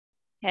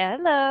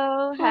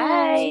Hello.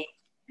 Hi.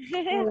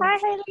 Hi. Hi,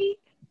 Haley.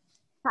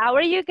 How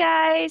are you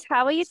guys?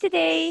 How are you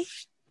today?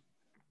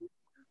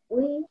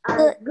 We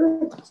are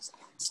good.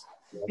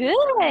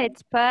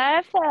 Good.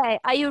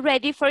 Perfect. Are you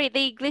ready for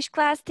the English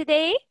class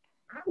today?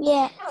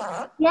 Yeah.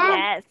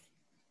 Yeah. Yes.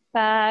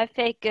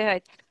 Perfect.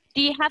 Good.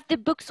 Do you have the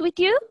books with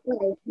you?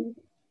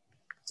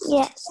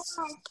 Yes.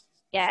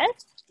 Yes.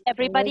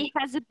 Everybody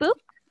has a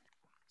book?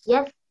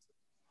 Yes.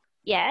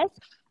 Yes.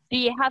 Do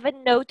you have a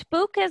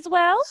notebook as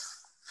well?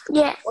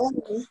 Yes.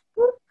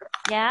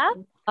 Yeah.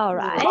 All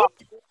right.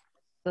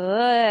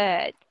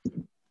 Good.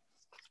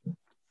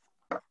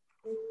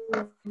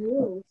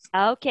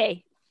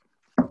 Okay.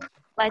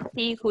 Let's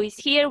see who is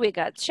here. We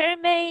got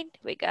Charmaine,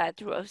 we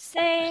got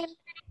Roseanne,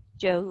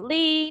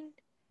 Jolene,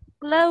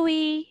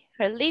 Chloe,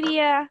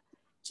 Lydia,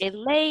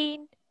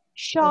 Elaine,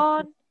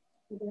 Sean,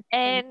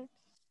 and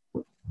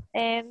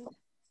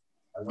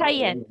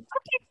Cayenne.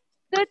 Okay,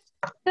 good,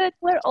 good.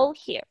 We're all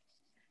here.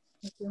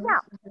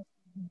 Now,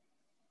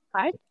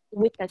 start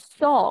with a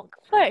song.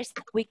 First,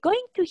 we're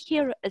going to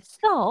hear a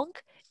song,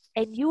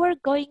 and you are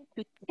going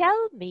to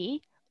tell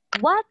me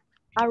what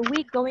are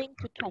we going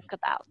to talk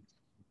about.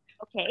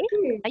 Okay,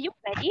 are you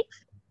ready?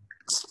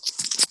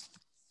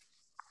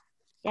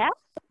 Yeah,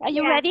 are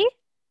you Yeah. ready?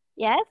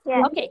 Yes?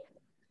 Yeah. Okay.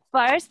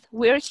 First,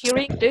 we're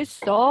hearing this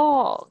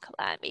song.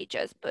 Let me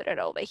just put it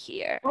over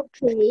here.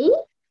 Okay.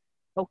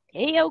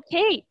 Okay,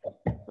 okay.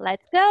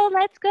 Let's go,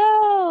 let's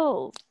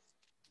go.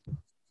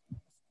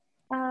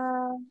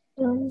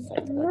 This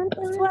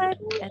one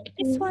and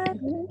this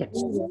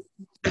one.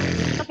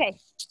 Okay,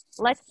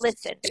 let's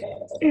listen.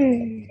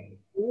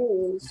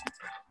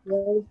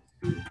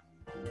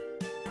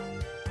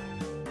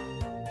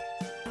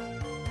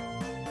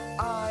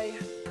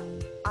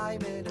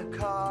 I'm in a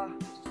car.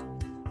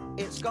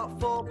 It's got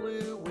 4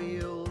 blue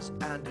wheels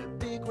and a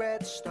big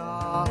red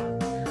star.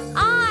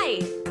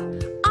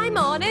 I'm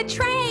on a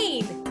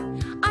train.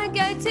 I'm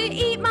going to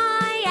eat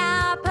my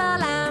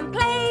apple and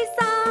play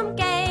some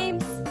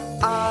games.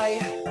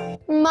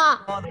 Ma.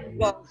 On a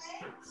boat,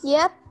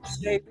 Yep.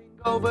 sailing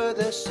over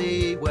the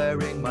sea,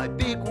 wearing my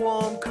big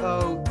warm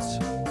coat.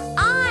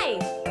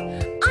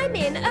 I'm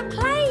in a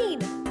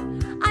plane.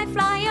 I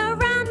fly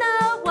around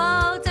the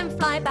world and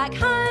fly back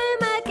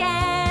home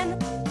again.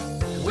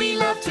 We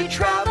love to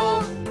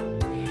travel,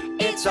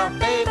 it's our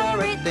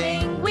favorite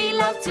thing. We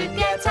love to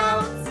get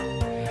out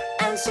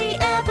and see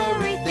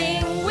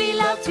everything. We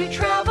love to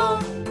travel,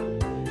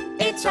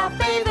 it's our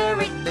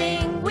favorite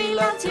thing. We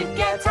love to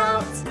get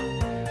out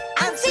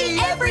and see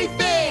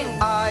everything.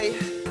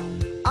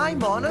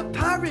 I'm on a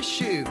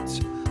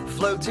parachute,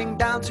 floating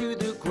down to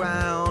the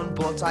ground,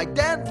 but I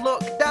daren't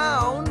look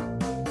down.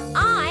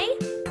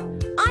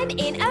 I'm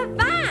in a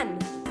van.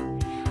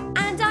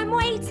 And I'm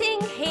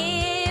waiting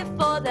here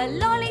for the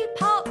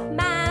lollipop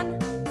man.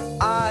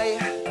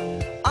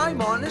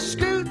 I'm on a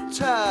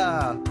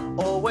scooter,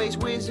 always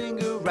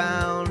whizzing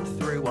around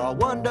through our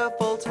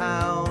wonderful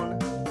town.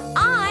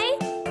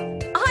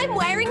 I'm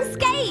wearing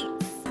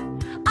skates.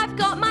 I've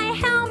got my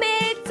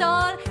helmet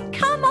on.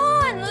 Come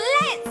on,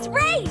 let's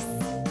race.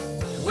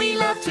 We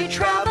love to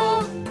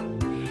travel,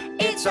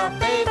 it's our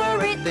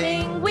favorite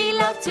thing. We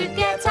love to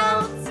get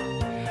out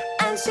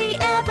and see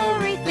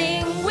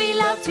everything. We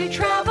love to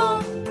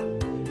travel,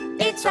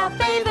 it's our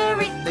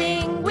favorite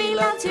thing. We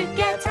love to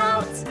get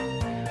out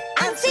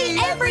and see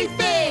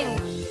everything.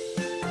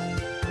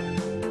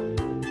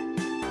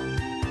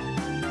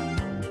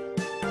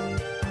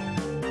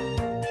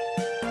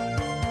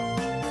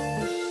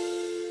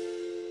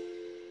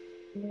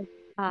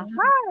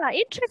 Aha,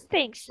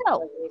 interesting.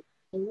 So,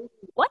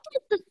 what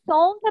is the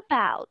song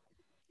about?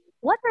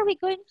 What are we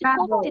going to talk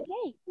Travel.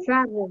 today?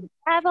 Travel.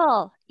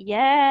 Travel.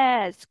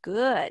 Yes,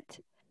 good.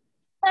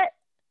 But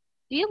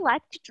do you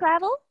like to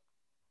travel?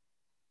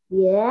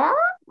 Yeah.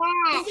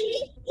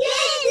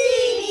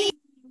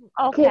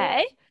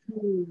 Okay.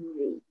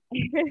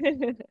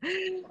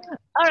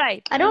 All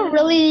right. I don't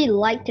really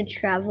like to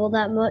travel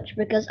that much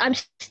because I'm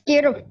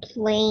scared of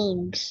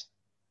planes.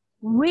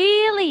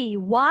 Really?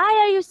 Why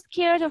are you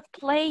scared of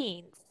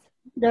planes?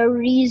 The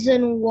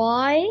reason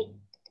why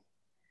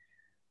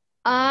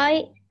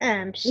I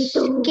am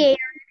scared of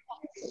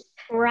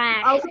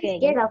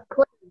crashing. Scared of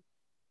planes.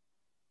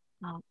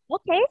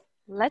 Okay,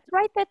 let's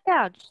write that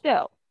down.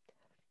 So,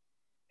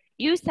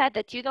 you said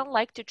that you don't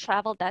like to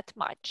travel that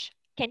much.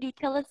 Can you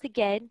tell us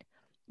again,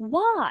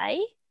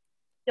 why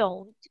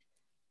don't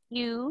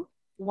you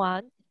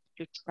want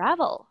to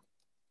travel?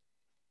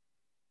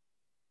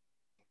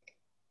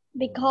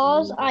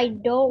 Because I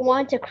don't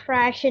want to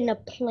crash in a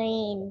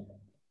plane.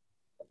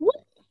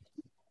 What?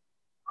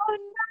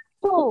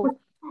 Oh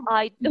no,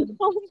 I don't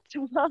want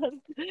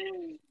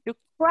to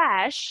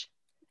crash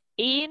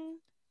in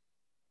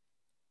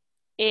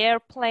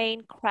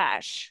airplane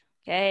crash.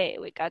 Okay,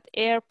 we got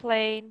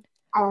airplane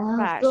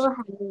crash.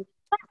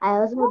 I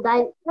also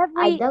died.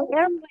 Every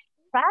airplane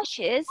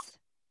crashes.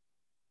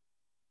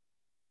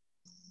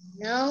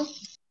 No.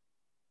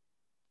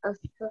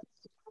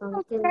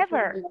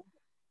 Never.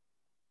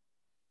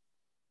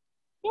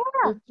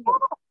 Yeah,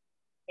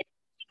 it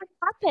can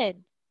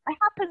happen. It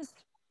happens,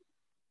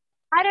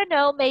 I don't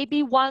know,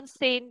 maybe once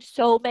in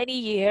so many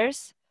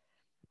years,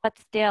 but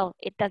still,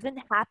 it doesn't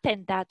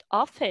happen that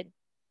often.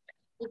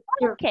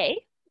 Teacher,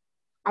 Okay,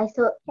 I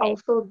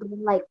also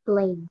don't like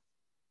planes.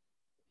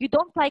 you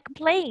don't like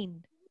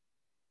plane.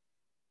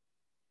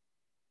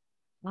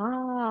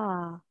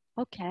 Ah,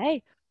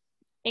 okay,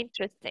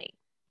 interesting.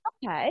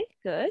 Okay,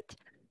 good.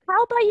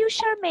 How about you,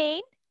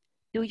 Charmaine?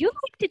 Do you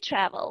like to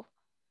travel?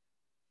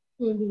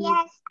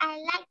 Yes, I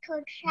like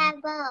to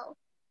travel.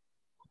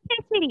 Okay,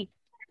 sweetie.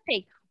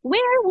 Hey,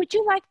 where would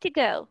you like to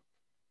go?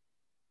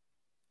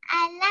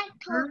 I like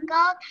to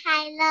go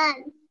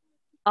Thailand.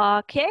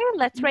 Okay,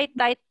 let's write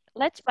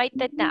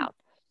that down.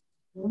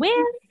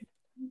 Where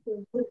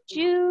would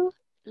you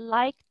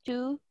like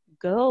to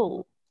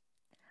go?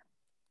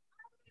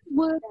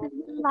 Would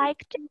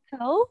like to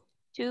go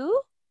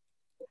to?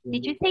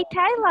 Did you say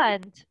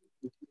Thailand?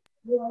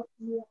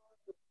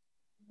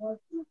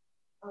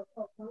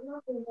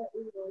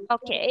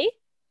 Okay.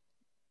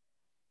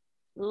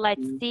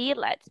 Let's see.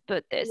 Let's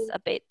put this a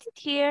bit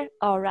here.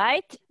 All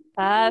right.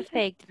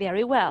 Perfect.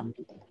 Very well.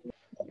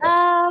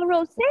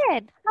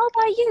 Roseanne, how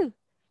about you?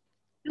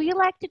 Do you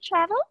like to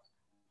travel?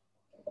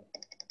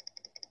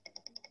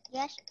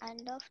 Yes, I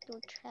love to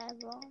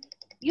travel.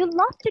 You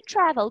love to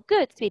travel.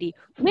 Good, sweetie.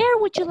 Where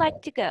would you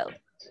like to go?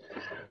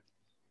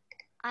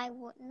 I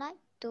would like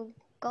to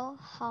go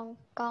Hong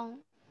Kong.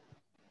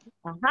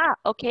 Aha.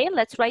 Okay,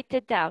 let's write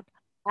it down.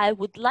 I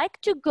would like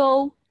to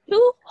go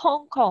to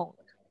Hong Kong.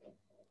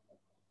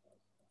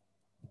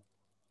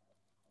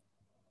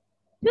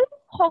 To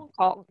Hong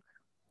Kong.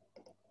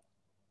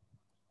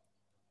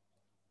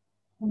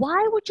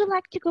 Why would you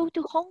like to go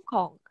to Hong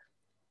Kong?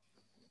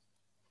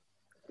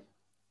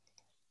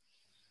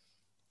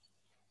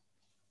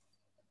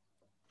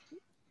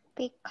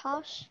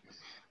 Because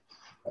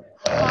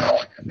Hong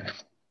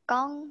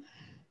Kong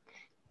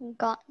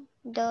got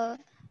the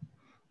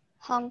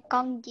Hong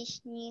Kong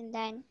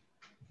Disneyland.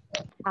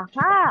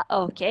 Aha.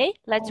 Okay,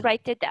 let's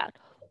write it down.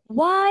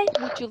 Why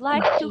would you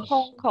like to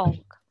Hong Kong?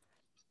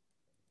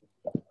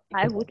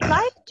 I would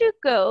like to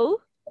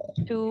go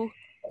to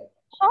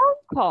Hong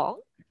Kong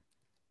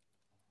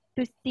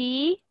to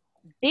see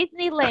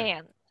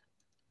Disneyland.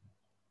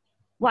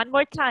 One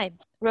more time.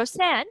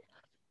 Roseanne,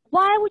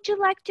 why would you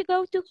like to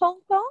go to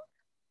Hong Kong?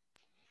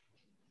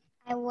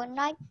 I would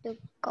like to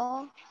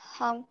go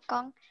Hong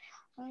Kong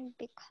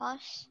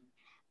because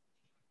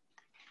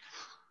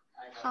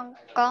Hong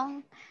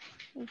Kong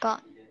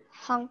got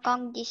Hong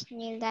Kong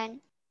Disneyland.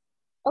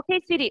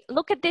 Okay, sweetie,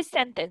 look at this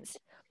sentence.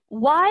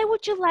 Why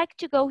would you like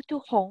to go to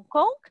Hong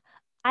Kong?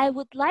 I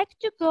would like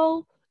to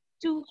go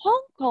to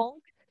Hong Kong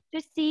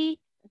to see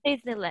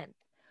Disneyland.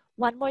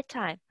 One more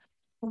time.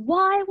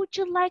 Why would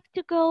you like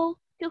to go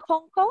to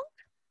Hong Kong?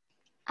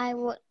 I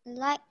would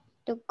like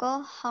to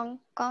go Hong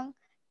Kong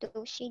to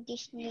see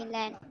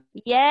Disneyland.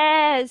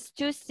 Yes,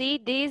 to see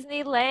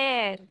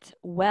Disneyland.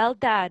 Well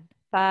done.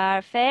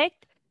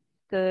 Perfect.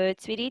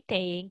 Good, sweetie.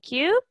 Thank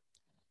you.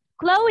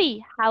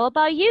 Chloe, how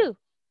about you?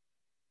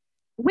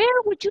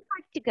 Where would you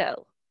like to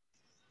go?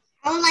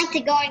 I would like to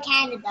go to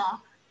Canada.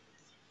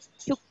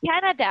 To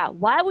Canada.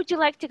 Why would you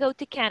like to go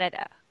to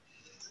Canada?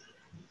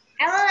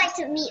 I would like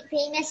to meet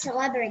famous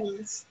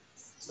celebrities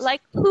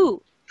Like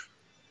who?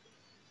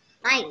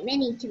 like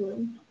Minnie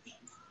Toon.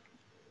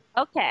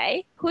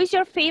 Okay. Who is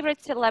your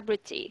favorite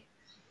celebrity?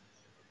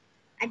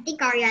 I think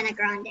Ariana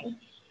Grande.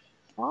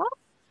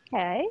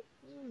 Okay.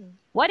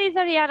 What is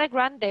Ariana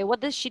Grande?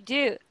 What does she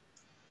do?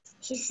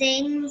 She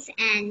sings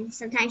and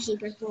sometimes she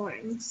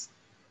performs.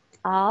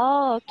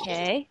 Oh,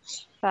 okay.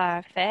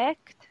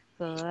 Perfect.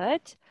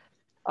 Good.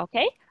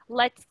 Okay.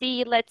 Let's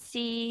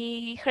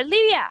see.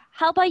 Herlilia,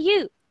 how about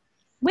you?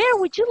 Where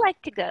would you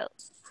like to go?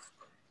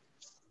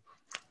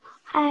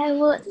 I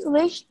would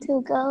wish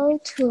to go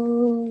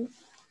to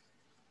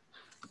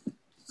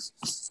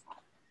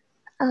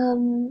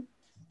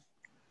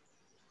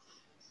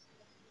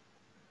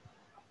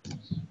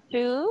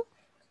To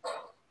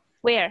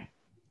where?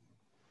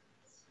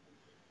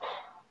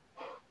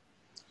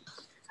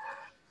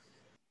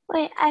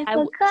 wait,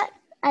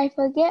 I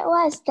forget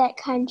what's that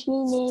country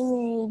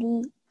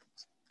name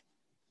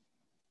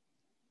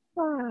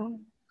already.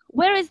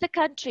 Where is the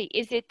country?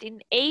 Is it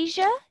in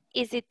Asia?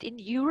 Is it in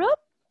Europe?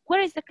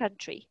 Where is the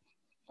country?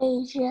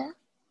 Asia.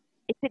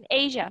 It's in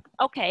Asia.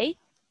 Okay.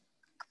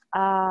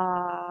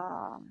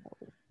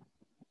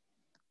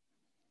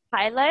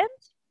 Thailand?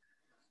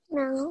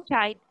 No,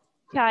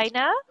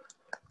 China?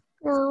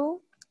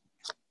 no,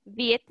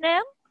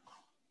 Vietnam?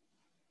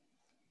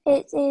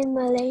 it's in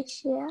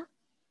Malaysia.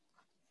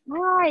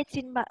 Ah, it's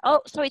in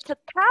so it's a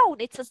town.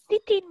 It's a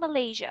city in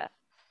Malaysia.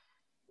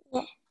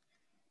 Yeah.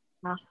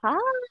 Aha.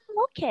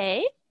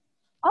 Okay.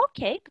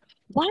 Okay.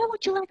 Why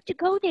would you like to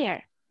go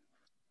there?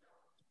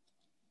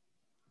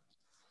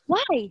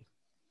 Why?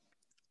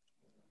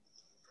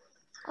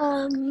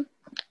 Why?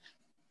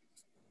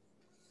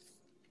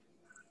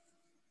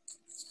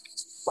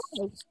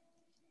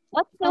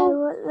 What's I so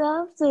would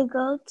love to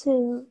go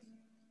to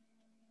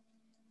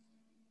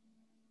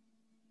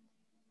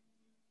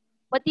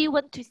What do you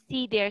want to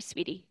see there,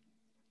 sweetie?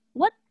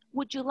 What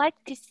would you like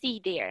to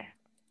see there?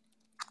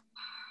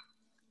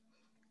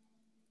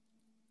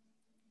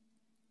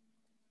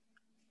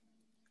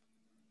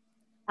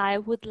 I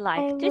would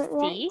like to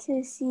see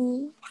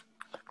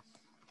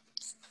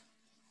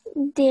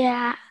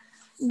the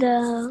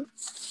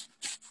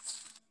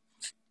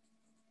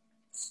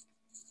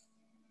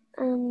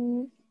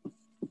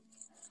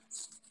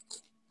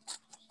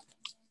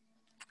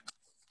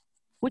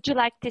Would you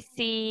like to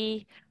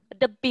see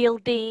the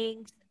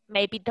buildings,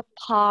 maybe the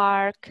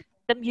park,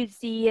 the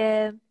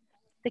museum,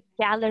 the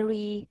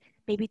gallery,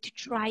 maybe to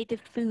try the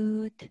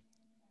food?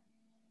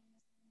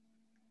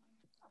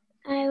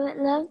 I would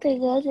love to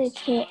go to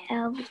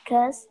KL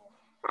because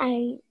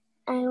I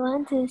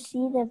want to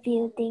see the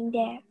building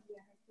there.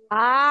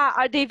 Ah,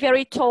 are they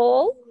very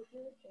tall?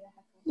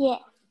 Yeah.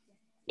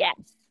 Yes.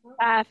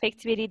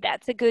 Perfect, sweetie.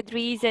 That's a good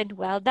reason.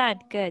 Well done.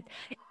 Good.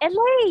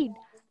 Elaine,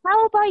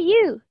 how about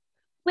you?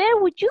 Where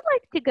would you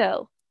like to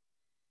go?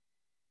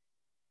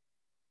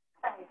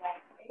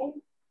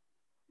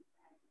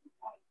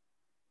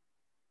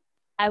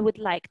 I would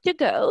like to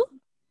go.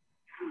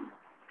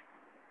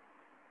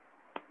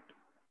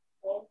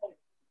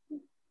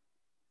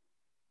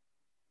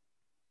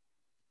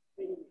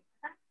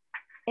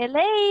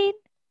 Elaine.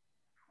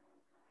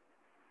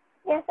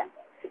 Yes. Okay,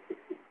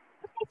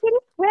 sweetie.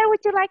 Where would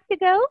you like to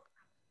go?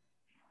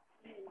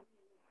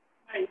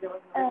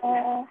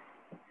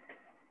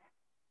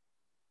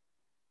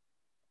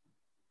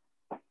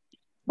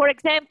 For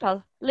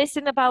example,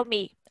 listen about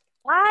me.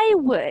 I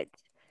would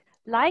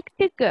like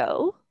to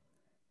go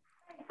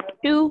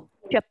to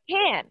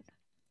Japan.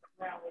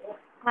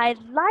 I'd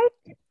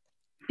like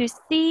to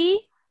see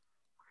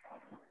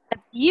a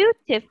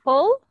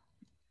beautiful,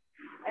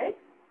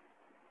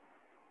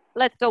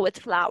 let's go with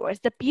flowers,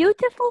 the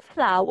beautiful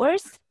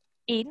flowers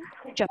in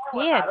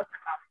Japan.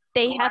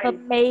 They have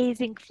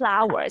amazing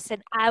flowers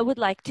and I would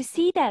like to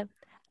see them.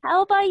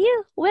 How about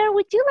you? Where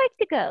would you like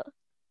to go?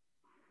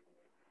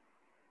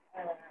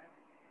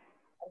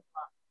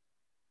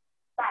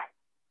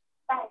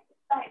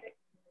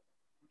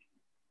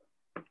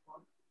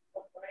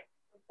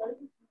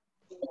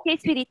 Okay,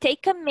 sweetie,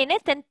 take a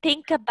minute and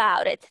think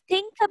about it.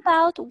 Think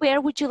about where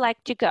would you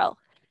like to go.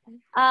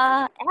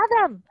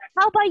 Adam,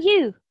 how about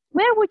you?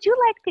 Where would you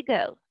like to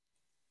go?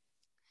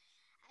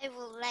 I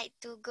would like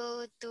to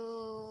go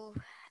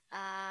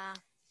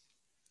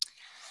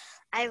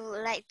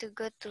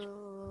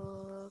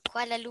to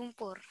Kuala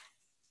Lumpur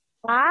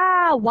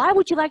Ah, why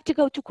would you like to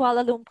go to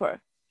Kuala Lumpur?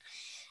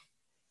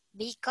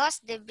 because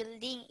the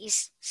building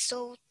is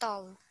so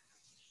tall.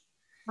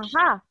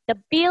 Aha, the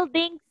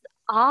buildings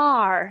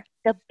are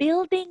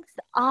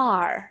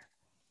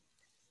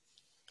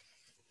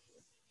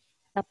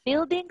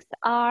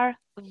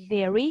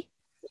very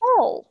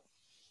tall.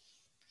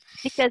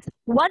 Because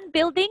one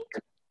building,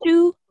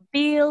 two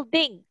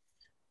buildings.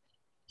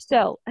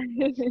 So,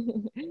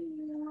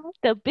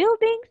 the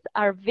buildings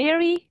are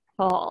very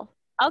tall.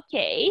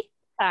 Okay,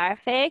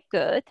 perfect,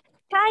 good.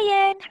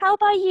 Cayenne, how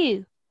about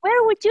you?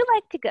 Where would you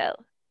like to go?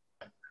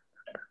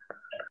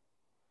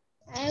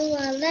 I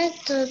would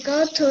like to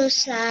go to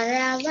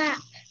Sarawak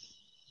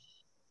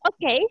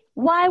Okay,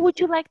 why would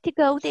you like to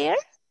go there?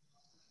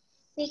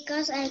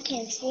 because I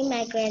can see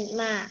my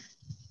grandma.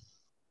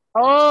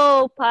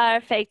 Oh,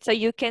 perfect. So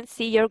you can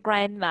see your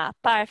grandma.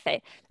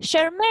 Perfect.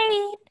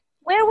 Charmaine,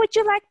 where would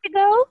you like to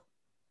go?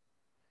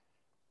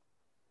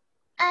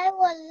 I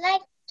would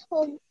like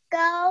to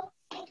go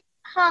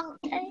Hong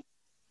Kong.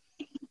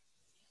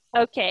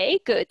 Okay,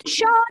 good.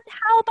 Sean,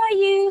 how about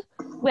you?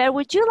 Where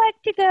would you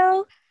like to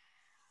go?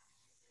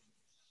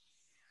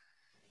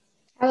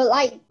 I would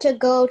like to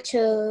go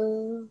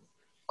to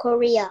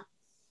Korea.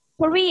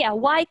 Korea.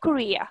 Why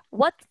Korea?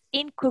 What's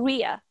in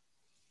Korea?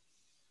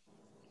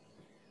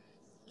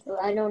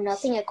 I know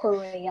nothing at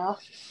Korea,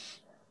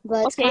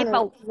 but it's Okay,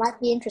 might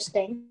be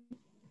interesting.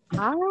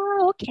 Ah,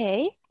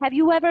 okay. Have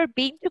you ever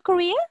been to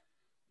Korea?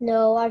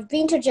 No, I've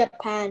been to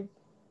Japan.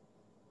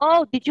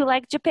 Oh, did you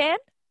like Japan?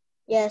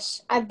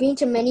 Yes, I've been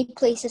to many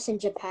places in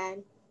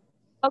Japan.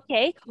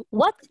 Okay.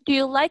 What do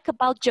you like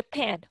about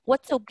Japan?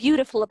 What's so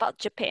beautiful about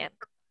Japan?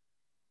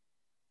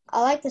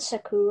 I like the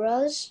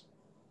sakuras.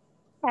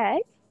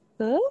 Okay,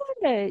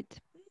 good.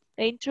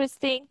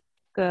 Interesting.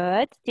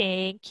 Good,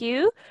 thank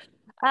you.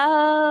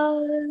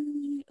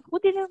 Who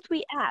didn't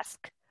we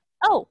ask?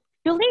 Oh,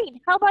 Jolene,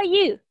 how about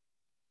you?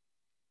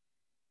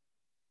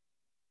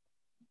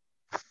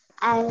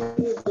 I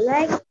would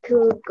like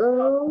to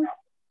go.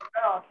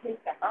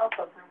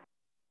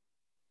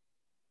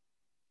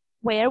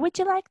 Where would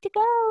you like to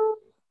go?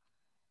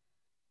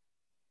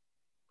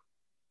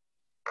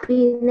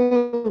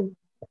 Penang.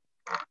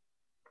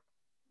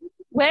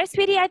 Where,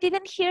 sweetie? I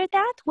didn't hear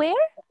that. Where?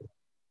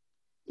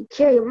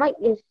 Sure, your mic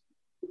is.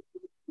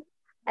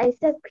 I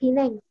said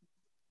Penang.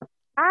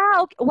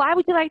 Ah, okay. Why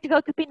would you like to go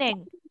to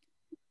Penang?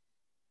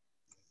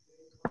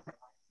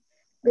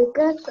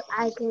 Because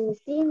I can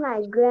see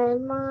my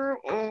grandma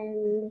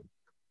and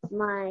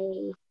my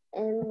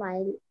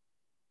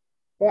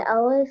They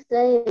always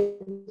say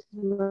it's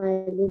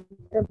my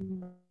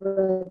little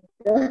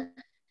brother.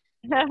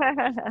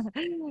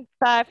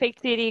 Perfect,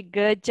 sweetie.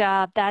 Good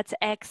job. That's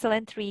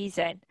excellent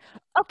reason.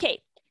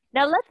 Okay,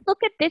 now let's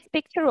look at this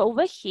picture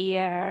over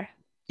here.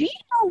 Do you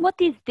know what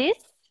is this?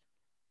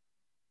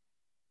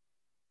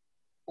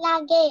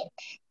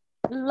 Luggage.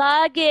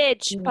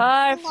 Luggage.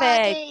 Perfect.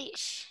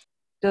 Luggage.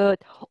 Good.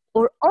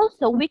 Or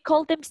also we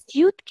call them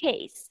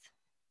suitcase.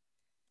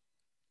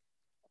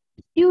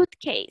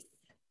 Suitcase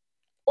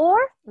or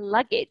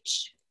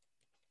luggage.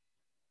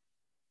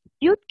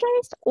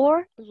 Suitcase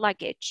or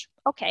luggage.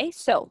 Okay,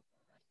 so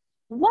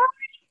why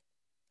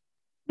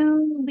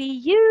do we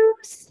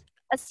use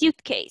a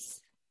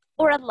suitcase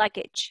or a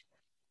luggage?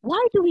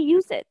 Why do we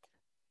use it?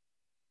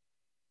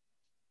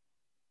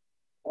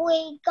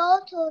 We go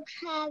to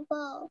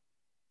travel.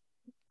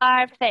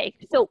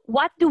 Perfect. So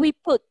what do we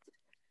put?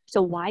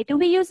 So why do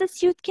we use a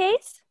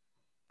suitcase?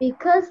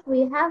 Because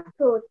we have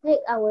to take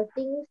our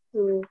things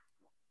to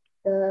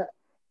the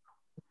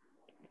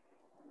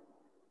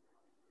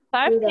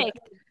Perfect.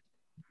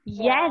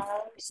 Yes.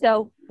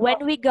 So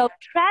when we go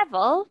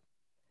travel,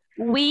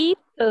 we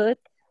put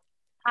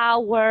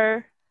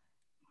our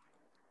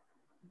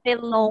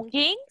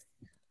belongings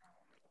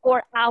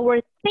or our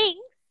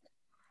things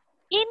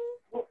in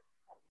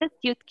the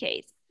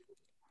suitcase.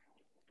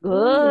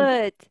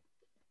 Good.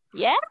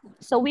 Yeah.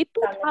 So we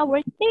put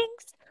our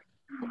things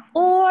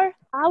or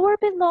our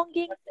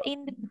belongings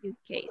in the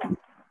suitcase.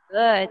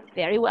 Good.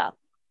 Very well.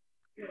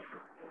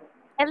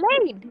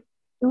 Elaine,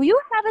 do you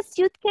have a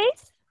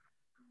suitcase?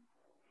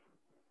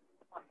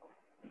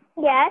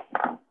 Yes,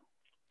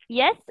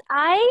 Yes,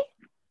 I.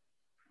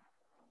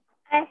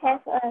 I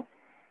have a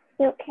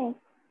suitcase.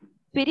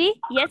 Sweetie,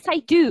 yes, I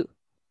do.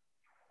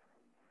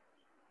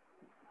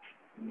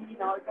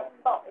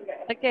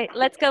 Okay,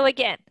 let's go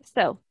again.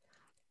 So,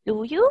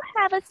 do you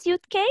have a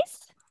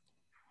suitcase?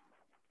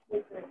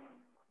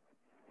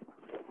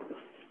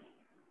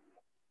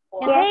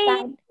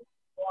 Elaine?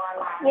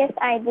 Yes,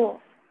 I do.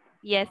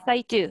 Yes,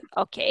 I do.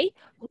 Okay.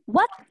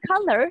 What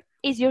color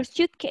is your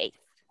suitcase?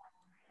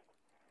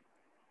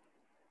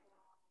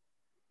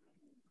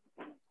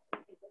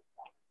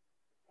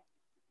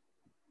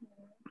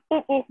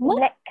 It is What?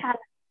 black color.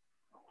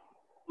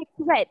 It's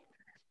red.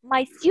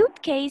 My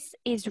suitcase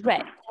is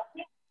red.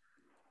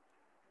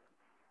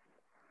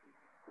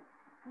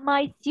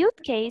 My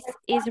suitcase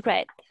is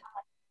red.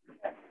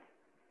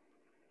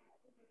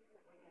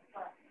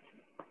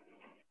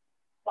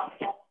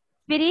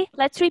 Sweetie,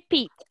 let's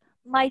repeat.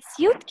 My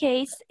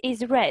suitcase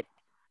is red.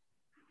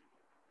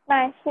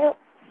 My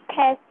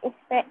suitcase is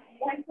red.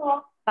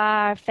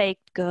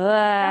 Perfect.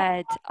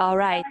 Good. All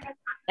right.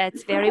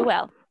 That's very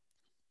well.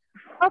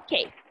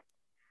 Okay.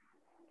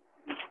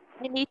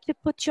 You need to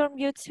put your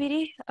mute,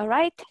 sweetie. All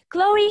right.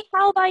 Chloe,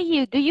 how about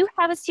you? Do you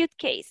have a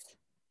suitcase?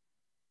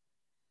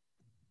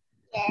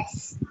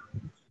 Yes.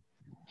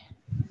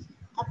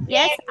 A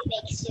Yes. very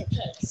big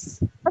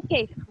suitcase.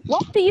 Okay.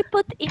 What do you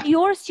put in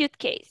your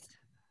suitcase?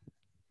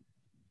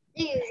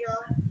 The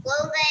usual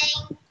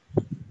clothing,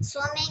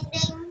 swimming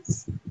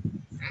things,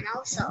 and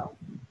also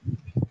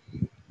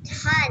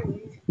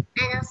tons,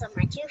 and also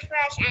my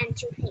toothbrush and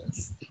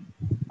toothpaste.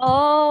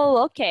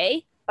 Oh,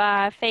 okay.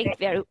 Perfect.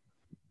 Very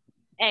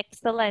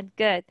excellent.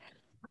 Good.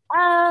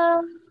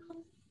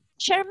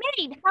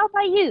 Charmaine, how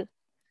about you?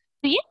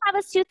 Do you have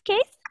a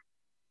suitcase?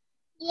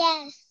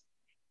 Yes.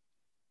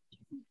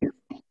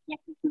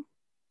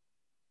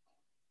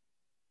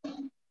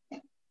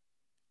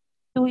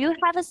 Do you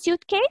have a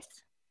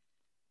suitcase?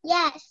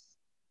 Yes.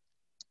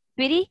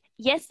 Sweetie,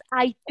 yes,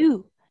 I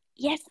do.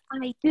 Yes,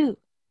 I do.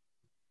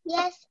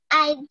 Yes,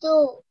 I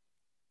do.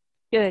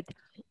 Good.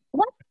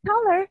 What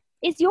color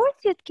is your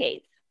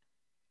suitcase?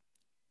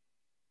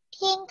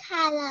 Pink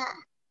color.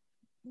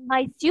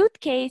 My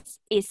suitcase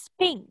is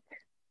pink.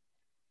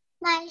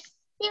 My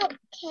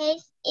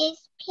suitcase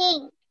is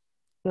pink.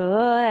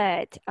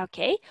 Good.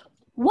 Okay.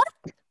 What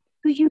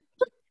do you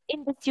put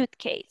in the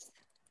suitcase?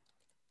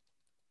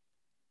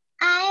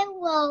 I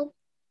will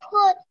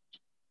put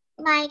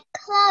my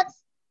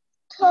clothes,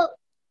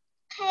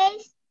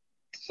 toothpaste,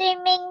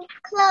 swimming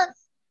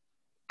clothes,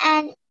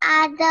 and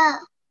other.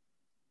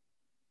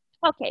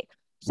 Okay.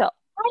 So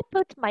I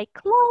put my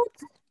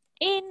clothes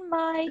in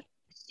my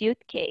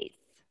suitcase.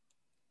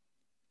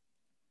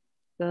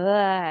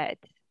 Good.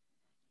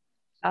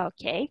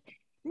 Okay.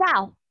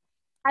 Now,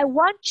 I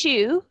want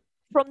you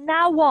from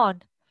now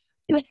on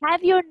to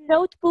have your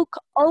notebook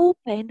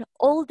open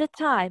all the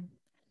time.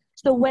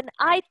 So when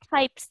I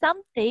type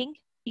something,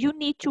 you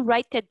need to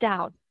write it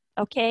down,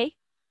 okay?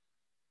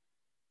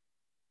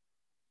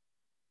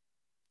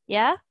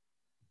 Yeah?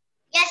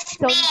 Yes,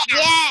 So, ma'am.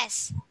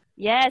 Yes.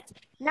 yes.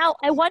 Now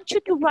I want you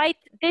to write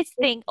this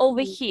thing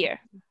over here.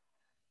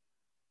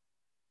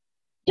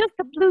 Just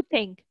the blue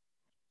thing.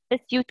 The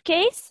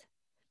suitcase.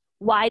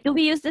 Why do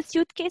we use the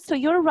suitcase? So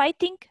you're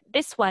writing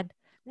this one,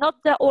 not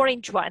the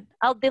orange one.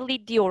 I'll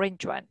delete the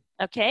orange one,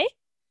 okay?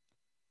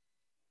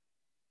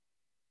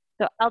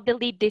 So I'll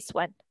delete this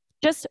one.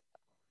 Just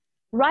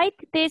write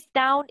this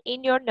down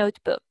in your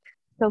notebook.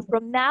 So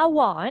from now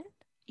on,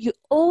 you're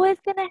always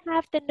gonna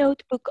have the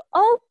notebook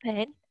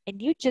open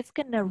and you're just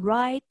gonna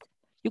write,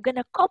 you're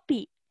gonna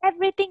copy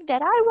everything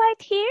that I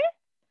write here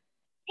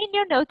in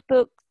your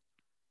notebook.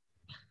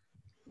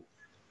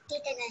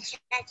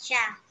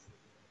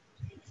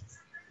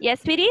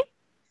 Yes, sweetie?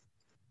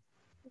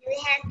 Do we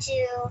have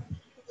to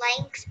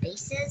blank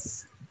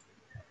spaces?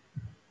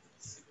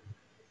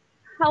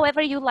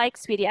 However you like,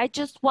 sweetie. I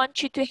just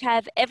want you to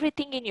have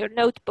everything in your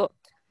notebook.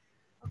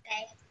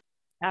 Okay.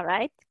 All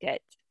right, good.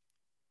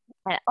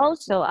 And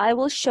also, I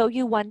will show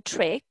you one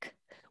trick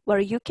where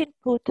you can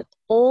put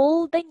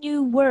all the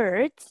new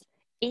words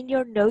in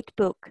your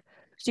notebook.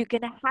 So you're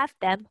gonna have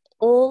them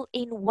all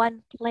in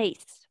one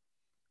place.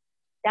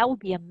 That would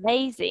be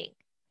amazing.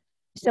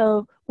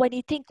 So when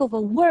you think of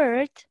a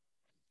word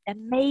that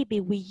maybe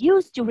we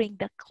used during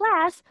the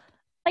class,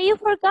 but you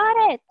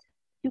forgot it,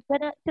 you're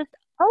gonna just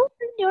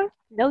open your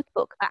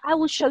notebook. I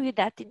will show you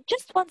that in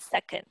just 1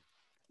 second.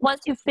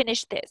 Once you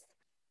finish this.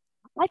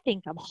 I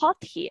think I'm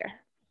hot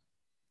here.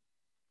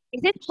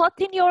 Is it hot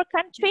in your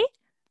country?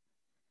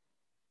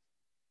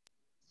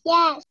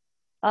 Yes.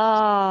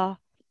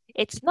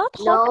 It's not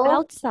hot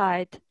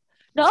outside.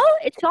 No,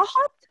 it's not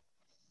hot.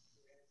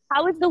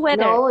 How is the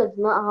weather? No, it's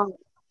not hot.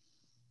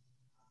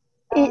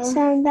 It's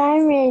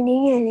sometimes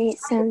raining and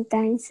it's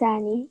sometimes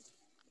sunny.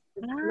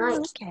 Ah,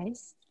 okay.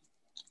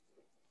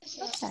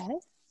 Okay.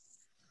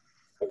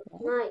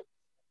 Nice.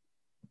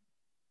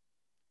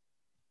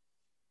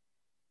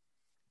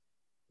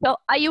 So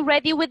are you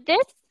ready with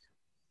this?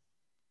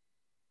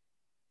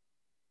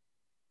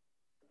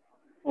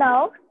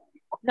 No.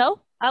 No,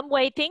 I'm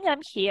waiting.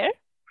 I'm here.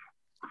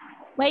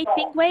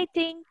 Waiting,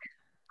 waiting.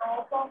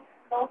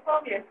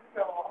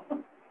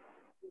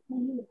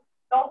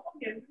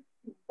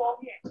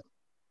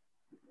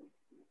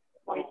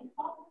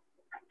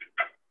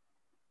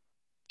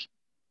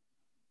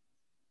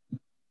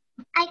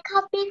 I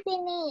copy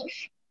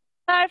finish.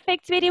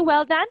 Perfect, sweetie.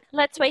 Well done.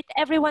 Let's wait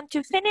everyone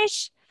to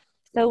finish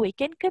so we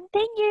can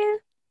continue.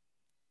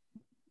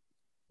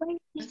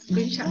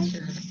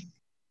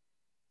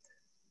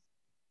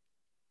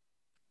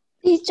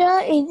 Teacher,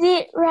 is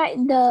it right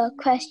the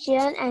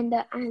question and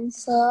the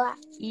answer?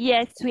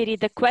 Yes, sweetie,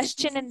 the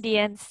question and the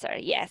answer,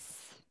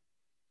 yes.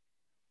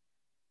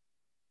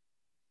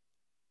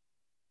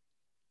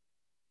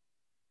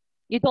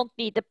 You don't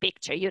need the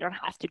picture. You don't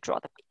have to draw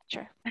the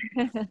picture.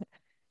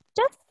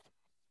 Just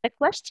the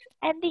question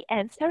and the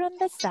answer on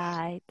the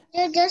side.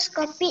 You just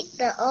copied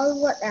the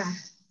old word.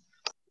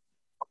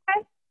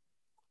 Okay.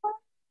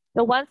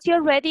 So once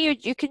you're ready,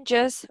 you can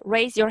just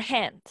raise your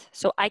hand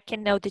so I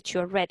can know that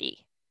you're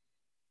ready.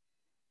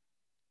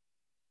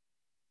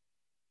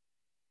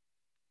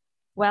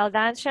 Well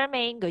done,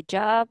 Charmaine. Good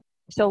job.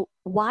 So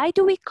why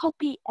do we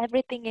copy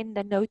everything in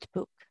the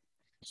notebook?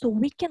 So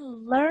we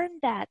can learn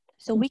that,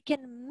 so we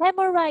can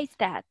memorize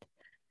that.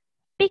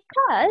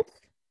 Because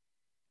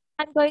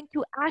I'm going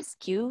to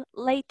ask you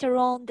later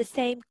on the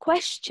same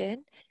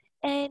question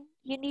and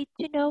you need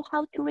to know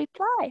how to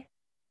reply.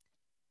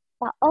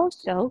 But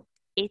also,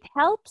 it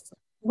helps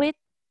with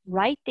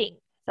writing.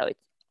 So it's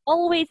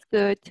always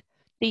good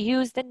to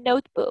use the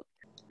notebook.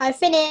 I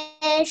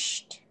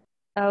finished.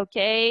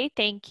 Okay,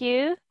 thank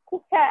you.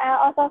 Teacher, I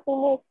also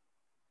finished.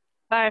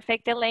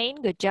 Perfect,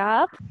 Elaine. Good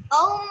job.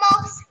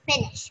 Almost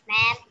finished,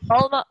 ma'am.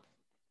 Almost.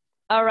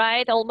 All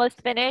right,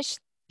 almost finished.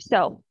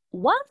 So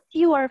once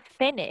you are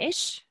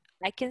finished,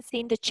 I can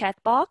see in the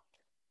chat box,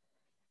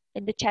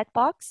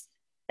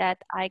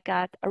 that I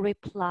got a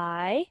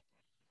reply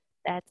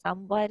that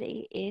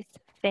somebody is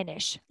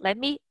finished.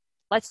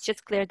 Let's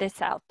just clear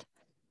this out.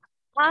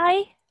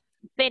 I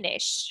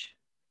finish.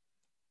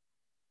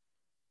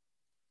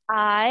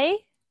 I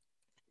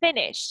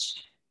finish.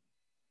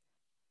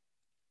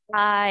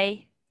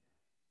 I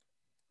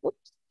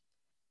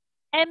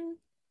am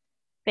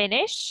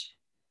finished.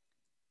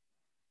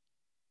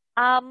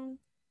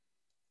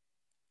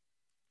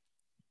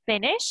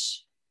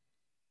 Finish.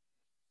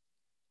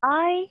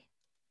 I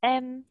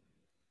am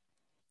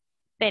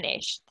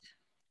finished.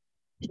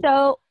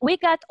 So we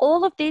got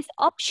all of these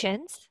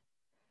options,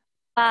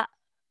 but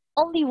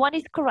only one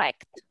is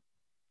correct.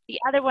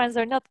 The other ones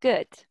are not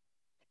good.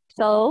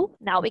 So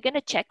now we're gonna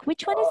check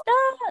which one is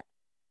that.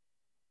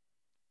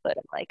 Put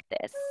it like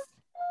this.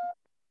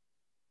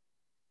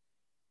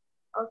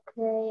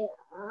 Okay.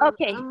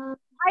 Okay,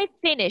 I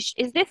finished.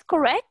 Is this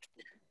correct?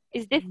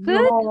 Is this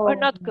good or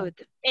not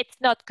good? It's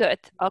not good.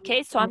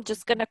 Okay, so I'm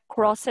just gonna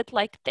cross it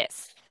like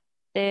this.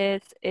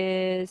 This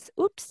is,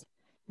 oops,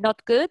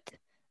 not good.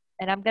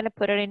 And I'm gonna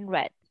put it in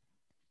red.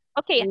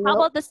 Okay, how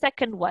about the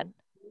second one?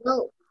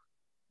 No.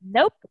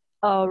 Nope.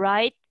 All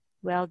right,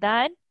 well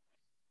done.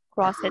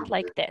 Cross it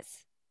like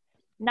this.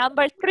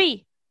 Number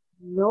 3.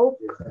 Nope.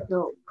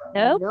 No.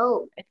 Nope.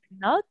 No. It's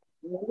not.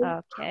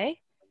 No. Okay.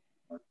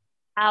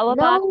 How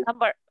about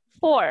number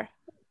 4?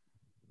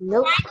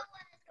 Nope.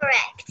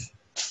 Correct.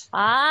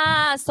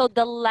 Ah, so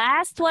the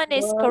last one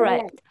is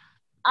correct.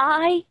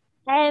 I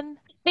am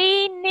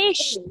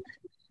finished.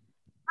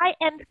 I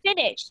am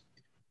finished.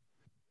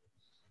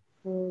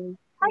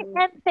 I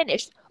am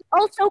finished.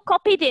 Also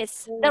copy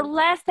this, the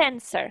last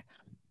answer.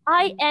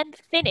 I am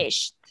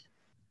finished.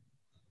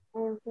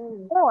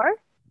 Or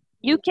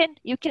you can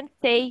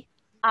say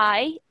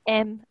I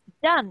am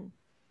done.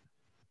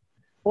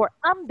 Or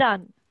I'm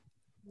done.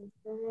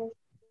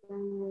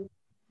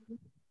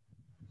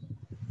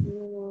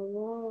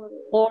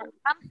 Or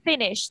I'm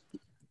finished.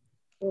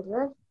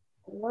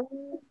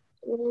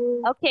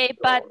 Okay,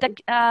 but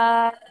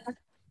the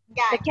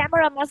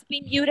camera must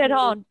be muted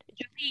on.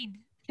 Jolene,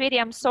 sweetie,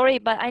 I'm sorry,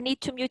 but I need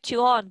to mute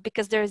you on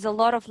because there is a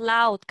lot of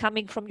loud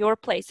coming from your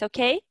place,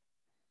 okay?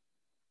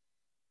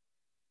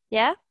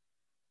 Yeah?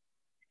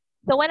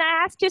 So when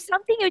I ask you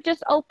something, you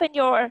just open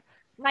your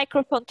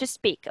microphone to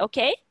speak,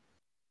 okay?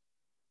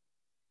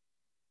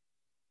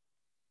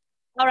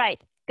 All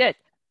right, good.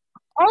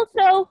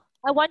 Also,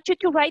 I want you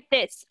to write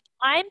this.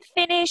 I'm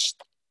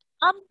finished,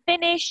 I'm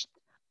finished,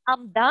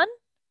 I'm done,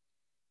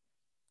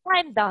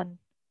 I'm done.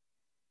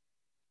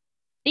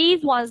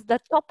 These ones, the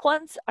top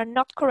ones, are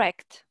not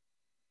correct.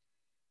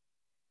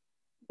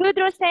 Good,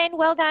 Roseanne,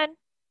 well done.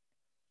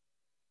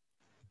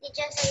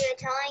 Teacher, so you're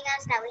telling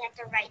us that we have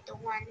to write the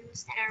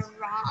ones that are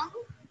wrong?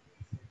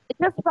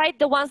 Just write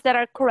the ones that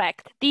are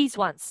correct, these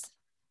ones.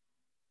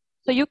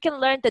 So you can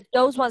learn that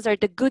those ones are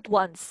the good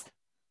ones.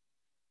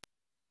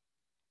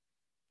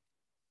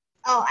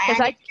 Oh, I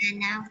understand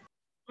now.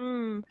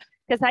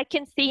 Because I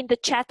can see in the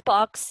chat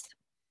box,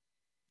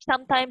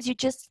 sometimes you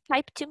just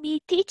type to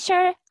me,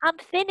 teacher, I'm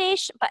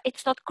finished, but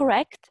it's not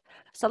correct.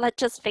 So let's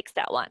just fix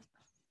that one.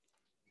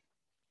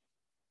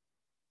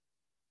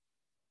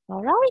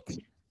 All right.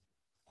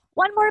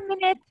 One more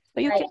minute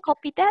so you can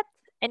copy that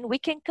and we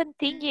can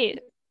continue.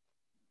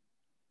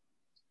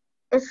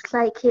 It's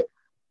like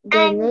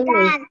the name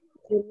is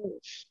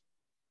finished.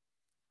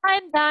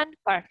 I'm done.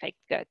 Perfect.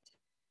 Good.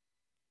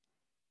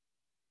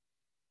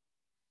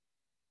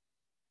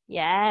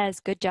 Yes,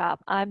 good job.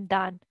 I'm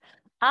done.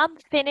 I'm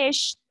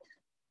finished.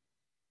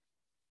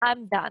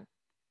 I'm done.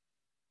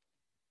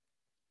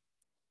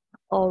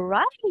 All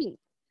right.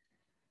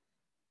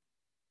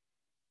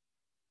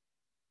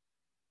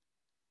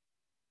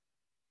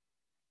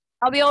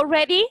 Are we all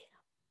ready?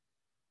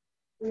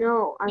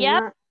 No, I'm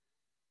not.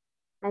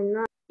 I'm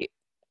not.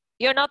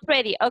 You're not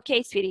ready.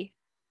 Okay, sweetie.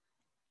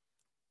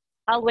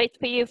 I'll wait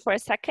for you for a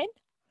second.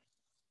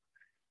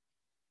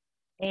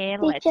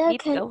 And let's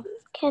go.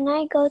 Can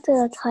I go to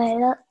the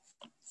toilet?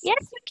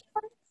 Yes, you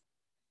can.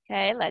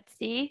 Okay, let's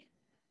see.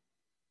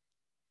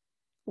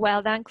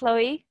 Well done,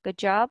 Chloe. Good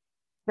job.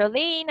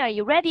 Jolene, are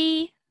you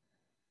ready?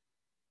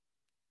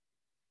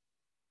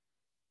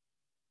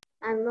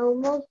 I'm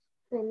almost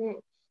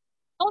finished.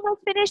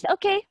 Almost finished?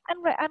 Okay,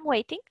 I'm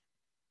waiting.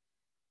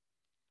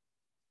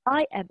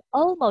 I am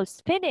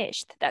almost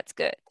finished. That's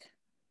good.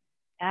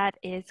 That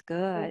is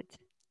good.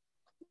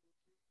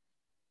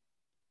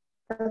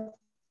 A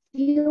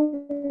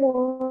few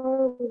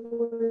more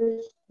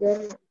words,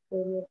 then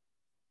finish.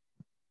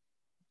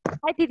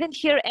 I didn't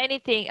hear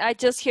anything. I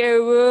just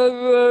hear woo,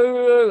 woo,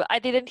 woo. I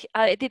didn't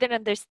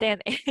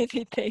understand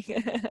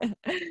anything.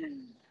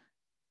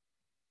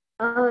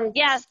 Oh,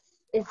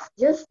 it's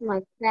just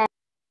my plan.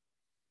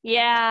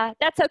 Yeah,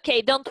 that's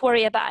okay. Don't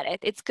worry about it.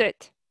 It's good.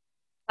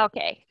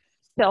 Okay.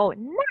 So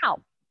now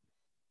I'm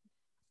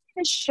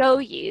going to show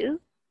you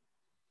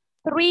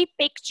 3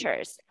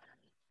 pictures.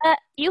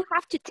 You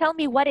have to tell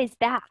me what is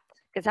that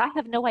because I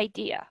have no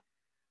idea.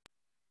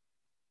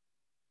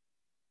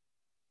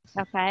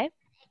 Okay.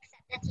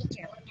 Except the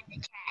teacher, look at the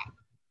chat.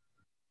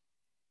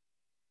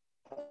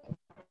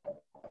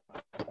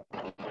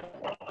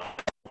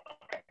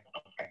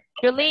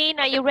 Jolene,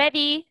 are you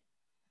ready?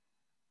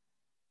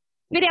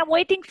 Sweetie, I'm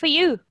waiting for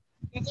you.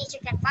 The teacher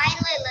can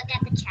finally look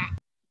at the chat.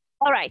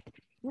 All right.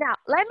 Now,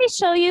 let me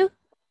show you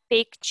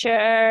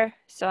picture.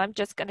 So I'm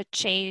just going to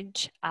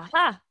change.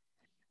 Aha.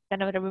 I'm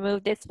going to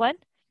remove this one.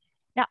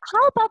 Now,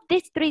 how about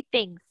these 3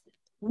 things?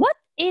 What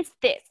is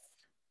this?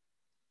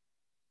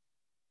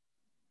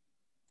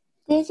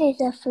 This is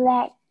a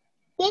flag.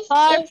 This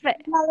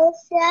Perfect. is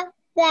Malaysia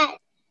flag.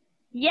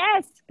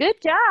 Yes,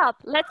 good job.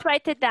 Let's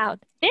write it down.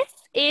 This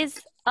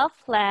is a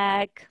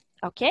flag.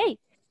 Okay.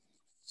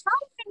 How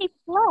many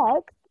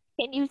flags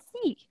can you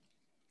see?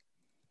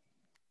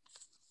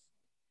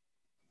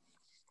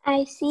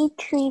 I see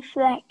 3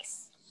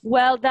 flags.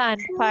 Well done.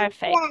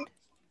 Perfect.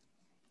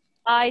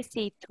 I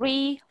see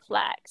 3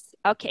 flags.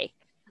 Okay.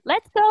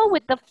 Let's go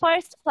with the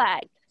first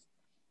flag.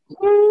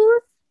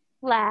 Whose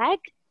flag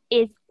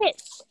is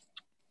this?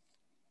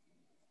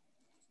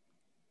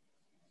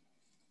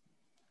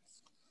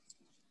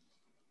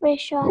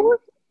 Which one?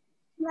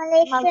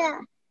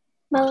 Malaysia.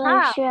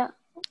 Malaysia.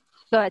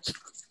 Good.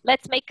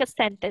 Let's make a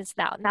sentence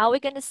now. Now we're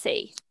going to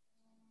say,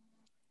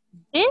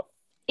 this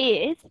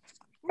is,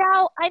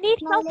 now I need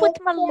help with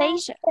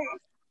Malaysia.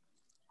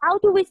 How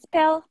do we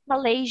spell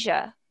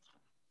Malaysia?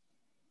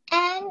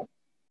 MALAYSIA.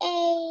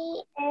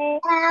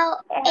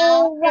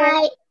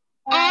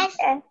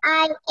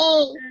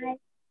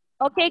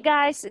 Okay,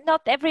 guys,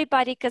 not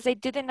everybody because I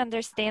didn't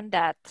understand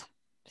that.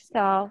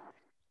 So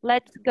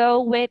let's go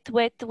with,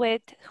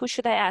 who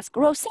should I ask?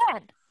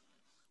 Roseanne,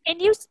 can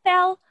you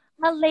spell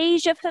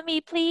Malaysia for me,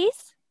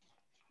 please?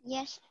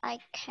 Yes, I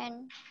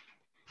can.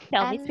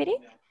 Tell me, sweetie.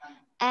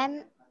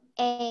 M-A-L-A-S-I-A.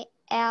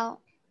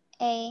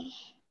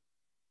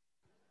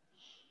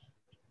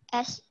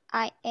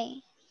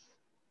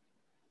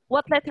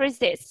 What letter is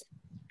this?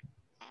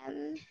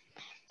 M-A-L-Y-L-A-Y-S-I.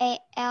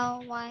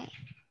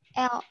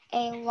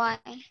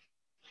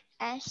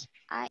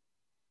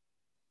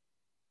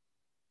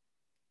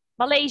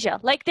 Malaysia,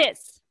 like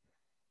this.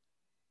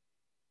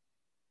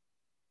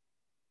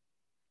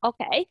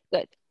 Okay,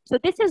 good. So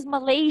this is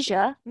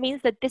Malaysia,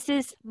 means that this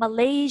is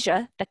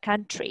Malaysia, the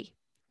country.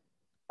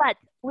 But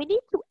we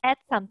need to add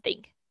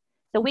something.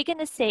 So we're going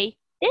to say,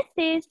 this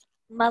is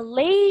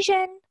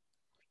Malaysian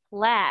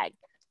flag.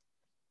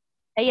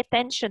 Pay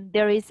attention,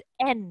 there is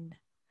N.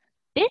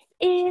 This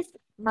is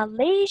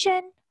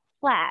Malaysian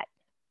flag.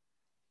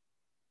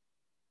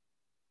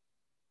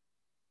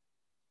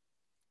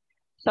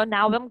 So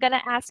now I'm going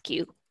to ask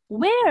you,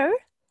 where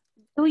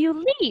do you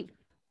live?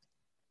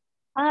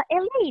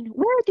 Elaine,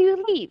 where do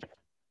you live?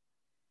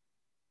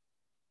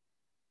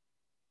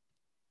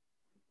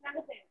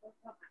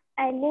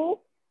 I live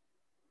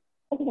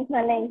in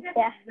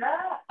Malaysia.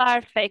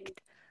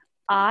 Perfect.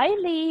 I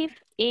live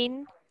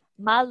in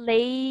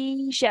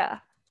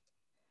Malaysia.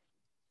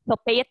 So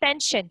pay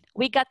attention.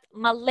 We got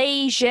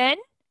Malaysian,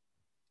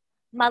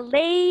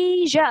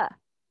 Malaysia.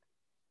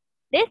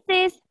 This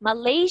is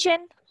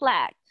Malaysian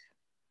flag.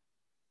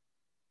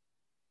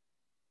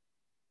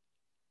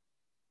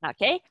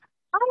 Okay.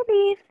 I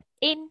live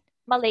in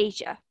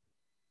Malaysia.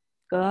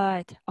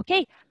 Good.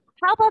 Okay.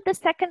 How about the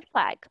second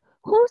flag?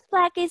 Whose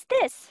flag is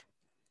this?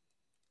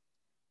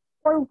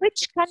 Or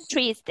which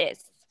country is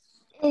this?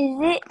 Is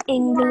it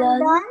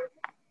England?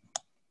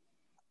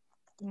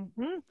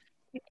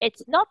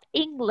 It's not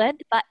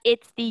England, but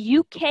it's the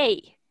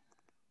UK.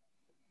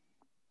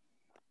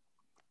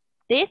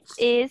 This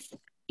is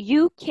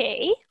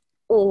UK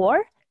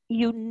or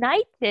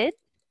United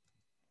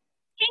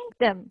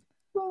Kingdom.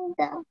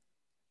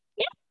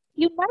 Yeah,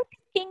 United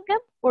Kingdom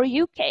or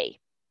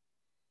UK.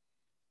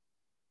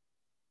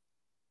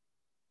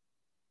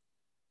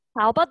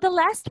 How about the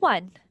last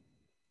one?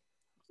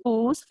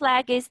 Whose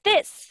flag is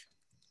this?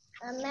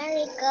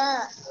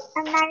 America.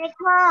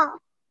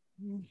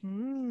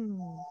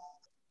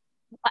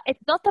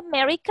 It's not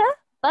America,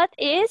 but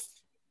is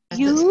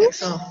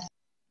USA.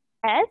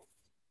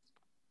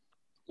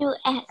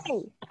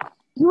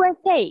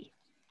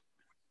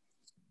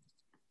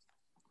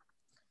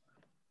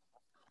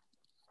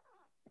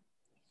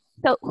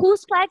 So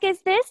whose flag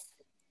is this?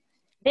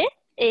 This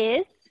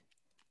is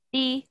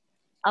the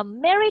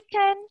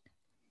American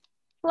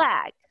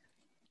flag.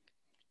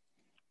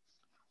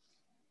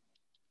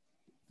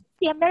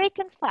 The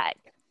American flag.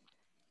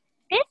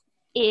 This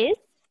is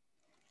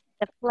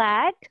the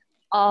flag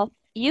of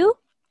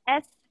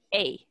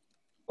USA,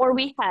 or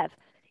we have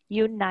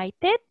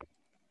United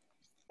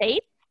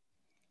States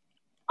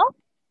of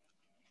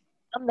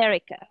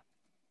America.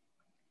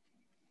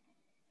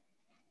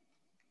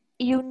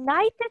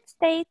 United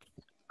States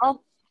of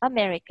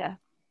America.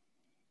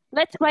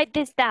 Let's write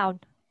this down.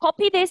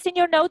 Copy this in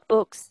your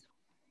notebooks.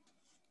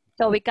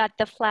 So we got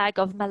the flag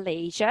of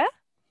Malaysia,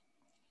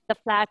 the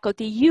flag of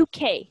the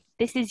UK.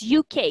 This is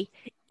UK.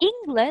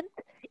 England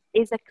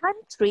is a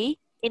country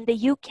in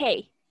the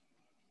UK.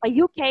 A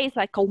UK is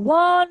like a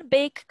one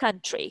big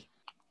country.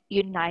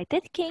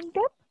 United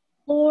Kingdom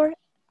or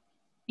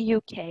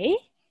UK,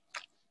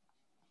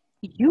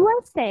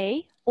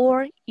 USA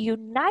or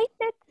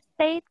United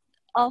States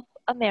of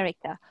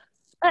America.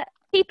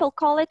 People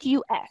call it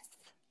US.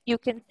 You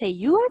can say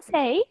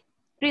USA,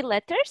 3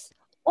 letters,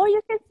 or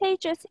you can say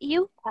just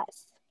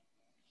US.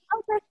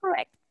 How's that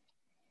correct?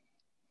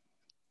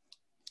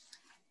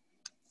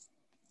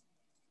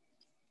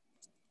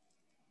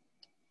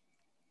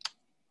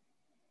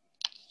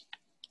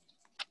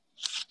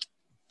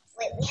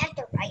 Wait, we have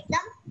to write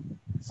them?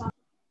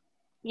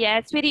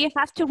 Yes, sweetie, you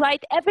have to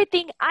write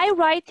everything I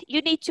write,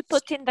 you need to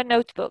put in the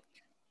notebook.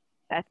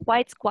 That's why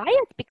it's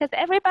quiet, because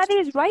everybody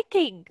is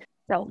writing.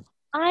 So,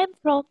 I'm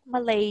from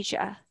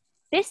Malaysia.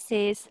 This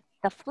is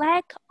the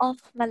flag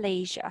of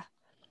Malaysia.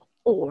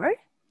 Or,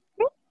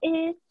 this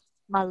is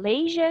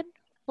Malaysian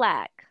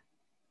flag.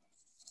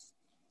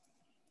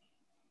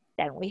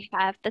 Then we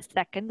have the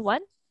second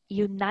one,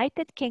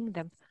 United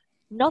Kingdom.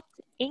 Not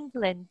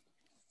England,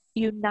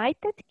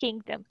 United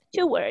Kingdom.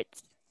 2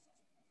 words.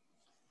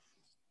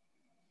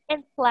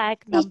 And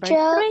flag number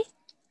 3,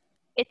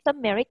 it's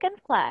American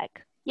flag.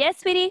 Yes,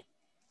 sweetie?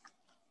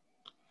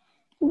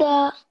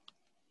 The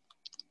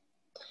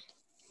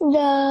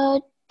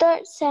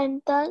third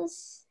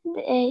sentence,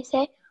 they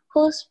say,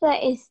 whose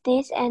flag is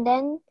this? And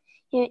then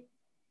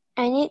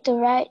I need to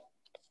write,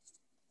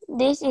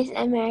 this is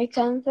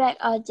American flag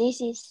or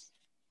this is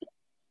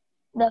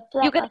the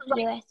flag of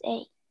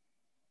USA.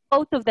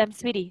 Both of them,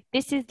 sweetie.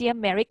 This is the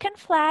American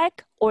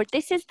flag or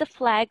this is the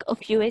flag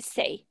of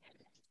USA.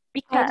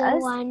 Because... Either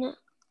one.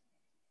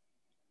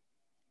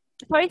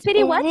 Sorry,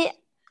 sweetie, what?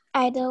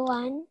 Either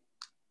one.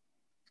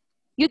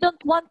 You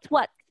don't want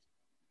what?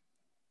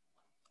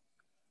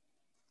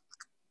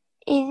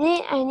 Is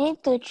it I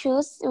need to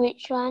choose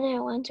which one I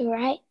want to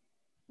write?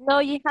 No,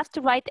 you have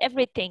to write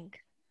everything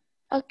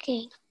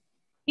Okay.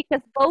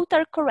 because both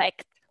are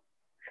correct.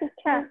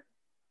 Teacher,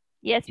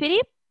 Yes, sweetie?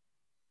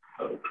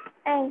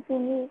 I'm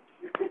finished.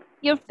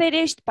 You're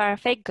finished.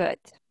 Perfect. Good.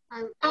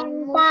 I'm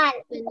done.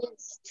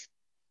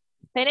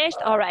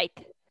 Finished? All right.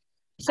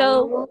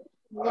 So,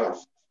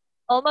 Yes.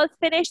 almost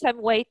finished.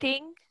 I'm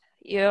waiting.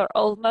 You're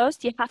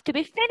almost. You have to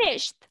be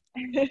finished.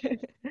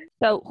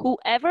 So,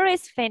 whoever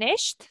is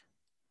finished,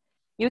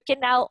 you can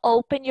now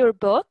open your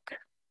book.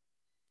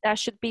 That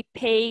should be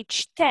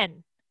page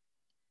 10.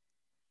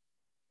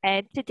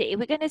 And today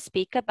we're going to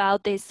speak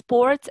about the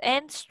sports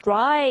and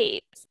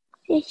stripes.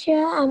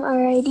 Teacher, I'm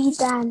already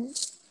done.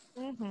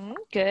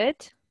 Good.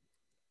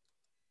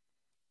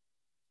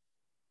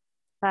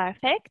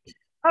 Perfect.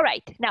 All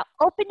right. Now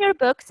open your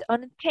books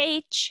on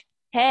page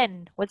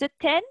 10. Was it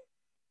 10?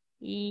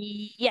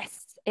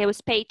 Yes, it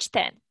was page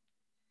 10.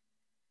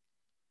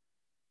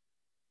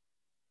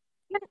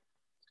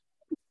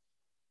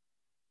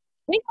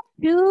 We have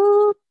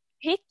two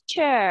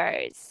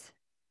pictures.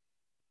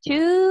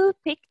 Two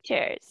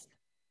pictures.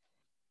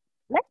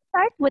 Let's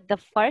start with the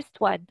first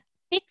one.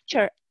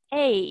 Picture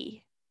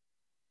A.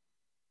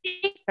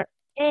 Picture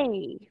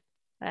A.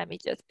 Let me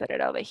just put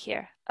it over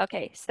here.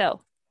 Okay,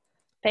 so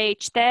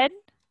page 10,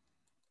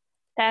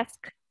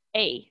 task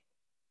A.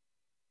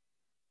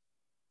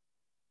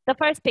 The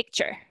first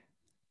picture.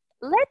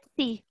 Let's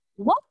see,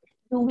 what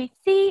do we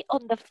see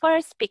on the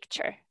first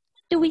picture?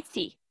 What do we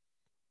see?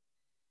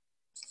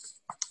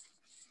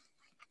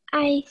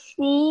 I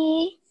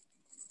see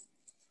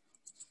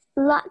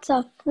lots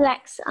of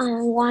flags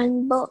on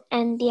one boat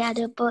and the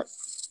other boat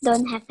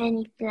don't have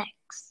any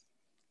flags.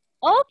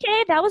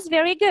 Okay, that was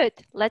very good.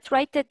 Let's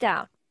write it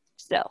down.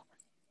 So,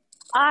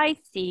 I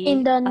see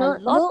In the a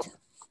notebook,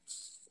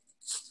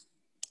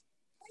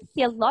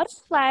 lot of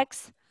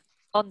flags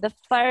on the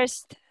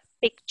first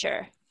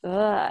picture.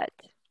 Good.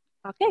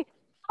 Okay.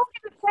 How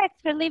many flags,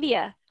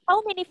 Olivia?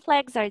 How many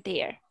flags are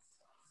there?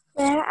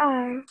 there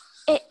are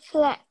 8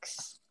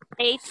 flags.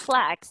 8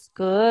 flags.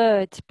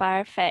 Good.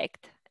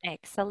 Perfect.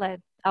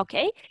 Excellent.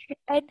 Okay.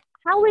 And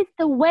how is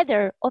the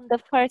weather on the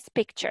first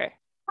picture?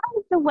 How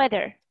is the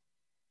weather?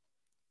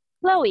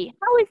 Chloe,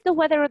 how is the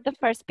weather on the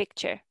first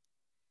picture?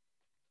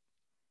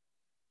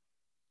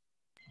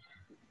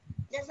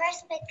 The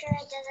first picture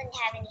doesn't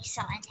have any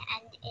sun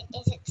and it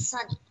isn't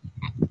sunny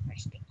at the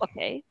first picture.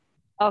 Okay.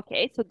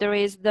 Okay, so there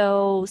is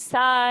no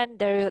sun,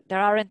 there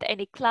aren't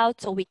any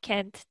clouds, so we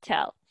can't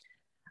tell.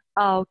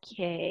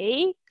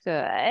 Okay,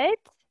 good.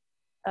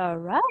 All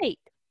right.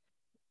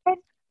 And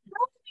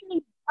how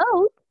many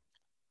boats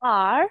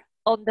are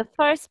on the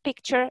first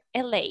picture,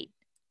 Elaine?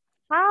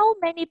 How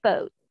many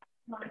boats?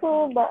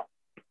 2 boats.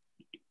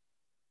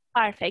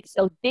 Perfect.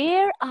 So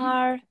there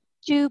are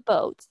 2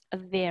 boats.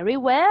 Very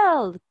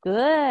well.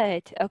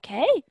 Good.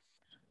 Okay.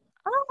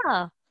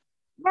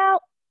 Now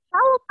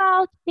how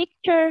about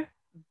picture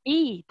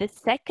B, the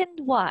second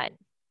one?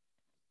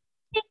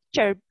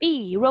 Picture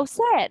B,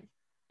 Roseanne.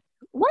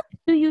 What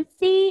do you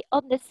see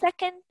on the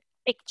second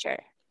picture?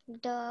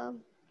 The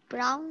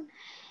brown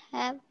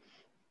have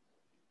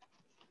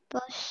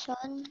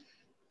person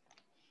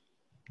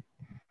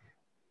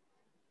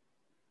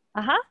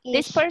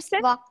This is person?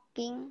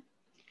 walking.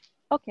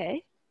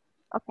 Okay.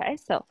 Okay,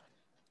 so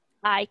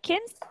I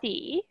can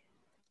see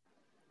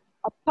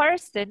a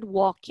person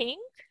walking.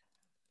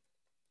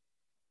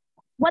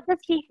 What does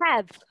he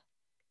have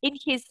in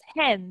his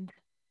hand?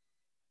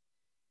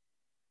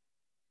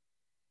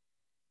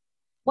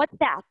 What's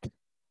that?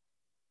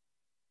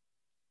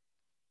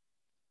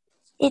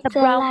 It's The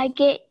brown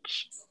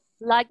luggage.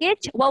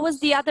 luggage. What was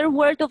the other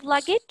word of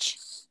luggage?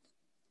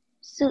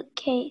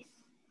 Suitcase.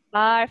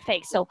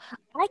 Perfect. So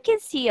I can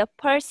see a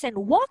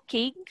person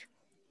walking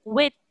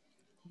with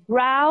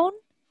brown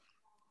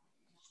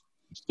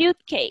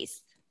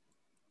suitcase.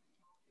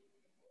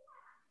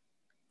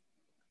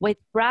 With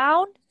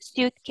brown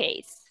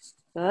suitcase.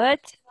 Good.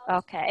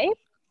 Okay.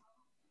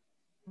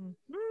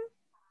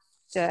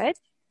 Good.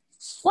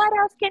 What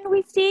else can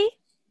we see?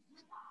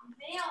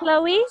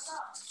 Chloe?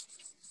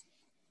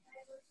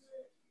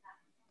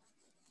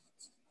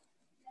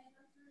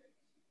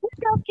 What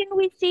else can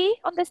we see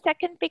on the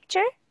second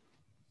picture?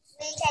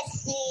 We can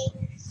see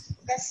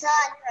the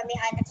sun from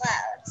behind the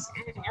clouds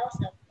and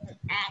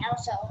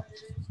also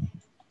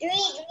 3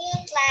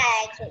 green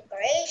flags with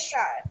gray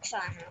sharks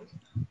on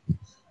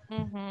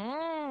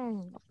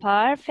them.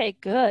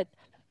 Perfect, good.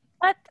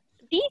 But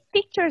these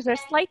pictures are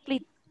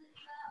slightly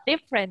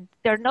different.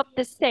 They're not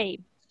the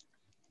same.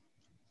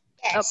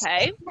 Yes.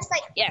 Okay.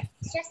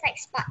 It's just like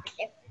spot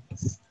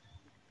difference.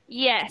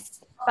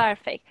 Yes,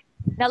 perfect.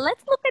 Now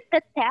let's look at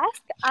the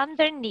task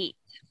underneath.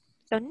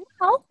 So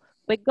now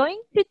we're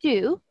going to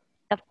do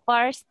the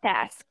first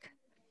task.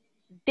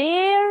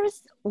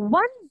 There's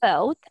one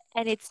boat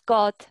and it's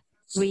got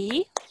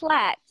 3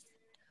 flags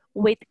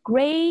with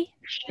gray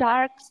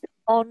sharks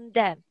on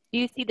them. Do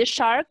you see the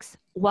sharks?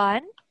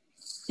 1,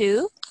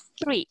 2,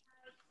 3.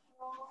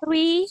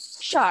 3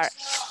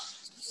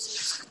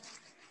 sharks.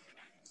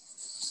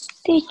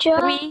 Teacher,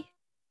 3.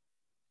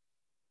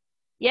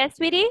 Yes,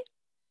 sweetie?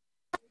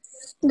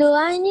 do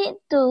I need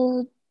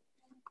to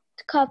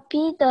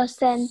copy the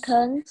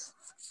sentence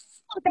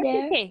Oh, that's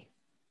there? okay.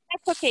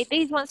 That's okay.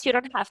 These ones you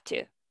don't have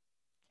to.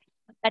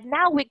 But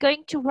now we're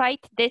going to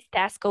write this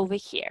task over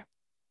here.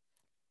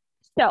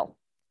 So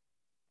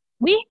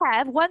we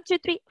have 1, 2,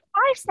 3,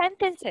 5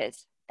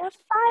 sentences. There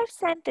are 5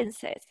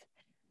 sentences.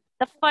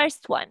 The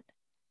first one,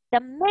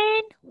 the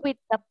man with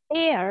the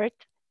beard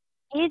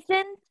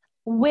isn't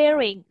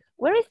wearing.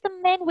 Where is the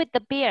man with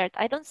the beard?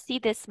 I don't see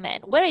this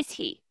man. Where is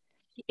he?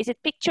 Is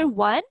it picture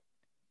 1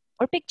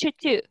 or picture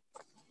 2?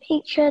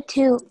 Picture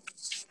 2.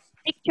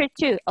 Picture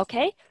 2,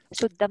 okay?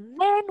 So the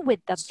man with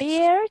the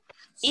beard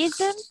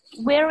isn't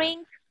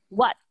wearing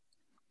what?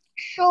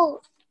 Shoes.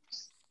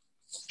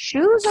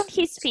 Shoes on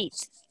his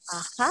feet.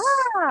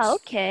 Aha,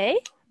 okay.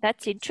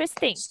 That's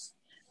interesting.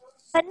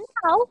 And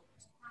now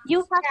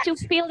you have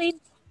to fill in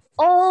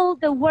all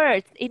the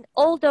words in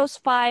all those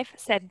 5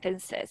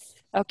 sentences,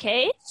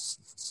 okay?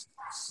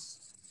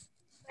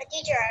 But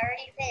teacher, I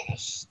already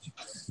finished.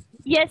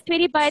 Yes,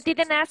 sweetie, but I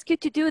didn't ask you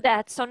to do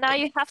that, so now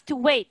you have to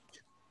wait.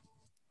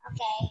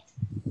 Okay.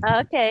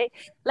 Okay,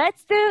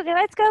 let's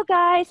go,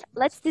 guys.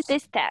 Let's do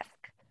this task.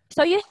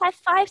 So you have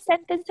 5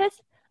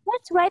 sentences.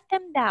 Let's write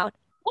them down.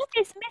 What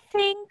is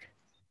missing?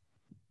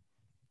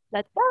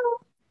 Let's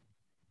go.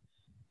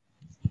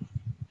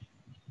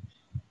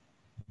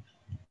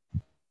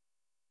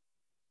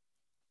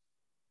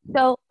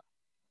 So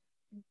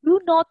do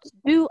not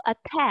do a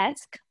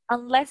task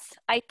unless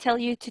I tell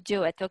you to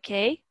do it,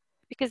 okay?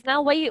 Because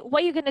now what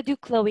are you gonna do,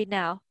 Chloe,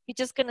 now? You're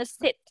just gonna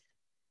sit.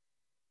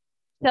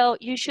 So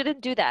you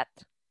shouldn't do that.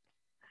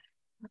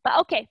 But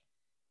okay,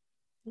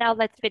 now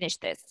let's finish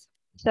this.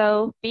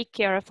 So be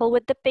careful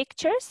with the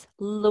pictures.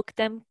 Look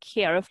them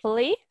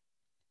carefully.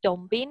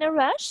 Don't be in a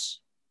rush.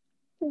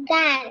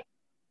 Done.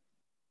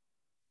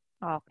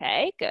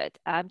 Okay, good.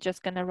 I'm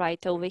just gonna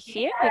write over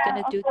here. We're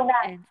gonna do the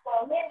end.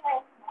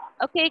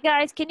 Okay,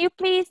 guys, can you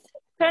please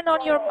turn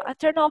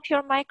off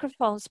your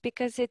microphones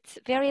because it's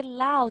very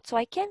loud, so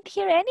I can't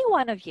hear any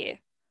one of you.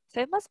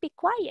 So it must be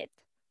quiet.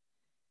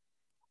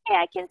 Okay,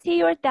 I can see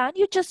you're done.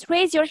 You just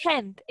raise your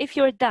hand if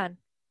you're done.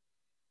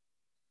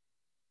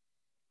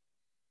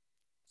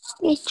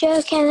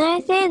 Teacher, can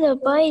I say the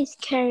boy is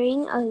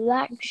carrying a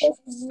large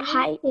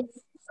pipe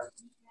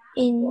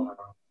in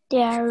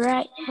their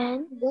right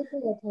hand? Go to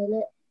the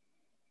toilet.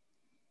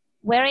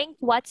 Wearing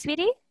what,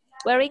 sweetie?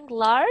 Wearing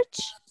large?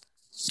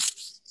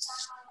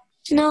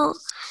 No,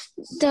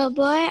 the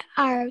boy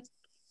are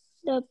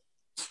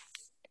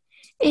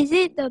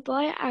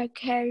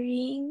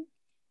carrying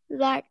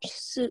large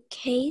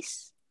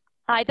suitcase?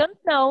 I don't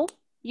know.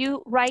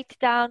 You write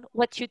down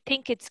what you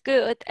think it's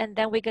good, and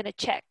then we're gonna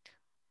check.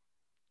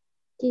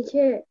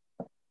 Teacher,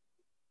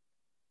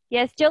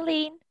 Yes,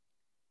 Jolene?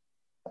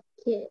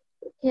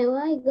 can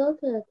I go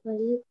to the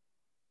toilet?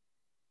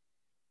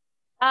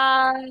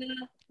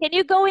 Can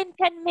you go in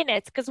 10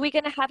 minutes? Because we're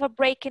gonna have a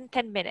break in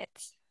 10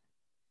 minutes.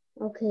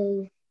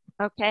 Okay.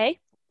 Okay?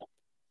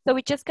 So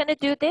we're just gonna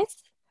do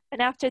this, and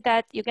after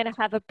that, you're gonna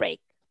have a break.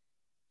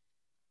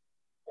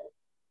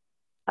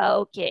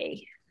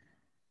 Okay.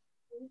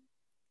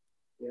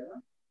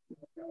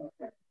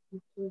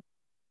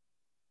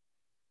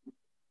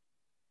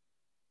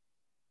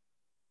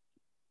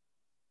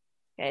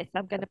 Okay, so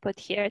I'm gonna put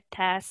here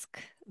task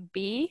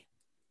B.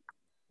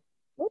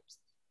 Oops.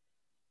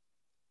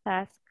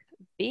 Task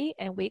B,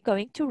 and we're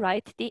going to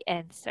write the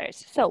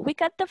answers. So we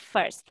got the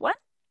first one,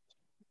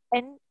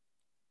 and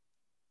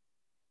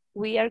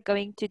we are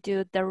going to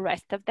do the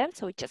rest of them.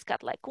 So we just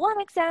got like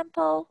one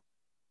example.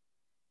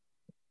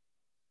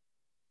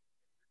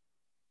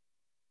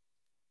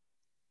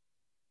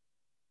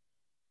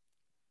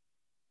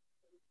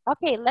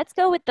 Okay, let's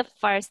go with the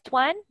first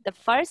one. The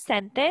first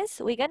sentence,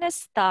 we're gonna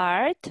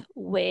start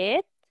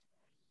with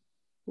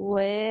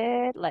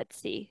let's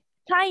see,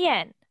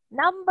 Cayenne,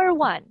 number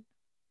 1.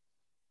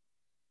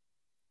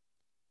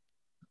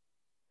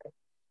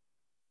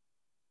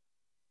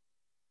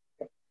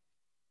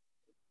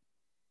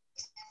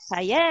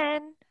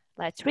 Cayenne,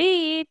 let's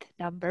read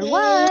number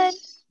 1.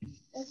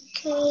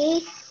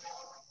 Okay.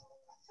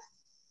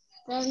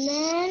 The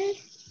man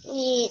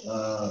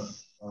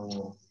is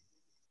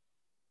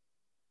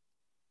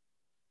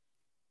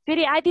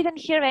Sweetie, I didn't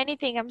hear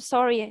anything. I'm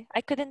sorry.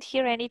 I couldn't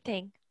hear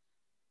anything.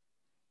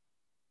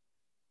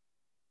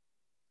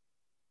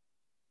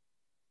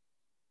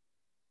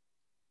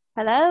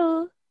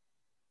 Hello?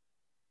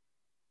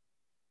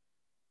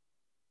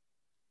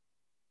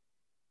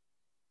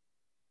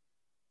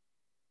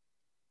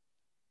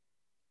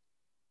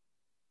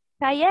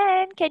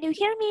 Cayenne, can you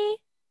hear me?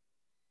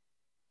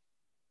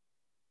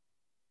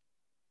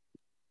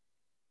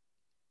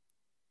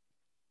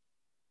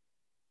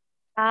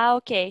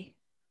 Okay.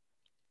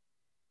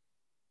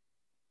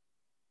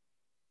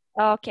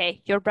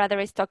 Okay, your brother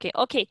is talking.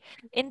 Okay,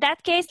 in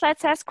that case,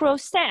 let's ask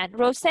Roseanne.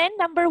 Roseanne,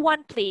 number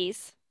 1,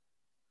 please.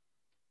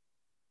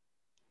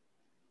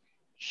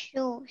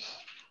 shoes.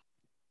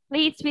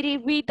 Please, sweetie,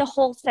 read the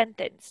whole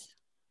sentence.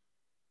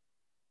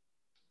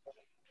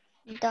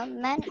 The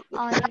man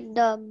on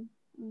the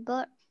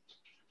boat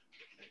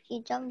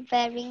isn't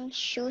wearing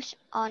shoes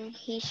on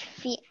his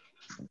feet.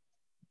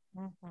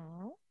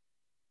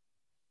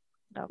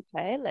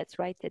 Okay, let's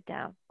write it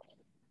down.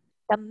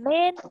 The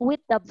man with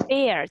the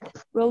beard.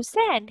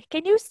 Roseanne,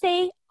 can you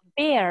say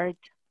beard?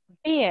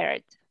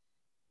 Beard.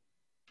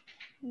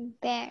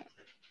 Bear.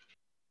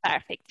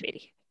 Perfect,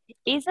 sweetie.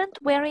 Isn't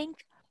wearing,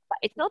 but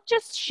it's not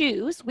just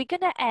shoes. We're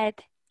going to add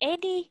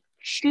any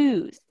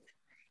shoes.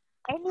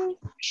 Any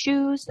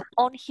shoes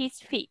on his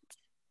feet.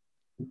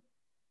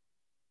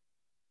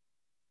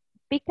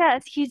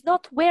 Because he's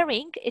not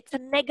wearing, it's a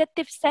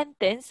negative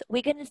sentence.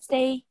 We're going to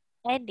say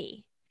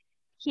any.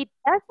 He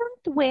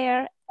doesn't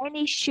wear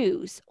any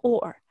shoes,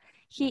 or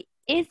he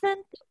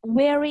isn't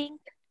wearing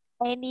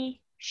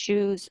any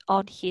shoes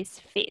on his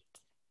feet.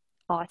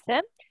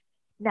 Awesome.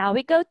 Now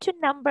we go to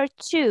number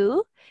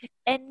 2.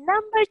 And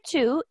number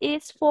 2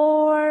 is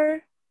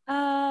for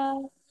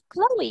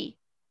Chloe.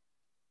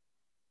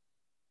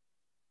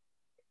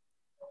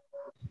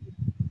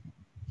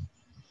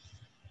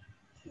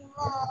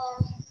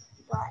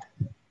 But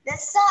the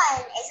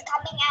sun is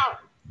coming out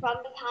from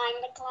behind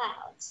the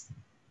clouds.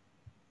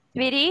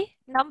 Sweetie,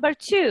 number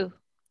 2.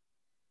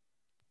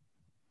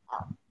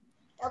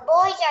 The boys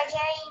are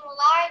carrying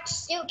large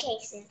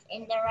suitcases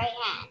in their right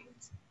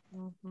hands.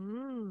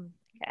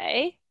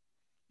 Okay.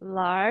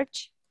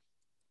 Large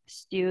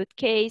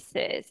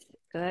suitcases.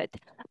 Good.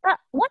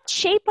 What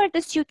shape are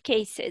the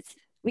suitcases?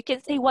 We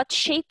can say what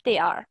shape they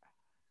are.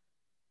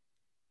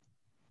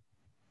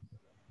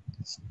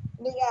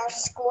 They are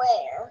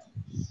square.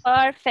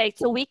 Perfect.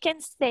 So we can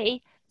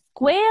say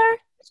square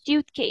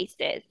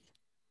suitcases.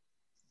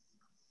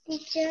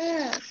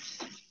 Teacher,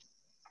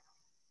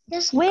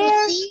 just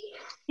Square see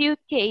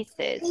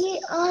suitcases.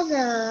 all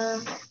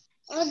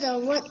the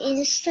word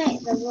inside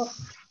the book.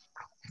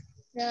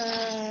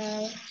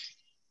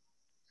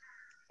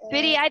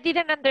 Sweetie, I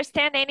didn't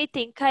understand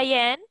anything.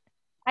 Cayenne,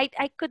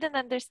 I couldn't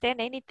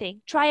understand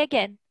anything. Try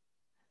again.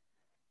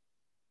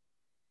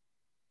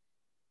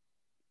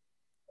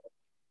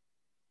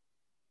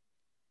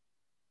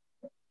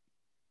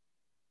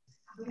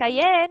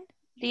 Cayenne,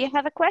 do you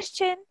have a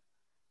question?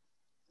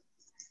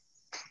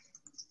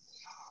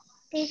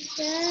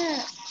 Teacher,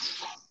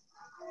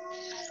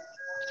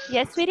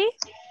 Yes, sweetie?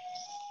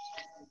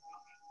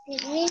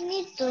 we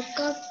need to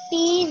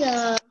copy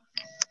the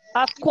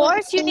Of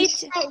course, you need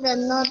to, inside the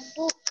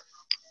notebook.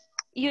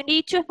 you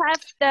need to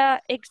have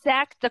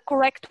the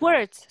correct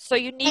words. So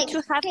you need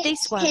to have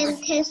this one.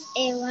 Test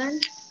A1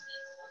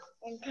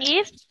 and test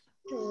If,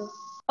 2.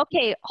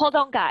 okay, hold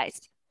on,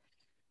 guys.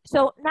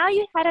 So now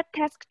you had a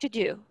task to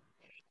do.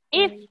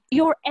 If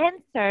your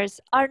answers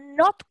are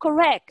not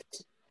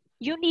correct,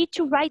 you need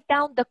to write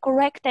down the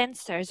correct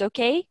answers,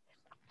 okay?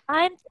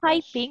 I'm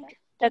typing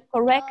the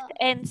correct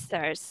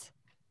answers.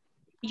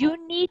 You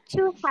need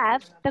to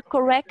have the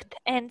correct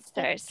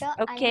answers, Teacher,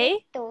 okay? I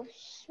need to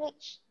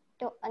switch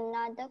to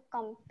another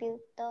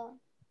computer.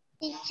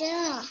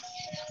 Teacher,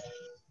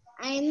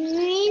 I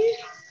mean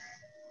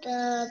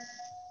the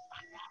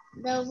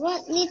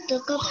word need to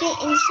copy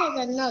inside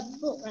the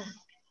notebook.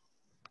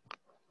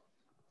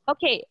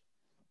 Okay.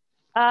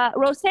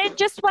 Roseanne,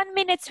 just 1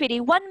 minute, sweetie.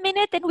 1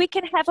 minute and we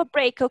can have a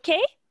break,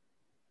 okay?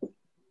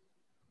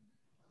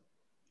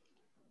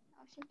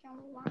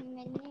 1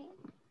 minute.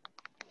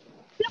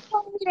 Just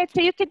 1 minute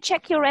so you can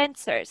check your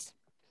answers.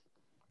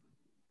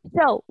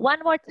 So, one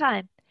more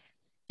time.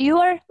 You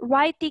are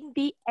writing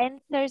the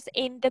answers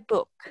in the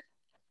book.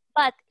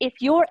 But if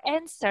your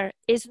answer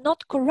is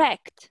not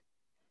correct,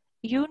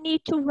 you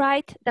need to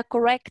write the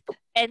correct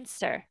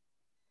answer.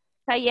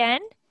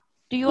 Cayenne,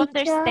 do you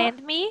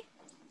understand me?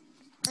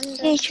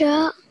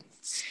 Teacher,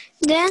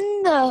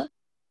 then the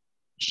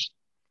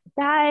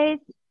Guys,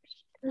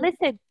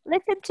 listen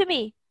to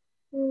me.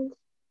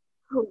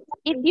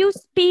 If you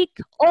speak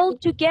all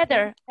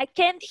together, I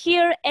can't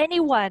hear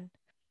anyone.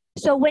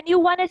 So when you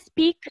want to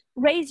speak,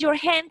 raise your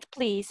hand,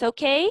 please,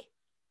 okay?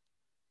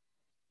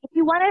 If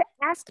you want to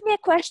ask me a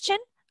question,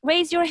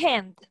 raise your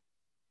hand.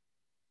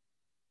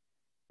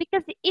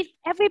 Because if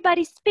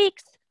everybody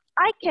speaks,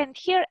 I can't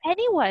hear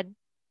anyone.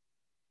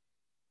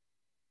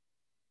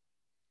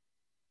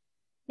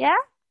 Yeah?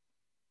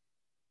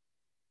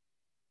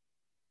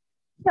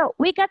 So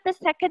we got the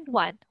second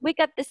one. We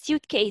got the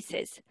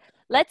suitcases.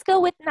 Let's go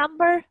with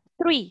number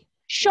 3.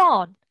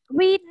 Sean,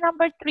 read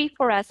number 3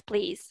 for us,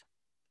 please.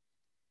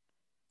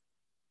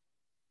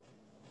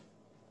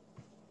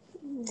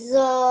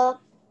 The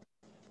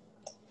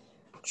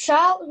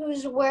child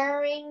who's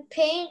wearing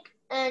pink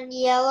and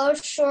yellow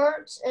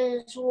shorts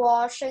is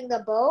washing the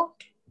boat.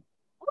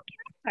 Okay,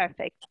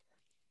 perfect.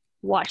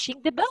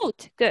 Washing the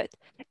boat. Good.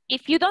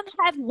 If you don't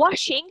have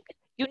washing,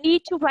 you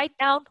need to write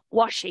down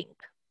washing.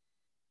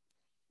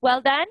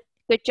 Well done.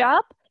 Good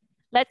job.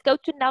 Let's go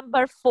to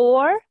number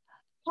 4.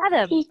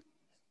 Adam.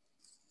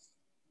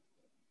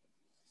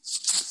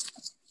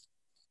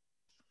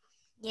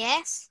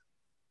 Yes,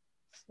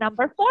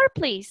 Number 4,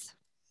 please.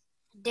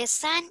 the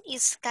sun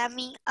is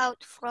coming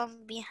out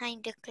from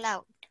behind the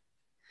cloud.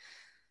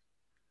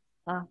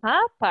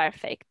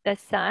 Perfect. The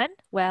sun.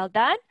 Well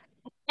done.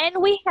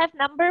 And we have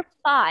number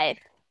 5.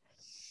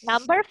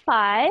 Number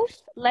 5,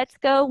 let's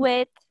go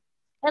with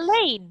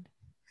Elaine.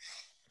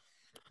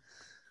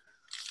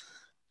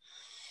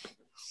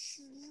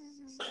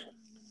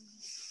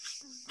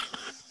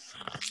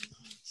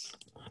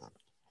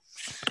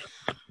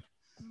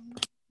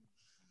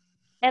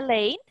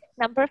 Elaine,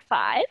 number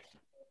 5.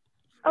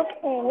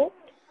 Okay.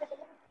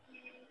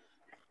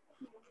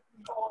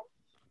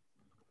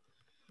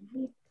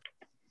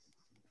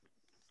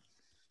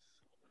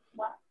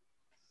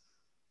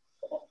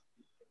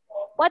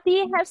 What do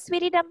you have,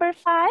 sweetie, number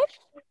 5?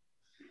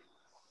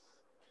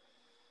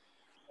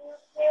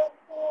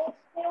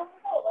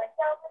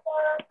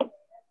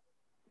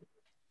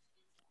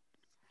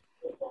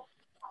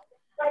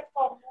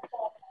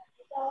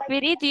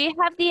 Sweetie, do you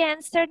have the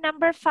answer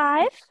number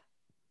 5?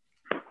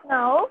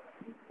 No.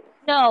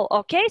 No,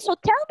 okay. So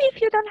tell me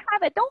if you don't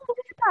have it. Don't worry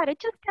about it.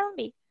 Just tell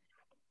me.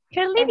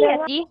 Olivia,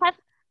 do you have?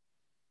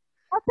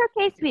 That's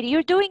okay, sweetie.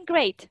 You're doing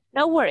great.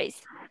 No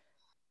worries.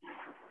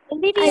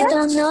 Olivia? I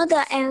don't know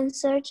the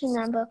answer to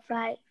number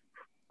 5.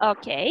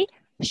 Okay.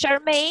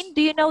 Charmaine,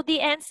 do you know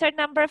the answer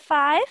number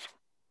 5?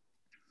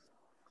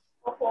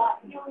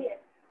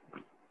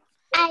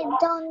 I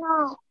don't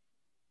know.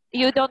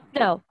 You don't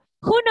know.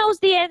 Who knows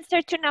the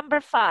answer to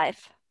number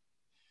 5?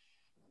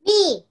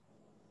 Me.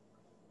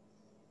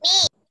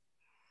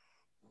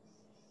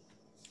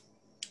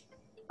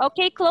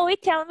 Okay, Chloe,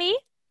 tell me.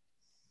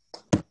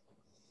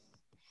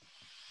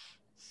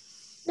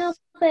 No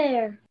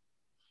fair.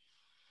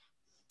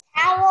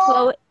 Towel.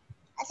 Chloe.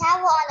 A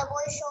towel on the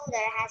boy's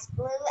shoulder has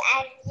blue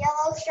and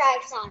yellow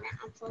stripes on it.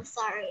 I'm so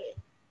sorry.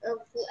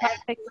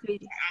 Perfect,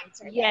 sweetie.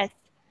 Yes.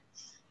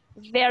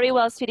 Very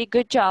well, sweetie.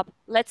 Good job.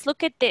 Let's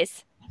look at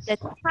this. The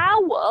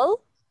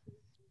towel,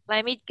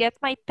 let me get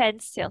my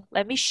pencil.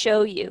 Let me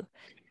show you.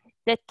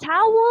 The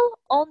towel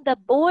on the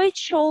boy's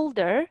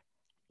shoulder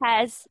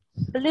has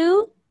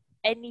blue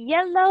and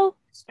yellow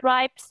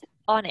stripes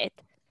on it.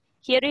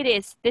 Here it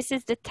is. This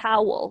is the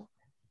towel.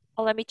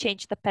 Oh, let me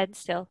change the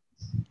pencil.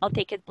 I'll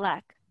take it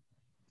black.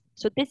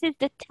 So this is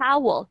the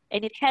towel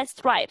and it has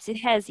stripes. It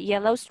has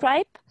yellow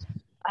stripe.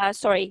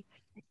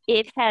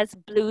 It has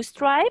blue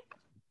stripe.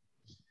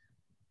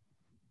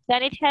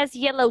 Then it has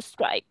yellow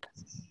stripe.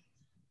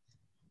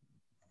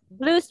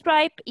 Blue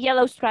stripe,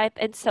 yellow stripe,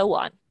 and so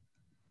on.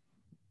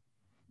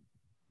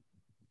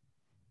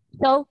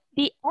 So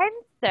the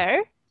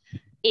answer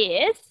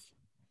is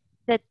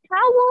the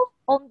towel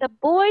on the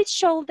boy's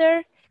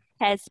shoulder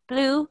has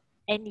blue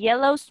and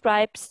yellow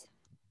stripes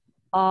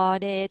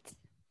on it.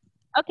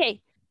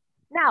 Okay,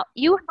 now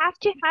you have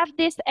to have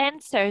these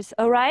answers,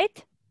 all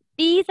right?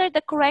 These are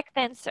the correct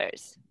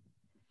answers.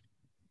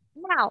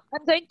 Now,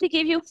 I'm going to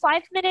give you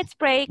 5 minutes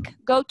break,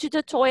 go to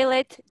the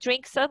toilet,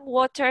 drink some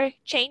water,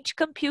 change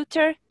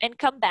computer, and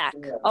come back,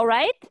 all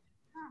right?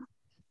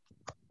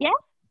 Yeah?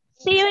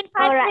 See you in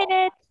 5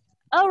 minutes.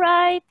 All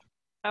right.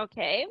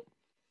 Okay.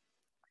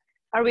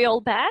 Are we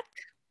all back?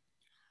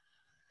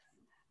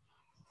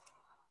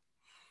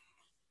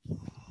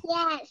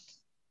 Yes.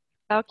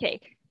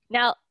 Okay.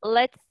 Now,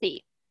 let's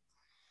see.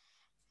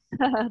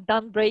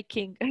 Done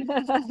breaking.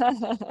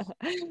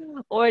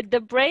 Or the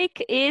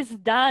break is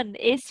done,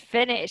 is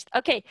finished.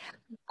 Okay.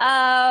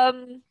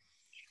 Jolene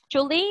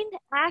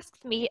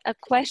asked me a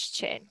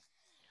question.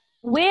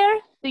 Where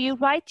do you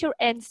write your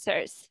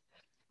answers?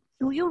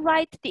 Do you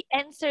write the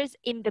answers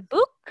in the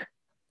book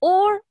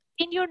or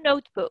in your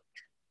notebook?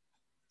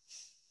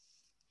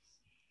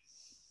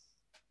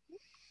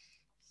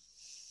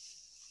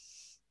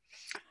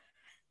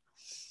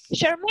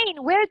 Charmaine,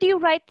 where do you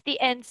write the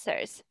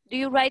answers? Do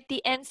you write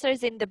the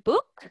answers in the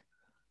book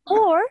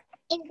or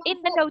in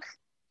the note?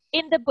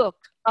 In the book.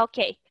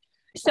 Okay.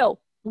 So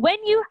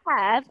when you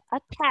have a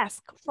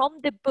task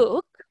from the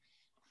book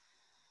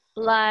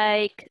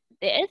like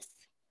this,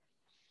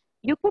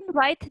 you can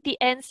write the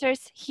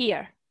answers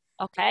here.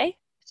 Okay.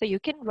 So you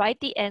can write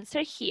the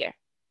answer here.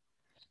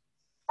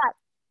 But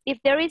if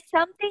there is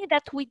something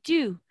that we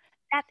do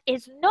that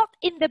is not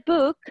in the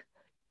book,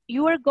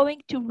 you are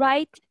going to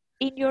write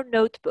in your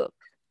notebook,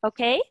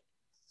 okay?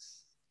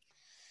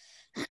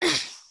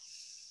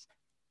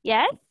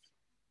 Yes?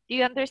 Do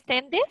you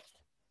understand this?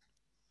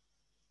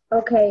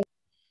 Okay.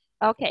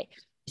 Okay,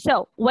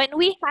 so when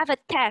we have a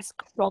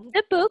task from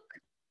the book,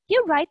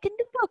 you write in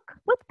the book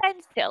with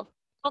pencil.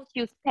 Don't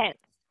use pens.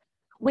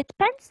 With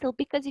pencil,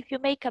 because if you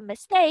make a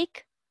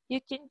mistake, you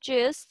can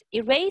just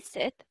erase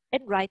it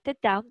and write it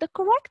down the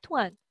correct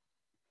one.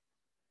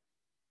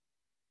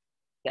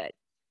 Good.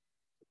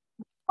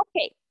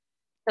 Okay,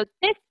 so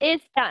this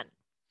is done.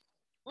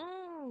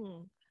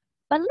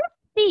 But let's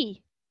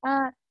see,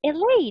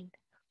 Elaine,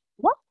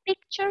 what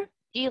picture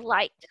do you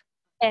like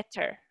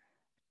better?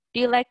 Do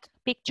you like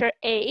picture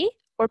A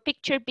or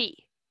picture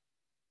B?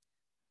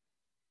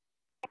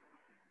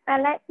 I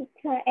like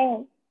picture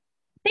A.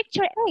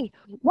 Picture A.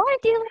 Why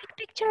do you like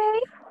picture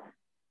A?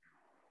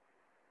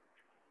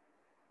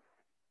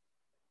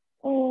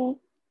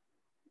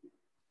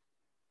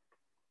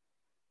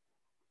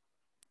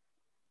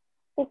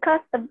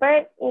 Because the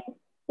bird is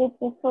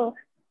beautiful.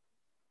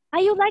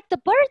 You like the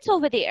birds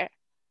over there?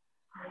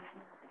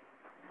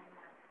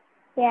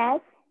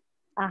 Yes.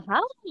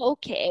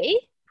 Okay,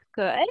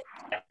 good.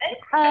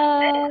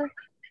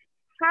 How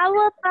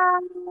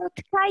about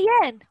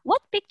Cayenne?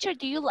 What picture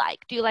do you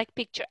like? Do you like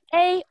picture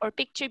A or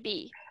picture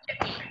B?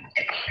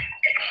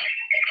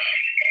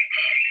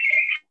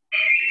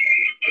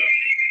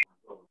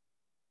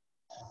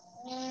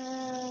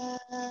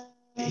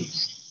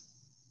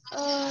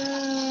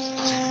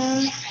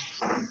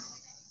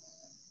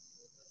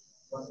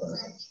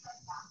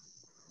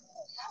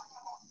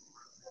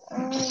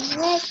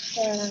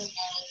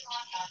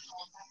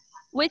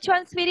 Which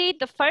one, sweetie?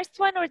 The first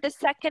one or the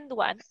second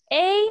one?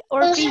 A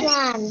or B?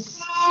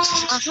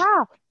 First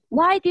one.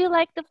 Why do you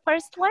like the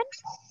first one?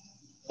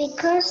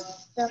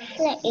 Because the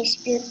flag is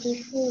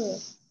beautiful.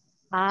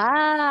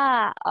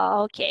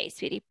 Okay,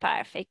 sweetie.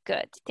 Perfect.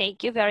 Good.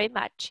 Thank you very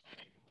much.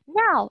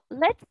 Now,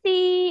 let's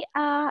see,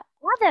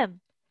 Adam.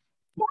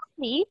 Tell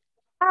me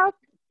about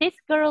this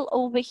girl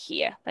over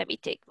here. Let me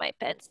take my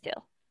pen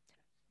still.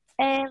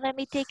 And let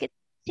me take a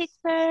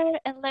picture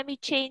and let me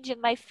change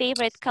in my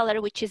favorite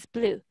color, which is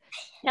blue.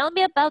 Tell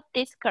me about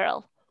this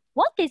girl.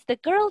 What is the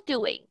girl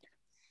doing?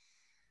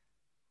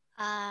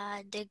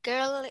 The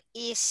girl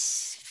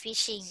is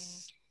fishing.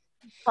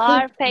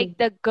 Perfect.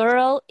 The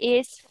girl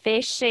is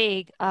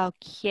fishing.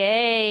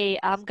 Okay,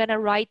 I'm gonna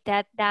write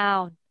that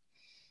down.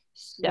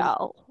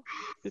 So,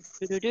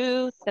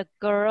 the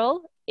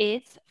girl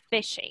is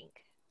fishing.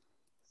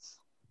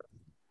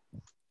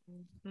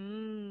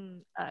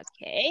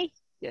 Okay,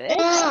 good.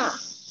 Yeah.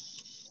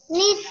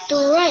 Need to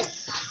write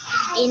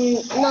in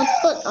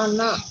notebook or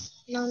not?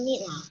 No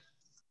need.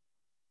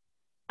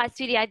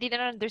 Sweetie, I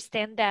didn't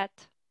understand that.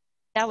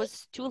 That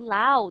was too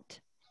loud.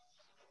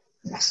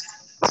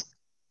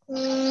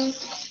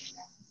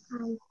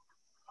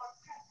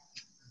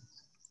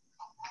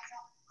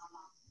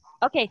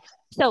 Okay,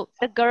 so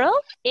the girl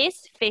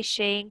is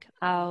fishing.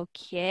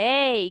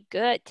 Okay,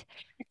 good.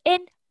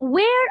 And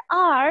where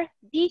are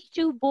these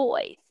two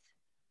boys?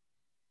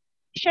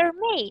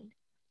 Charmaine,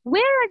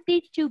 where are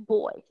these two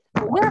boys?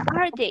 Where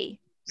are they?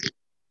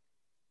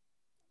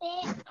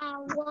 They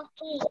are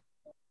walking.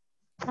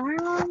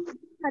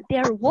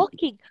 They're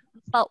walking.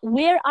 But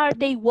where are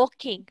they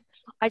walking?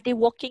 Are they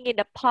walking in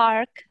a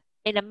park,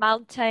 in a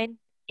mountain,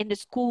 in the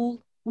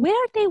school? Where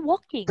are they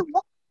walking?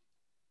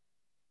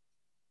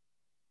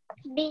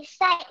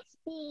 Besides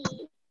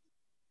the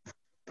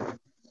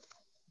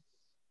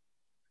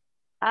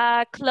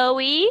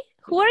Chloe,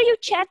 who are you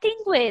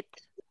chatting with?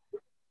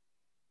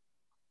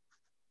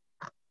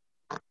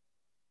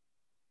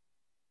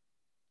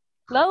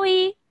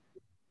 Chloe?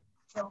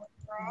 I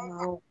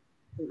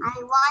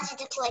wanted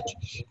to click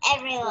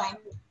everyone.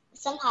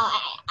 Somehow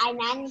I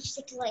managed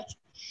to click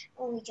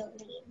only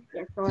Jolene.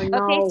 Yes or no?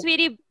 Okay,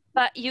 sweetie,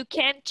 but you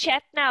can't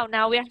chat now.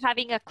 Now we're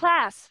having a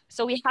class,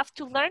 so we have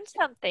to learn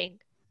something.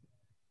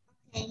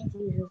 Okay.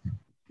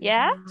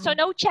 Yeah? So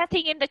no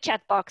chatting in the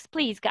chat box,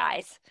 please,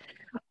 guys.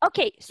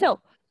 Okay,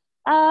 so,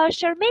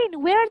 Charmaine,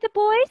 where are the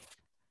boys?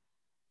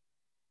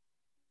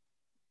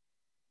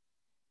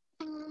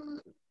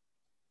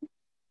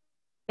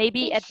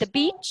 Maybe at the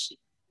beach?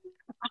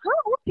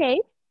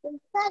 Okay.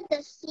 Beside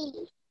the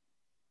sea.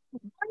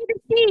 By the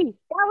sea.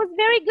 That was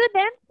very good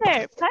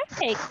answer.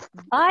 Perfect.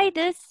 By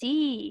the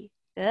sea.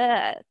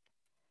 Good.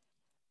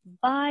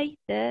 By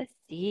the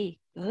sea.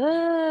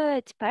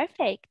 Good.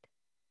 Perfect.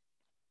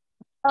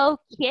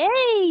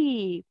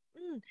 Okay.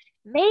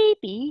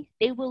 Maybe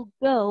they will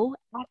go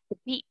at the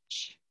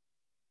beach.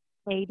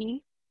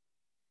 Maybe.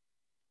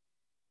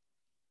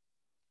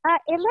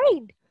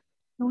 Elaine,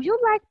 do you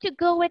like to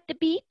go at the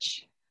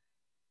beach?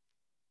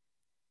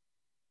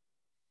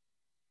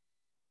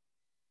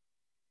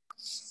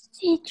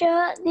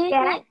 Teacher, they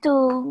need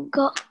to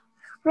go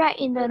write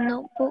in the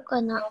notebook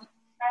or not?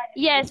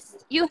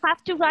 Yes, you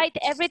have to write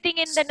everything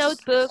in the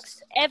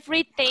notebooks.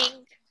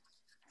 Everything.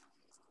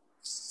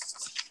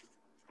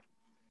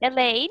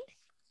 Elaine,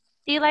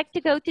 do you like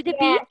to go to the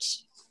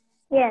beach?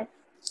 Yes.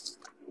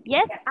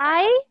 Yes,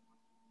 I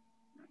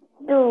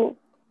Do.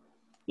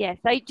 Yes,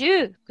 I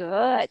do.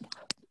 Good.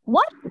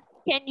 What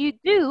can you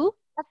do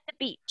at the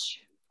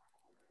beach?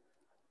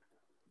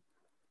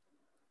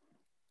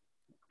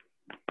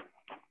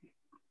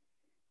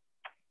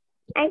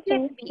 I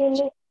can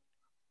swim.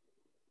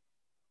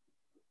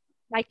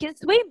 I can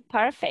swim.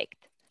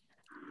 Perfect.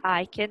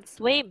 I can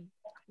swim.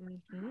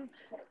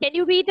 Can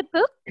you read a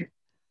book?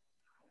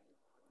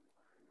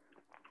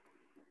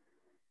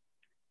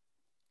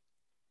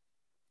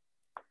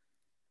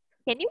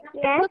 Can you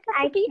read a book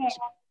at the beach? Can.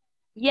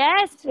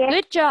 Yes,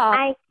 good job.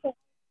 I can.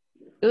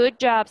 Good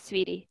job,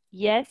 sweetie.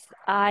 Yes,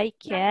 I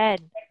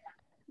can.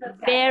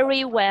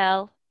 Very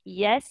well.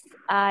 Yes,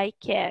 I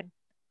can.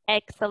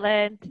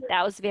 Excellent.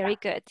 That was very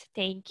good.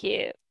 Thank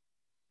you.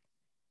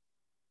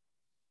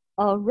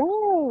 All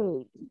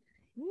right.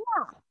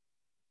 Now,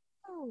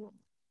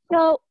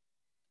 so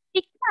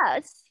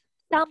because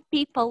some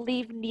people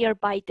live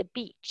nearby the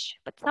beach,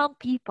 but some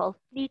people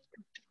need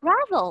to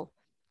travel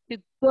to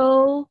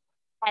go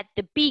at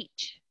the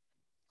beach.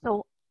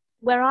 So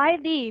where I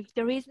live,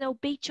 there is no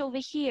beach over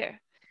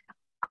here.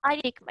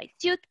 I take my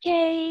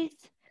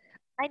suitcase,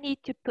 I need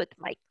to put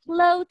my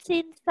clothes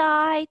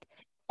inside,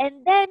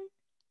 and then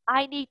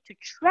I need to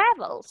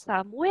travel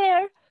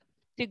somewhere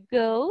to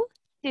go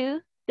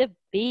to the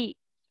beach.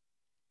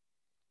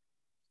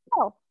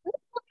 So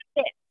let's look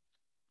at this.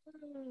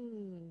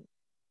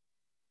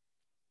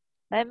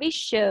 Let me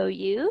show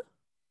you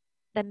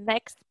the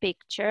next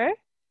picture.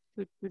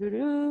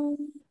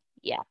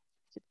 Yeah,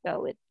 let's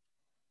go with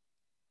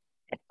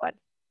this one.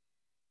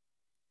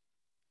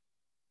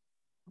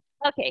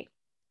 Okay,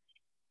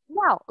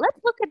 now let's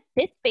look at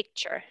this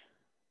picture.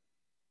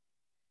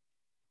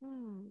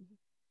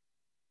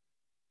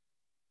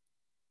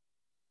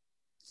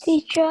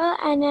 Teacher,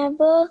 I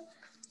never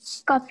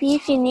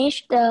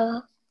finish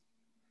the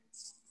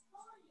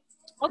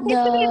Okay,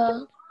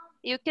 so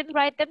you can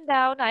write them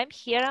down. I'm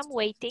here, I'm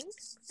waiting.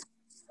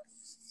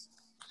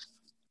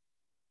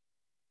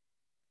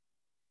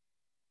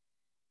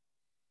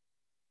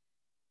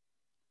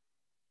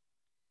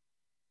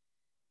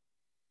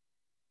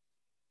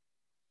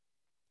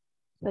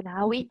 So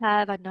now we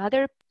have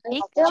another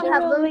picture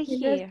over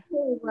here.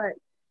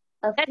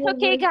 That's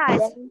okay, guys.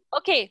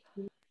 Okay.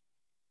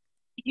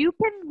 You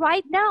can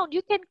write down,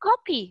 you can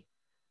copy.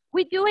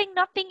 We're doing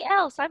nothing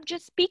else. I'm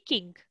just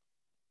speaking.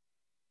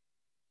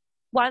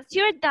 Once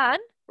you're done,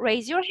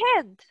 raise your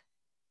hand.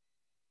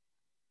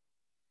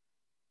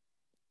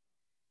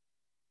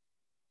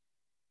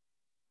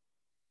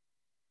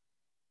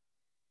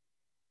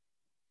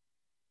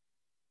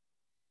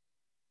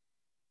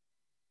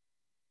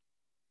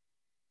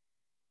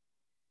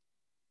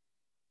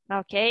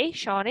 Okay,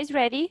 Sean is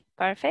ready.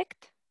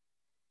 Perfect.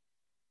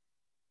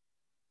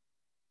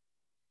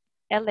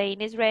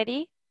 Elaine is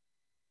ready.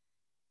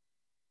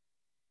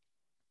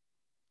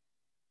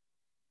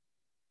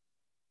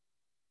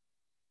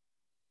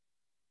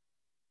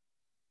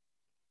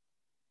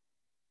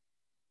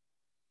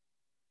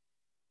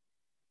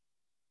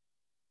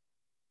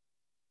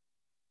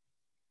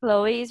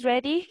 Chloe is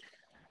ready.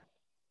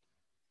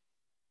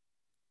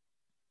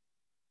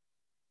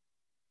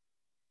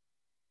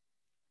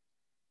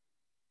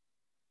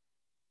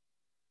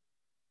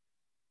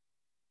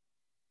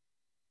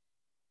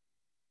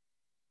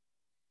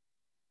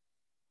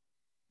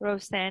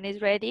 Roseanne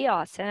is ready.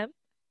 Awesome.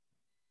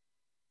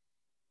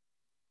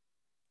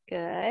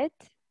 Good.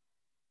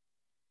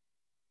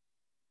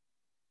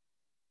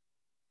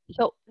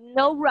 So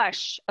no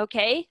rush,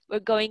 okay? We're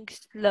going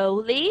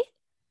slowly.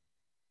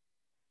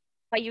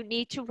 But you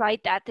need to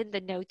write that in the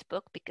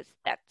notebook because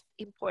that's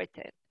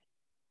important.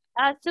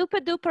 Super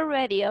duper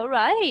ready. All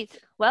right.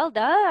 Well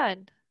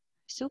done.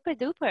 Super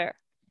duper.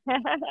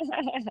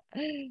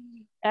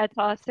 That's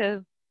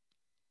awesome.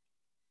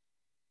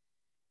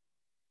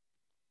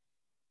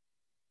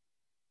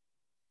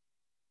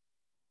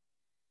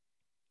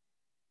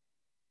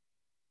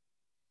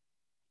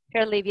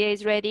 Here, Olivia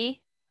is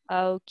ready.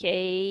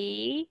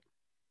 Okay.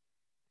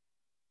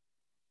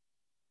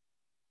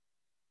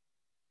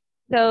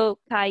 So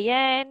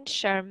Cayenne,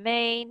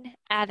 Charmaine,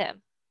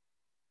 Adam.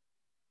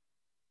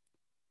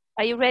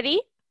 Are you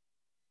ready?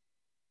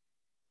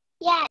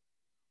 Yeah.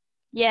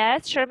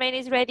 Yes, Charmaine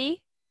is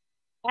ready.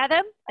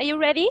 Adam, are you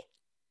ready?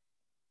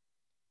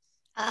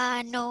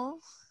 No.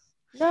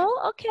 No?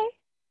 Okay.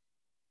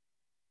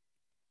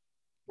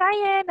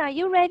 Cayenne, are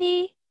you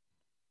ready?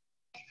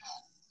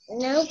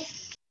 Nope.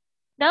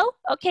 No?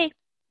 Okay.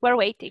 We're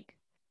waiting.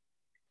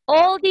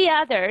 All the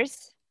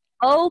others,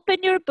 open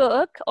your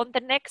book on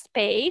the next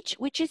page,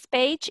 which is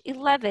page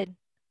 11.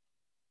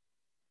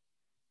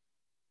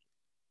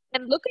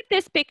 And look at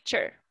this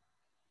picture.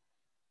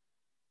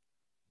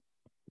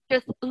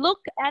 Just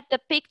look at the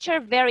picture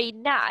very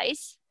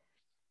nice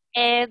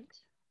and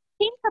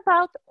think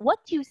about what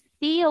you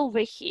see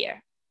over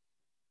here.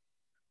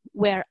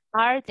 Where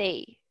are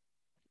they?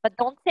 But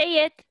don't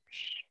say it.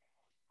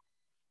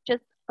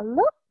 Just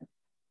look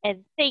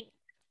and think.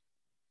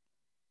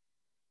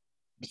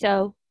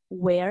 So,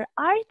 where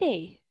are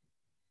they?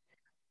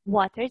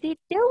 What are they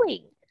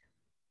doing?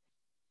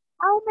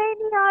 How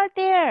many are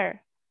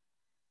there?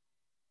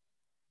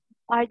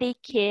 Are they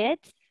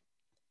kids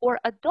or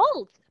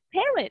adults,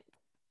 parents?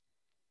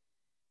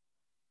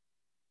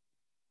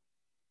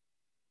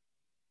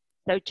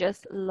 So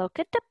just look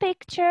at the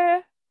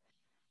picture,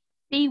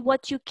 see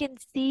what you can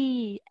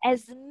see,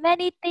 as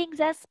many things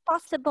as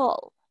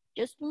possible.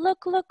 Just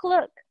look, look,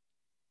 look.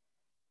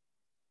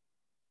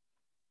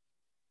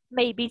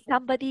 Maybe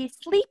somebody is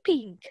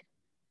sleeping.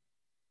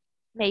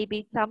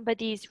 Maybe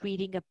somebody is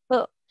reading a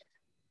book.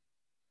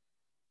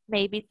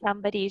 Maybe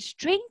somebody is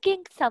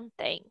drinking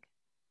something.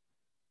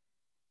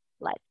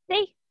 Let's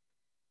see.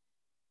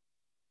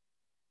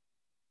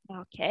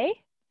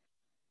 Okay.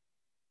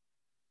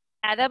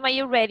 Adam, are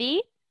you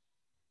ready?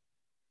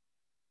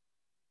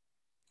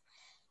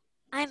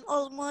 I'm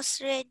almost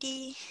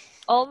ready.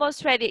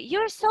 Almost ready.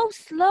 You're so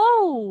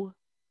slow.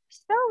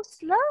 So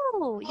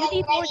slow. You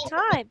need more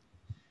time.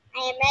 I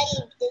am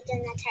ready, Teacher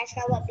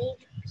Natasha, but be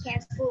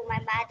careful, my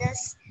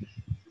mother's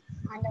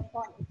on the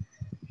phone.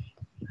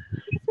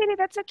 sweetie,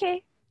 that's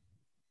okay.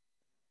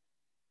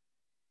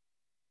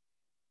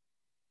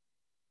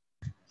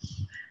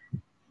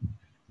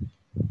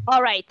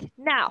 All right,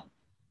 now.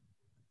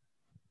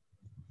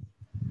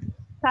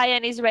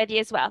 Cyan is ready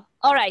as well.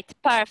 All right,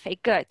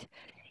 perfect, good.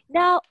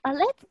 Now,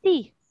 let's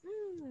see.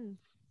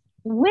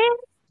 Where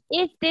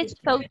is this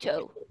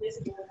photo?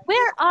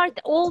 Where are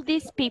all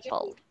these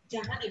people?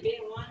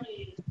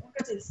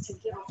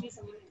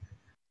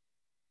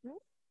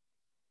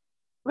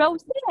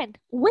 Roseanne,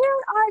 where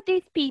are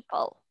these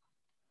people?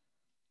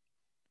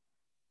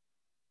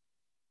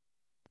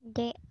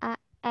 They are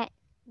at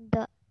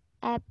the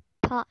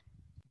airport.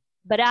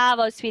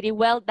 Bravo, sweetie,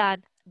 well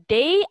done.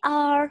 They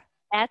are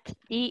at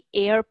the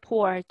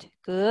airport.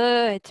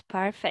 Good,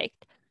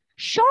 perfect.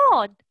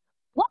 Sean,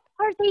 what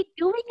are they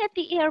doing at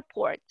the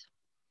airport?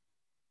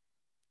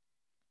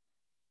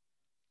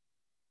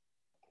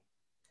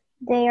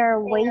 They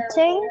are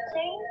waiting.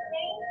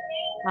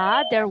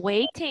 Ah, they're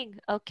waiting.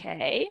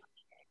 Okay.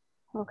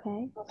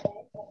 Okay.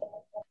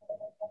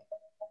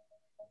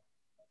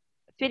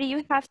 Sweetie,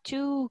 you have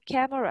 2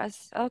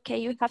 cameras. Okay,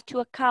 you have 2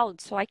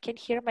 accounts, so I can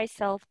hear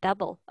myself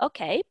double.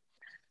 Okay.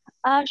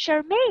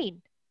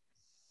 Charmaine,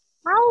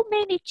 how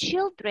many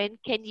children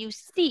can you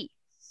see?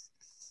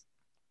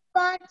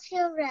 4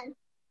 children.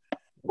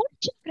 4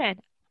 children.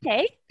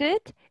 Okay,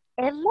 good.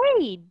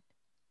 Elaine,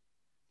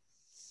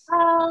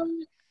 how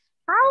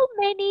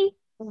many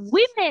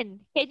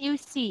women can you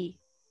see?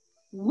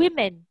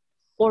 Women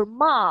or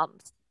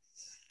moms?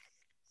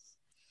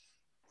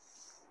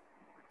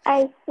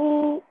 I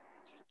see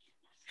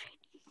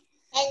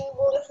And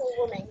beautiful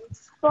women.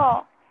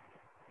 4.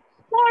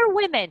 4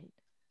 women.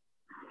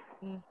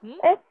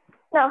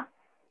 No.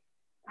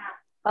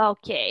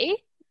 Okay.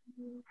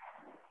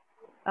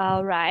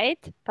 All right,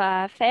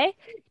 perfect.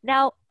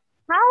 Now,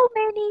 how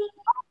many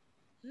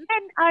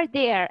men are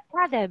there?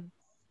 Adam,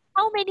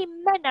 how many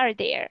men are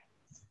there?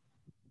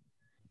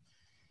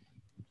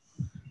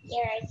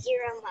 There are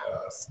 0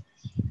 moms.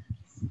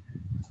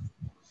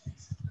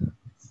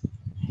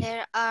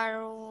 There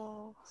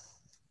are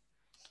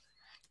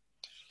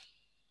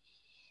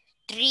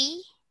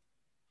 3.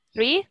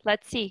 3,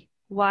 let's see.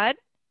 1.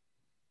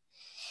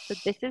 So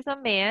this is a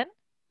man.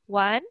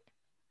 1.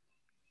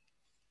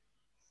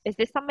 Is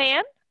this a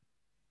man?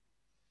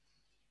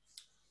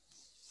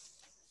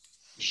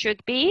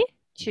 Should be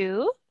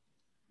 2.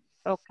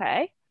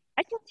 Okay.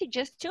 I can see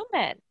just 2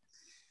 men.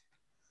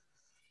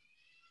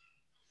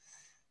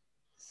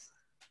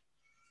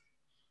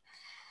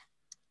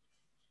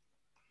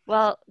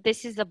 Well,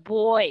 this is a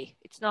boy.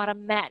 It's not a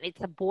man.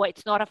 It's a boy.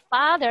 It's not a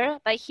father,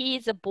 but he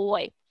is a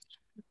boy.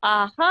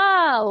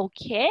 Aha,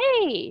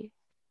 okay.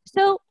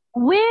 So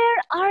where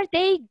are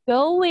they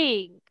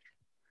going?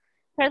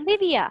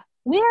 Olivia,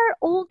 where are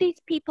all these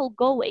people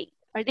going?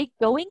 Are they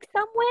going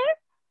somewhere?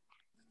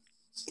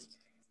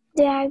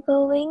 They are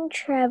going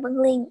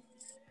traveling.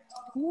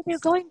 Oh, they're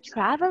going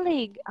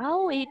traveling.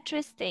 Oh,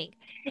 interesting.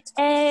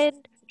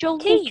 And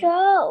Jolene.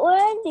 Teacher,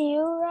 where do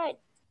you write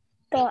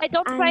the I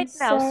don't answer? write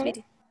now,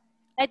 sweetie.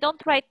 I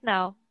don't write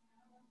now.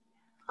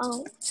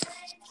 Oh.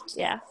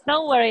 Yeah,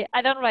 don't worry.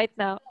 I don't write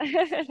now.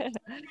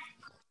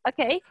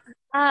 Okay.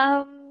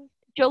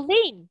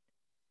 Jolene,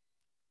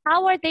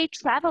 how are they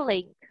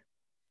traveling?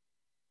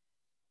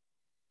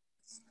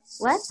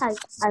 What? I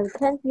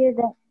can't hear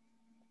that.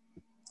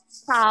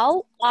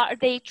 How are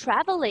they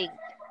traveling?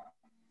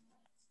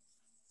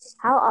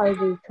 How are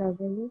they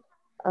traveling?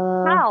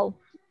 How?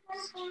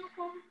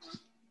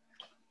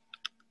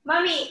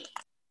 Mommy.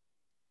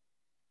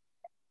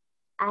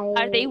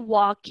 Are they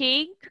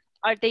walking?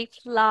 Are they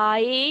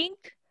flying?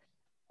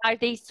 Are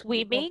they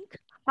swimming?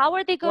 How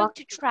are they going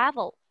to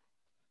travel?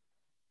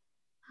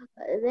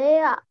 They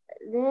are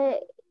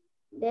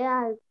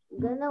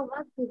gonna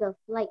walk to the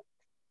flight.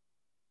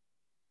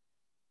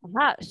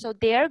 So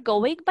they are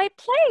going by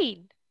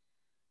plane.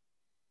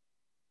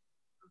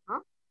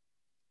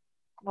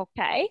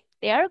 Okay,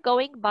 they are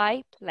going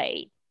by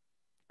plane.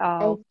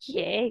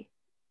 Okay.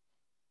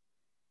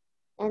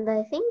 And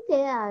I think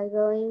they are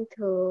going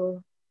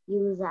to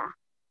USA.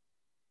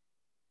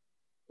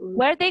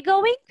 Where are they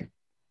going?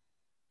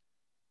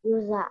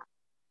 USA.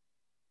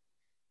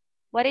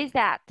 What is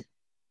that?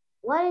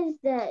 What is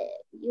the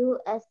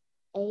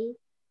USA?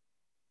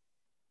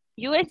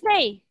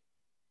 USA.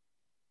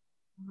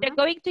 They're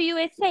going to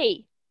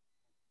USA.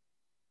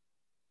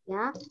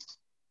 Yeah.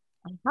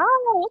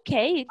 Oh,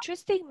 okay.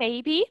 Interesting.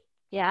 Maybe.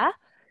 Yeah.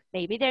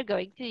 Maybe they're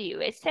going to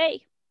USA.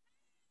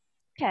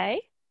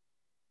 Okay.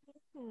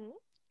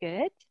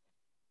 Good.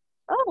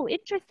 Oh,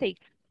 interesting.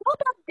 What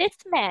about this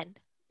man?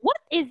 What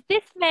is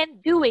this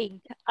man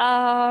doing?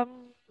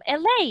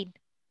 Elaine,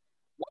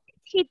 what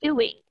is he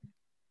doing?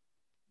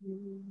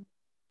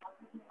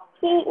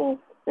 He is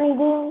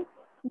reading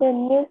the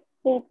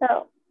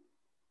newspaper.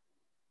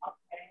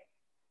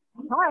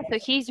 So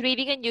he's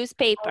reading a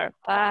newspaper.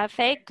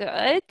 Perfect.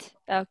 Good.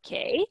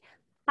 Okay.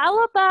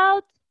 How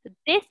about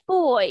this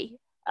boy?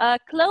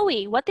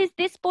 Chloe, what is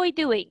this boy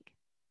doing?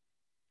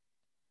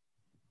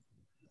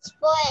 This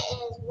boy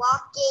is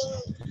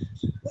walking.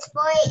 This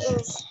boy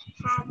is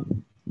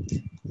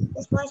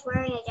This boy's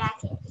wearing a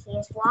jacket. He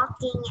is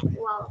walking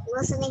while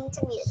listening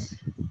to music.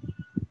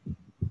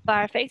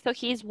 Perfect. So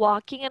he's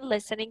walking and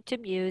listening to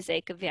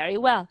music. Very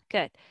well.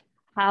 Good.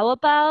 How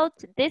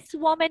about this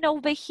woman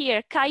over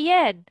here,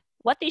 Cayenne?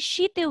 What is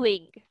she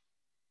doing?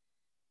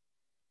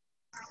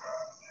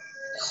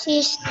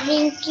 She's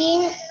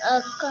drinking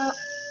a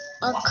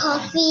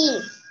coffee.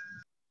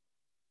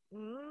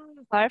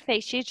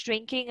 Perfect. She's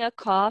drinking a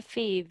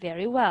coffee.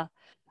 Very well.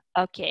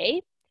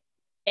 Okay.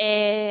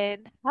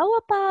 And how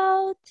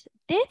about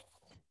this?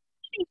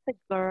 She's a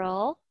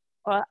girl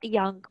or a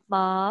young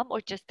mom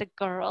or just a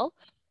girl.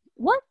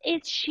 What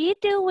is she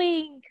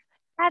doing,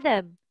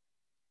 Adam?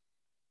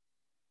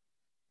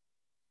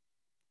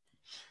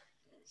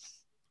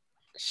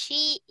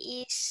 She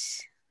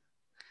is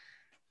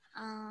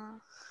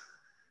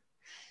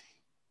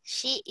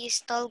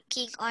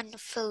talking on the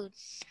phone.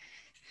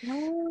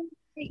 No,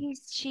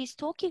 she's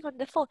talking on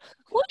the phone.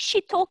 Who is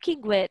she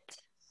talking with?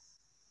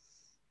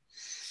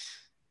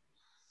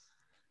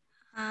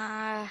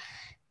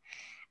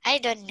 I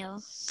don't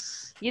know.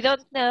 You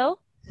don't know?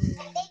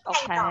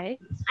 Okay. I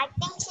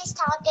think she's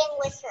talking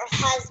with her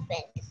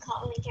husband,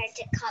 calling her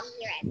to come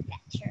here and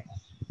fetch her.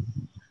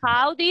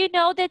 How do you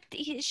know that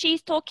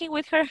she's talking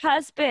with her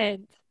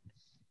husband?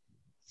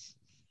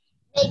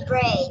 Big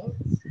brain.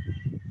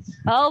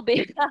 Oh,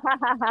 big.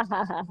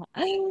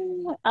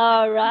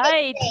 All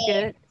right,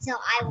 good. So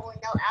I will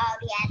know all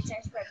the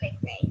answers for big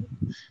brain.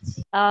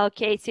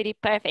 Okay, Siri,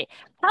 perfect.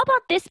 How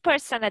about this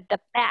person at the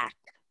back?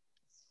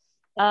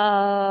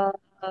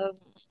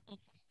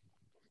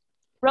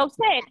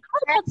 Roseanne, how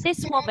about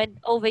this woman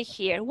over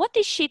here? What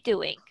is she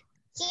doing?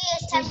 She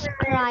is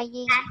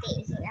crying.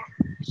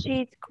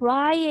 She's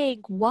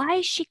crying. Why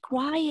is she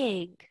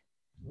crying?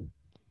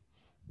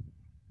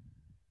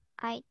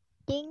 I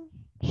think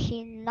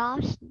she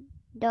lost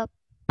the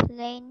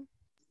plane.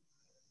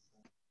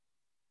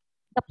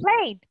 The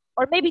plane,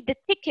 or maybe the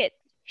ticket.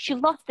 She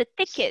lost the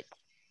ticket.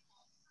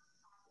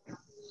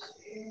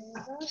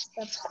 Lost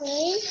the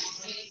plane.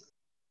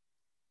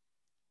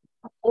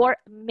 Or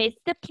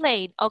missed the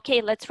plane.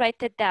 Okay, let's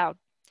write it down.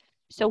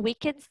 So we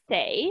can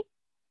say,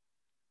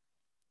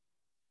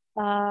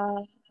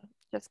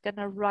 just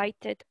gonna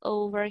write it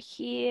over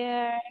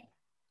here.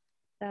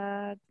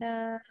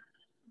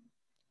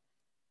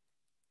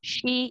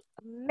 She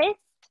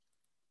missed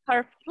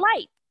her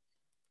flight.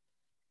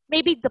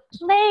 Maybe the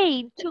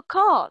plane took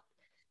off,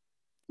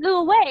 flew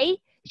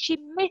away. She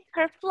missed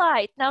her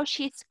flight. Now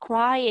she's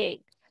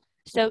crying.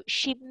 So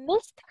she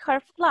missed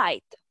her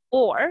flight,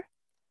 or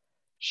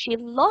she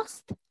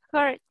lost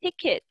her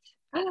ticket.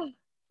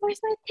 Where's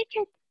my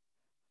ticket?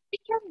 She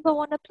can't go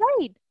on a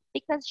plane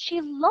because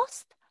she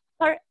lost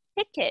her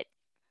ticket.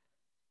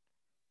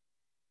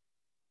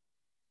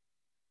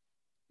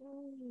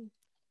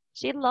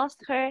 She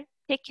lost her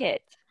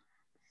ticket.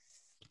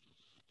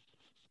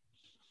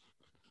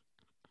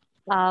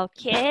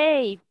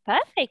 Okay,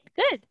 perfect,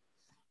 good.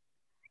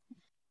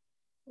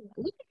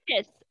 Look at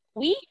this.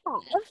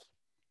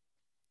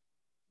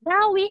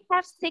 Now we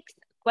have 6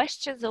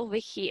 questions over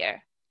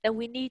here that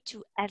we need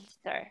to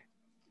answer.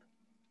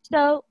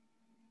 So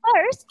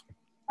first,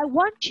 I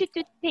want you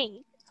to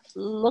think,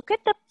 look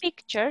at the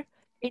picture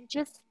and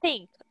just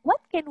think,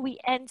 what can we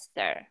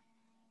answer?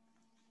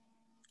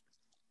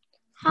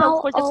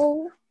 How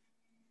old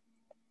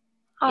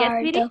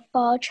are the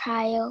 4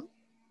 children?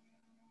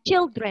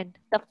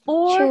 The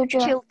 4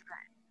 children.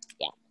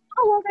 Yeah.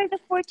 How old are the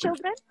 4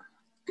 children?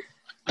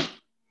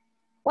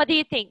 What do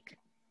you think?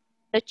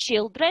 The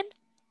children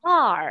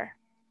are.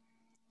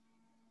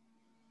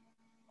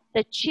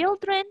 The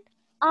children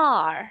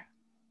are.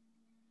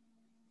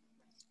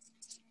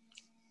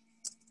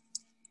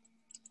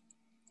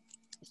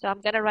 So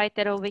I'm going to write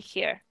that over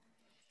here.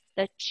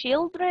 The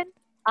children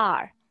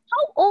are.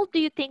 How old do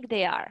you think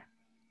they are?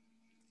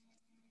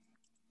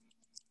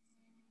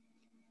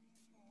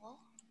 4.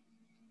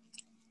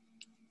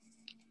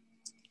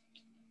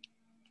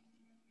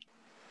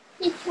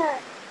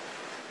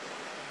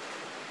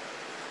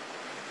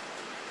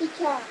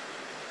 Teacher.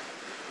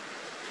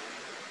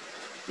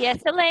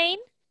 Yes, Elaine?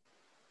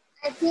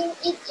 I think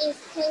it is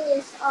 10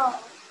 years old.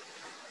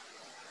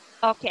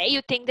 Okay,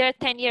 you think they're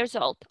 10 years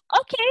old.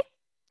 Okay,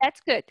 that's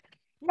good.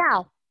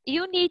 Now,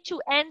 you need to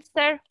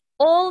answer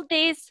all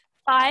these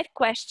 5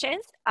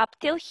 questions up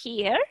till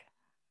here.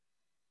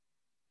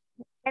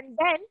 And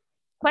then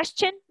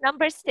question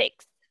number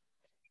 6.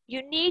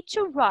 You need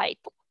to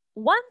write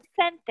 1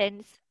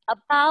 sentence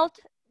about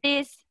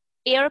this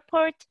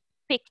airport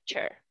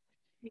picture.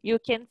 You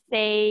can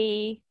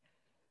say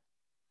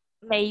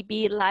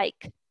maybe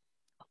like,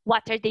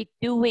 what are they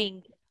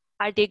doing?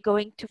 Are they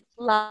going to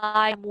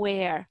fly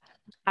somewhere?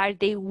 Are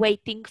they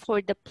waiting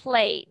for the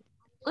plane?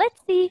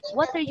 Let's see,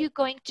 what are you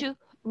going to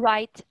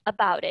write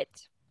about it?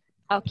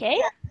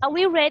 Okay, are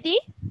we ready?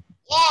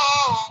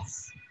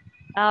 Yes.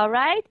 All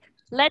right,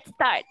 let's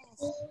start.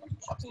 So,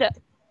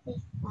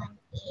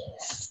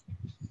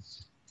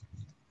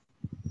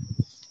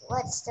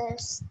 what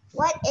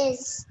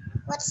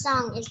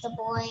song is the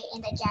boy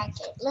in the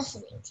jacket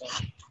listening to?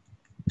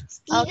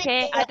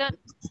 okay,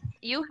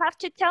 You have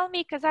to tell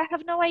me because I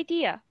have no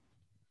idea.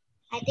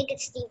 I think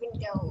it's Stephen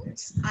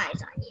Jones.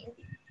 Eyes on you.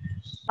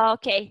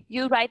 Okay,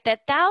 you write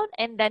that down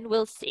and then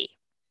we'll see.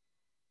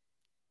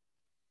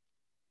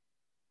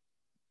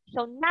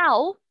 So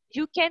now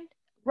you can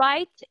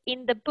write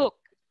in the book,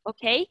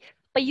 okay?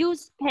 But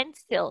use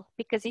pencil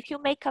because if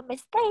you make a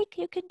mistake,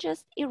 you can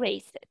just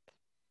erase it.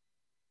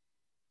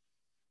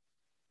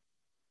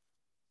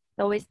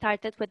 So we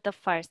started with the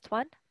first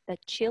one. The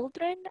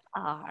children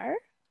are,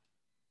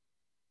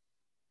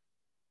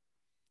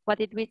 what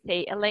did we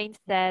say? Elaine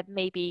said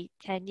maybe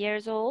 10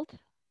 years old.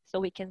 So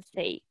we can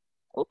say,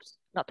 oops,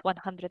 not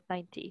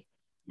 190,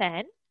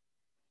 10.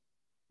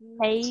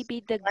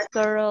 Maybe the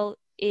girl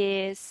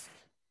is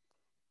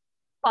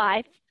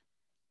 5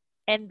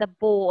 and the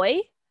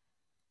boy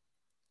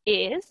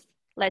is,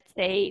 let's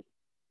say,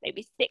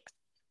 maybe 6.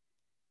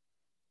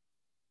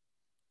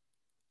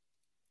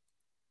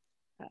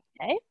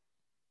 Okay.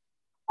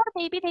 Or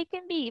maybe they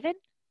can be even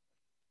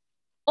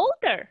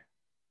older,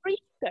 or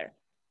younger.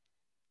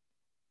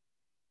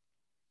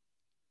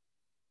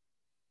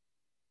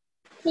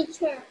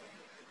 Teacher,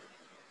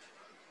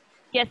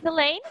 Yes,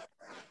 Elaine?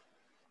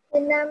 the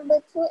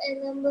number 2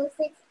 and number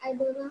 6, I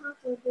don't know how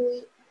to do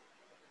it.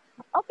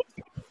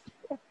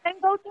 Okay,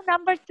 then go to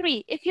number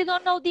 3. If you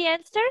don't know the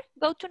answer,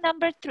 go to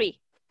number 3.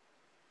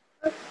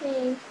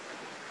 Okay.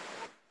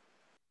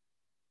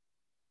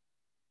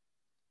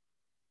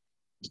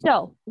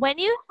 So when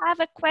you have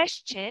a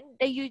question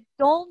that you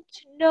don't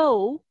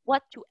know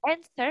what to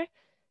answer,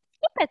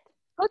 skip it.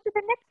 Go to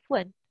the next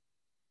one.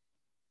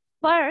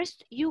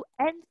 First, you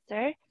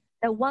answer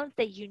the ones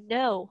that you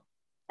know.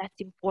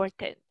 That's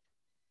important.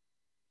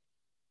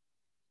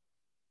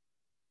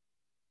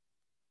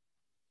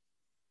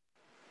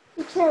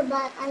 Teacher,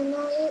 but I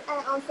know it.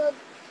 I also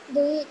do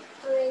it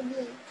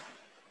already.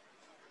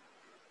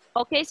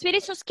 Okay, sweetie,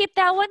 so skip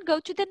that one. Go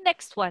to the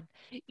next one.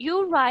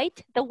 You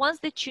write the ones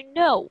that you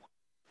know.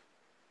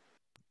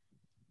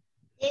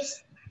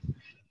 This,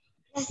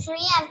 the 3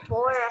 and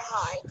 4 are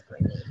hard for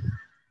me.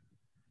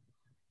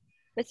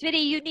 But sweetie,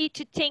 you need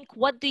to think,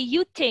 what do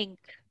you think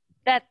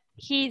that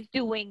he's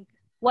doing?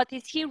 What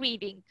is he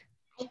reading?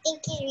 I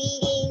think he's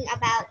reading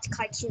about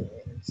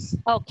cartoons.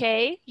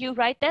 Okay, you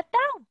write that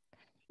down.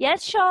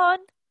 Yes, Sean?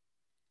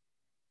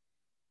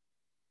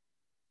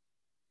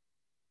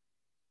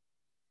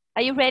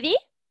 Are you ready?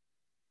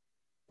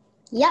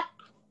 Yep.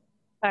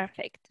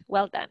 Perfect.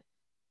 Well done.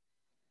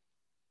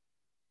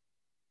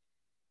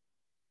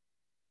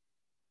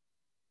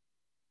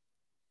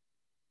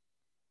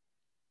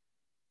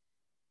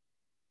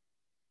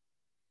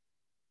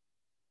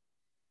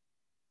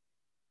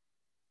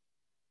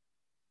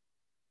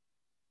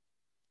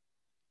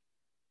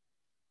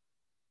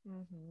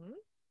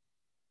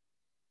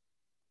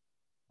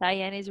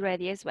 Diane is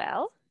ready as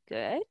well.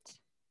 Good.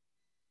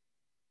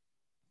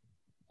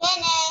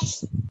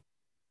 Finish.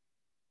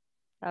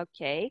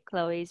 Okay,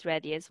 Chloe is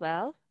ready as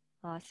well.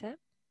 Awesome.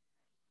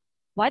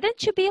 Why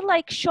don't you be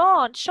like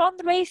Sean? Sean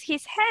raised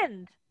his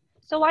hand,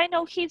 so I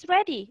know he's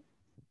ready.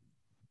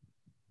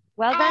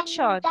 Well done,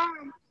 Sean.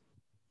 Done.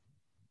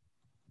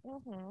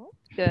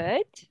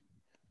 Good.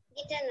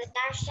 Get to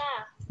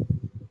Natasha.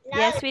 Now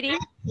Yes, the sweetie? time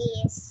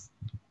is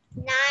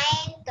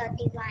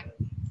 9:31.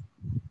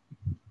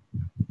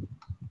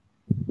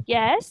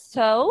 Yes,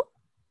 so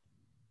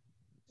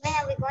When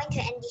are we going to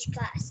end this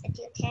class? At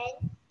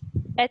 10?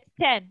 at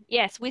 10.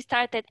 Yes, we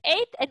start at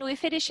 8 and we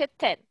finish at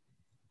 10.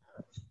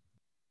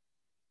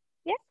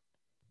 Yeah.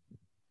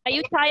 Are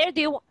you tired?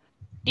 Do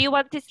you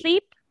want to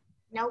sleep?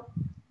 Nope.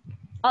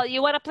 Oh,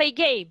 you want to play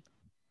game?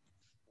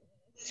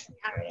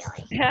 Not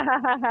really.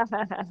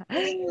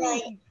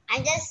 Right.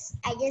 I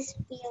just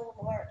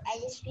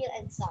feel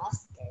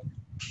exhausted.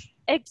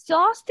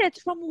 Exhausted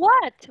from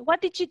what?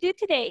 What did you do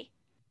today?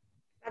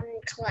 From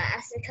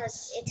class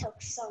because it took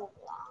so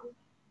long.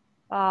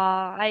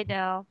 I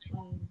know.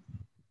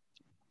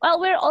 Well,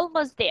 we're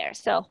almost there,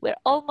 so we're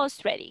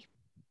almost ready.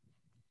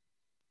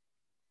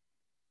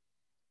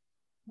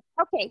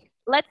 Okay,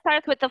 let's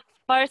start with the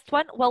first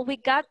one. Well, we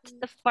got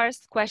the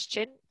first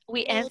question.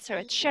 We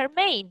answered.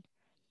 Charmaine,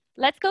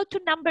 let's go to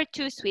number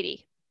 2,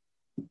 sweetie.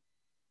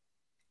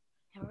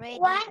 Ready.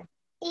 What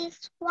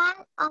is one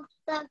of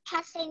the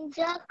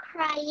passengers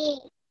crying?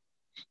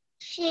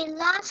 She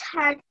lost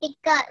her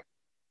ticket.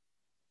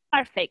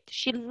 Perfect.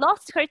 She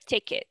lost her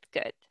ticket.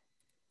 Good.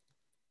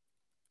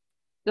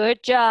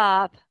 Good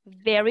job.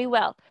 Very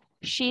well.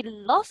 She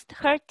lost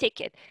her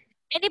ticket.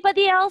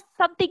 Anybody else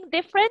something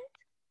different?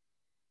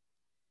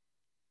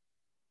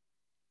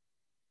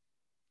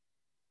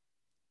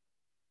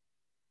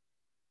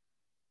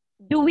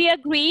 Do we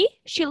agree?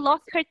 She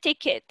lost her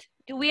ticket.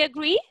 Do we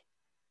agree?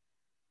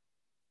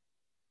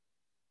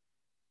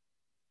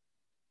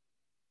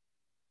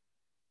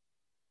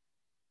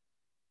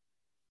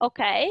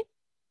 Okay.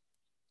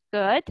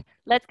 Good.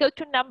 Let's go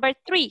to number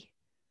 3.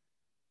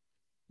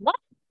 What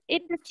in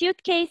the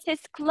suitcase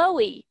is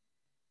Chloe?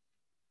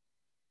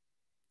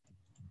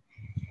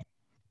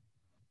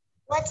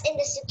 What's in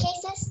the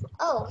suitcases?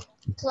 Oh,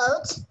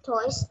 clothes,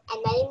 toys,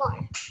 and many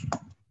more.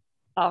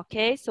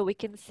 Okay, so we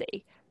can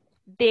say,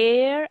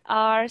 there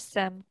are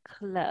some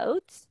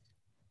clothes,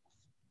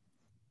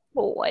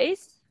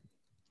 toys,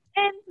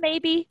 and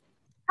maybe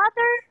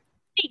other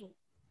things.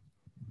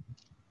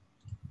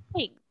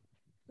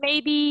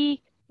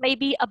 Maybe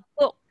a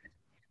book,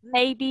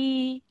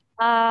 maybe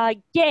a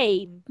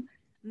game,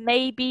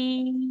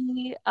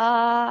 maybe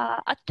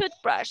a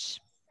toothbrush.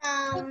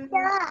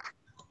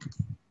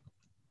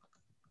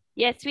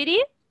 Yes,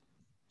 sweetie?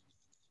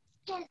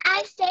 Can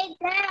I say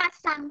there are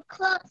some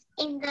clothes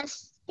in the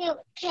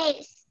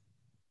suitcase?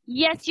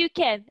 Yes, you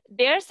can.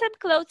 There are some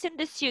clothes in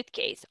the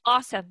suitcase.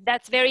 Awesome.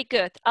 That's very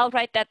good. I'll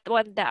write that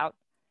one down.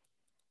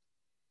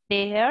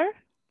 There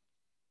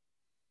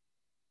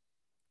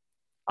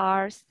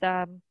are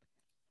some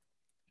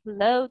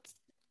clothes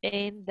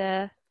in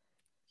the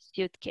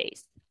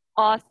suitcase.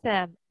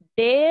 Awesome.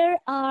 There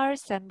are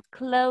some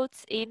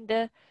clothes in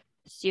the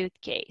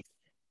suitcase.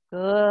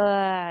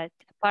 Good.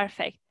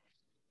 Perfect.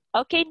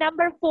 Okay,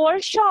 number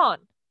 4, Sean.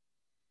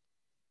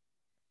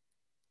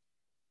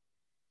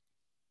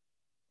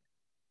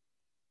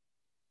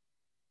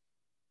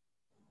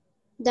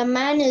 The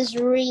man is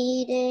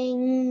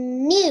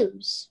reading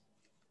news.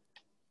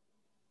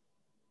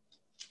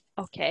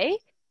 Okay,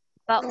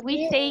 but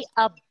we say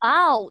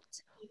about.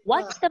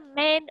 What's the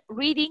man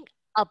reading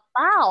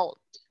about?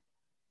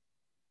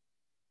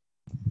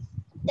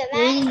 The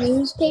man Reading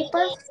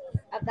newspaper.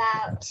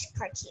 about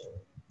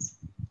cartoons.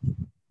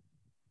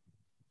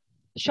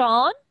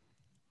 Sean?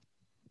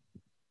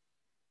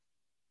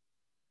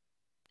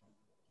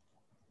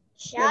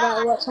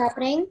 About what's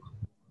happening.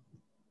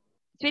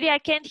 Sweetie, I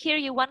can't hear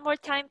you. One more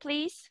time,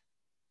 please.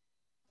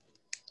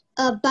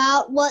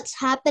 About what's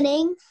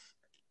happening.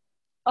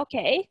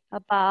 Okay,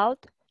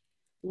 about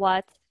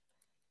what's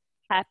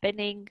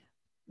happening.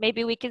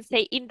 Maybe we can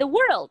say in the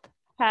world.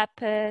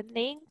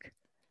 Happening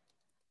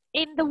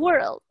in the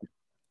world.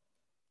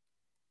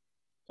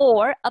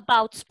 Or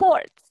about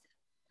sports.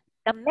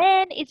 The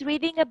man is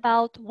reading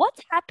about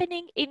what's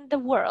happening in the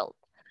world.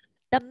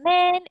 The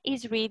man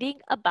is reading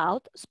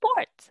about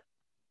sports.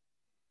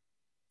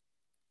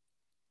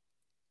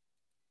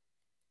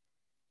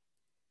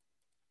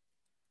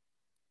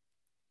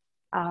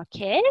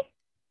 Okay,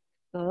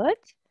 good.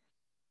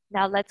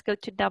 Now let's go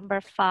to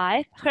number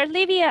 5.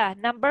 Olivia,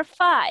 number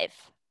 5.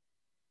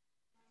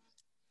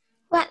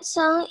 What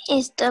song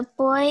is the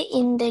boy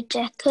in the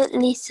jacket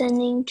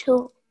listening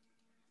to?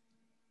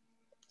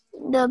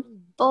 The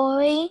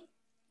boy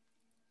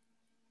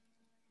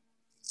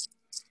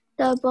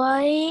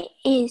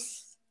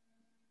is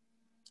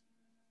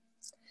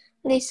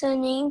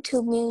listening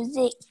to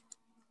music.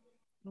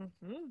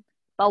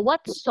 But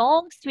what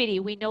song, sweetie?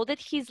 We know that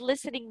he's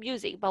listening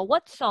music, but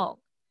what song?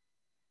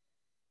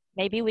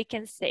 Maybe we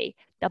can say,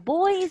 the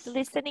boy is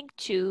listening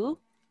to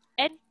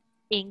an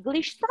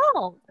English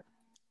song,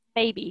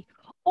 maybe,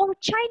 or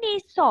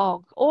Chinese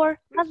song, or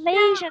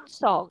Malaysian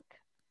song.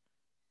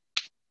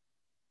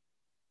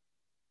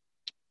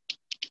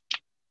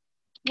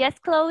 Yes,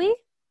 Chloe?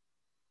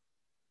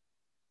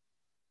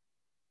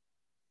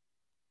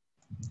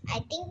 I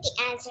think the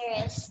answer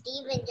is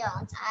Stephen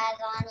Jones, Eyes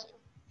on You.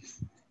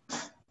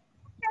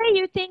 Okay,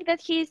 you think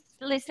that he's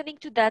listening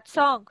to that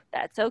song.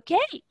 That's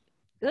okay.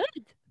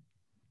 Good.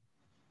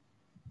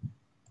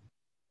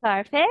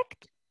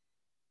 Perfect.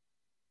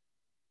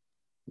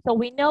 So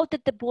we know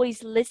that the boy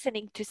is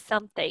listening to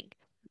something,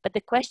 but the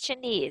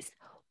question is,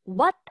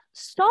 what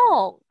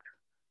song?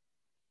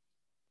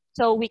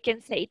 So we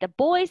can say the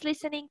boy is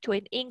listening to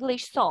an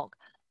English song.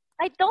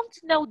 I don't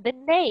know the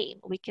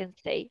name. We can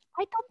say,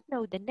 I don't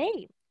know the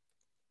name.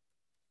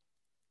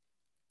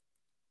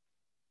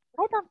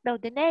 I don't know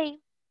the name.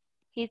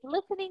 He's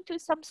listening to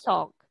some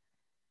song.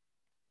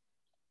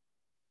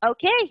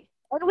 Okay,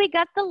 and we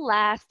got the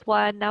last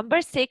one.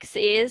 Number 6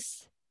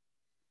 is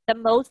the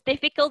most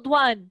difficult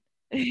one.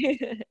 Now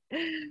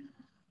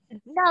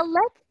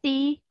let's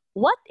see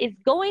what is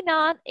going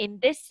on in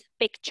this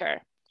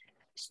picture.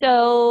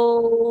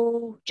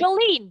 So,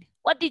 Jolene,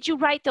 what did you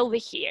write over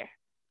here?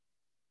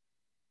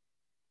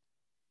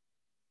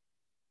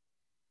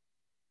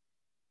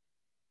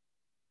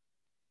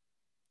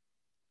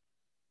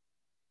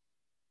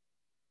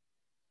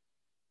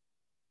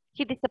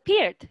 He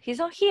disappeared. He's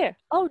not here.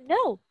 Oh,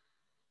 no.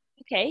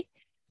 Okay.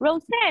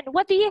 Roseanne,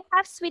 what do you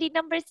have, sweetie,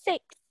 number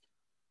 6?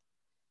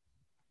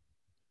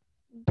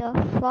 The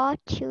 4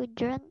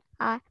 children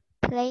are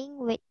playing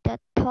with the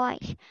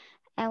toys,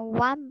 and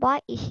one boy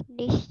is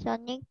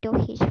listening to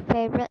his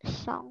favorite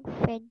song,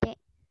 Faded,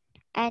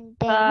 and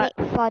they wait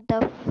for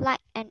the flight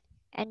and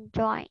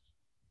enjoy.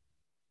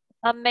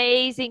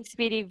 Amazing,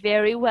 sweetie.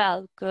 Very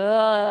well.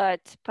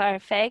 Good.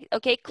 Perfect.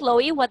 Okay,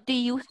 Chloe, what do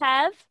you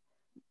have?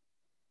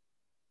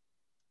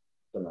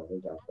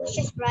 It's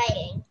just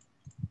writing.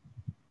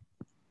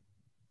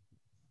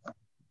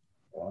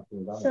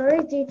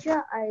 Sorry,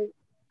 teacher, I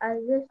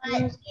just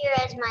But here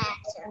is my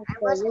answer. I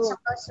wasn't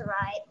supposed to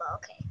write, but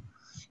okay.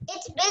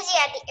 It's busy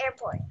at the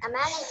airport. A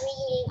man is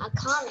reading a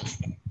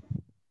comic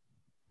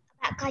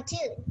about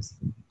cartoons.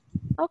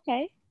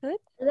 Okay, good.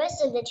 The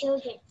rest of the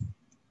children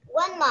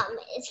One mom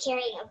is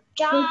carrying a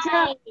giant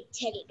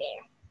teddy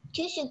bear.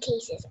 Two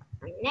suitcases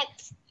are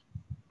next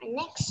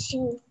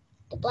to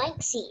the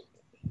blank seat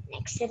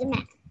next to the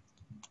man.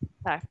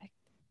 Perfect.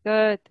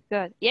 Good,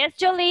 good. Yes,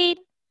 Jolene?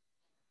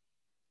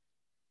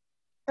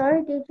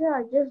 Sorry, teacher,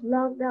 I just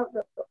logged out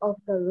of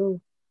the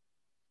room.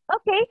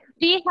 Okay.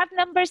 Do you have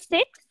number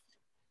 6?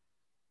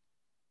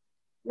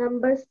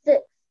 Number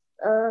 6.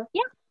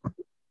 Yeah.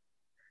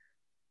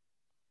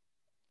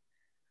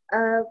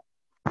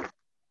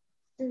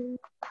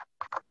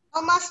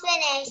 Almost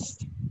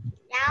finished.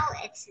 Now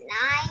it's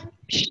 9.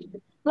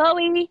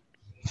 Chloe?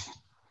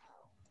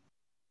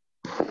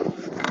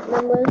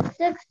 Number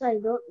 6, I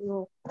don't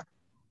know.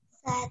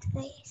 Sad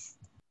face.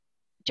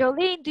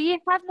 Jolene, do you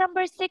have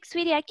number 6,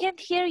 sweetie? I can't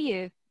hear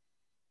you.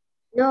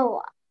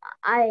 No,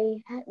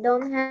 I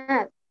don't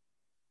have.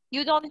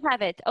 You don't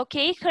have it.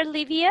 Okay,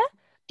 Olivia,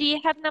 do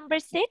you have number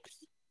 6?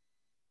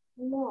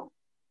 No.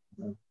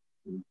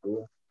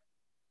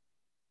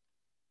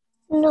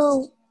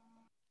 No.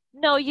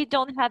 No, you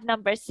don't have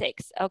number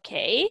 6.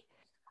 Okay.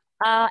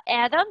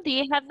 Adam, do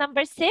you have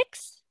number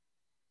 6?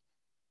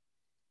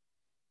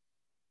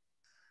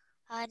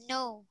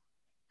 No.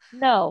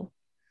 No.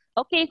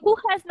 Okay, who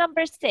has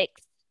number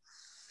 6?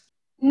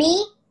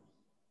 Me?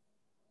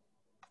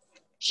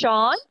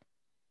 Sean?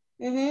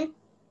 Mm-hmm.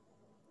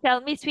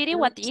 Tell me, sweetie,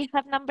 what do you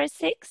have number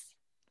 6?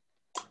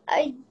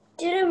 I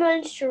didn't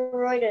manage to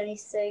write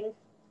anything.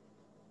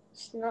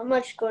 There's not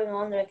much going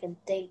on that I can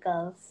think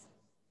of.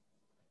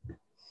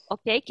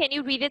 Okay, can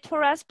you read it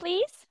for us,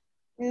 please?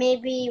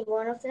 Maybe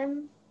one of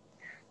them.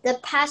 The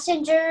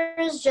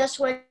passengers just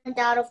went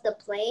out of the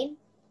plane.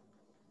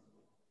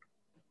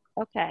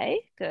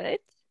 Okay, good.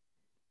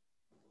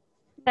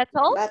 That's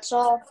all? That's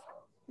all.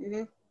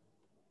 Mm-hmm.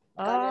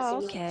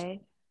 Oh,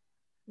 okay.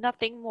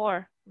 Nothing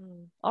more.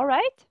 All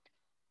right.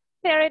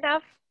 Fair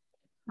enough.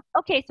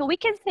 Okay, so we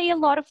can say a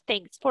lot of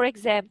things. For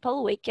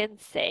example, we can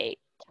say,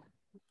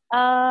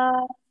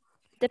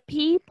 the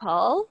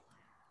people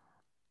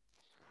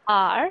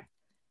are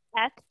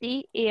at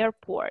the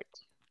airport.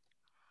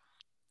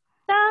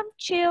 Some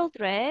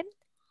children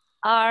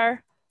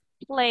are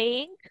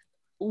playing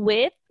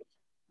with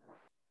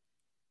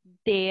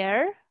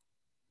their,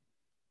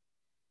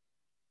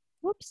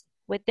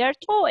 with their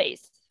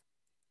toys.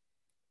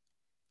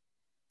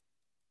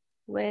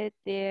 With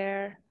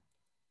their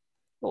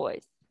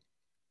toys.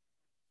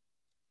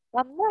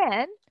 A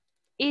man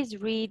is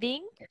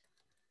reading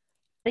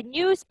the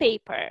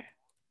newspaper.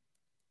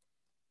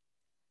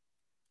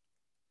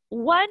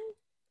 One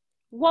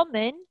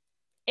woman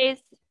is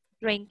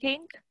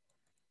drinking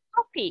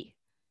coffee.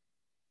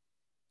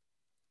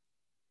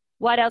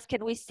 What else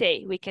can we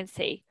say? We can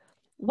say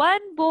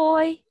one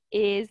boy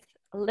is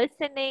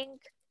listening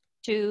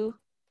to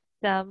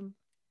some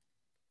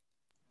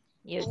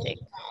music.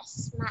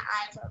 My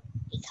eyes are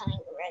becoming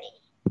ready.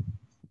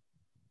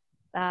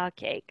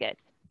 Okay, good.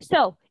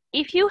 So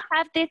if you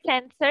have these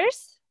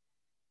answers,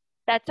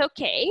 that's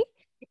okay.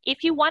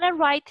 If you want to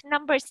write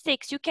number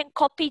 6, you can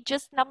copy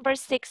just number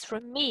 6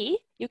 from me.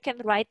 You can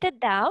write it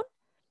down.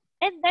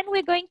 And then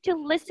we're going to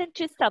listen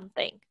to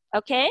something,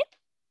 okay?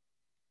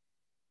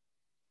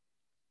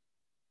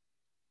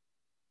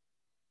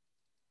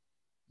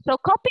 So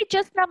copy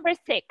just number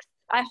 6.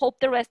 I hope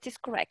the rest is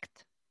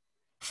correct.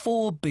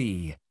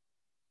 4B.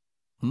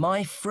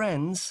 My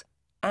friends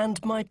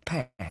and my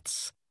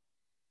pets.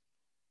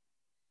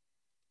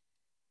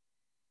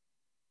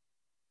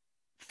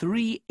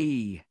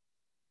 3E.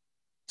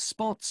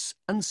 Spots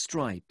and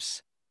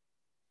stripes.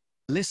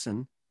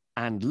 Listen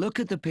and look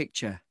at the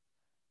picture.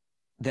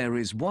 There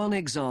is one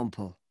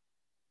example.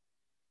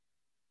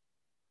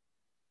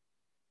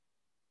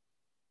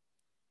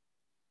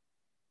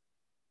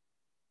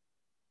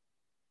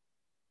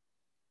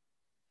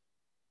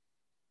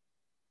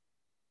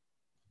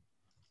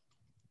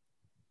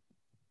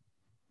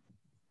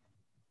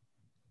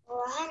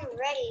 Well, I'm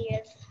ready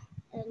if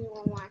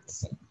anyone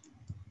wants it.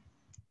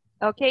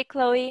 Okay,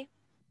 Chloe.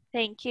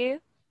 Thank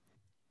you.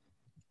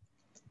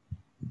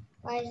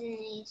 Why isn't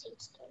anything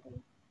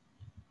starting?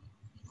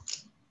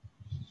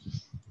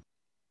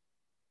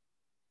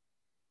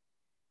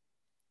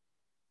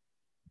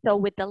 So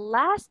with the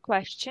last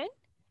question,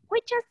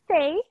 we just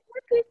say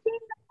what we see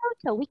in the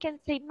photo. We can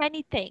say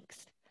many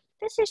things.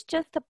 This is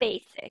just a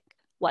basic,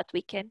 what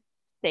we can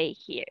say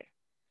here.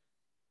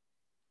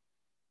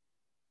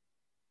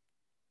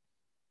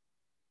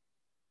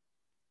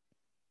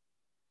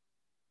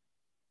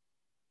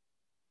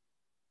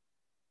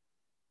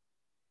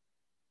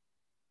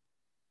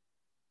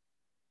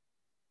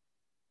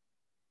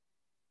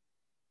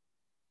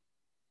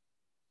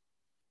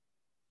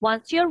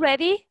 Once you're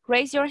ready,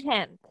 raise your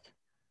hand.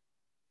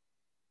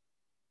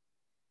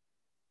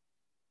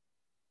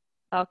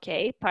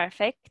 Okay,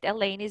 perfect.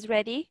 Elaine is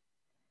ready.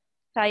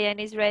 Cheyenne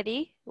is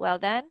ready. Well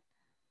done.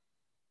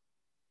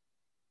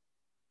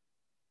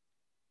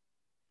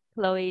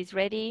 Chloe is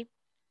ready.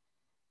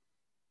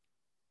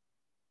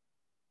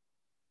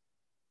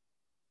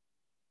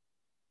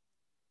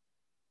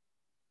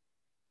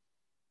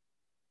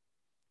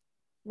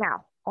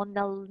 Now, on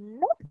the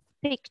next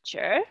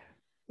picture.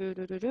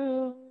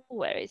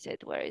 Where is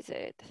it? Where is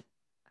it?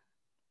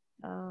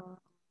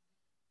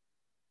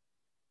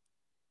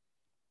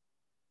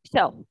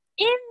 So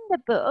in the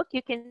book,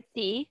 you can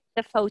see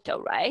the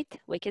photo, right?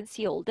 We can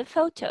see all the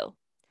photo.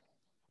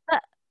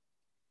 But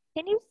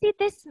can you see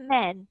this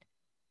man?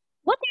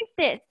 What is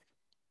this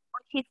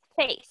on his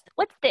face?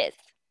 What's this?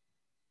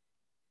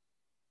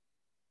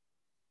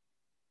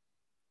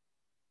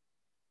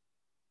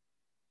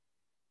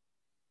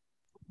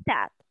 What's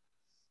that?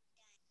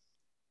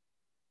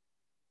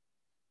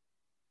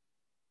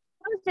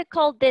 What is it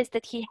called this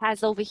that he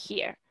has over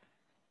here?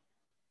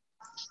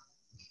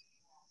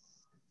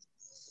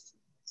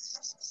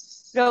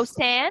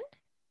 Roseanne?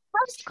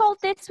 What's it called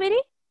this,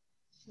 sweetie?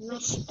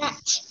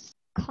 Mustache.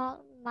 Called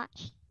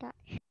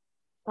mustache.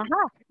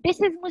 This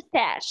is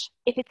mustache.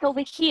 If it's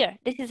over here,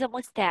 this is a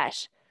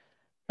mustache.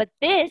 But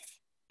this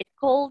is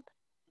called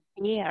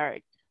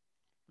beard.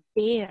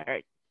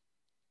 Beard.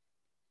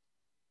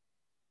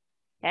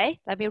 Okay,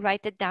 let me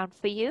write it down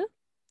for you.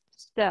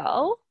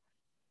 So,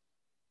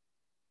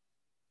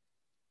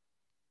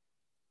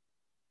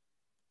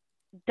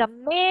 the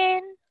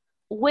man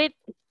with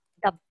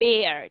the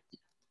beard.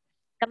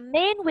 The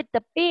man with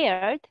the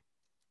beard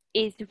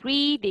is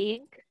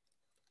reading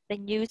the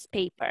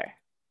newspaper.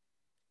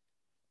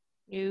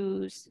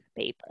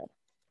 Newspaper.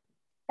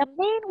 The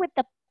man with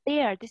the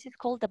beard, this is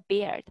called the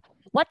beard.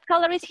 What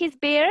color is his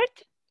beard?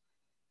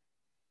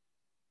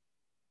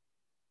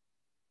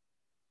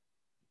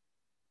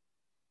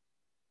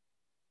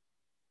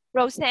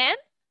 Roseanne?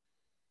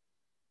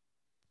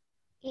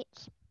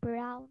 It's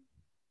brown.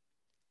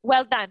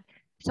 Well done.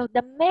 So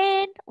the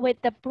man with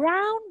the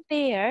brown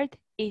beard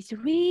is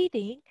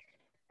reading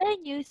the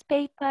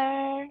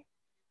newspaper.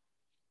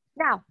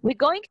 Now, we're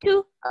going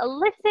to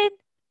listen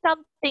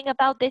something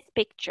about this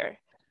picture.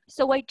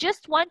 So I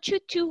just want you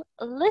to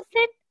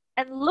listen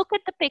and look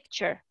at the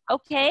picture,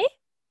 okay?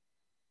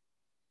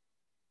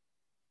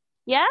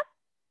 Yeah?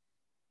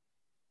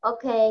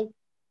 Okay.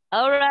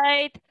 All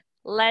right,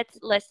 let's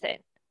listen.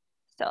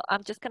 So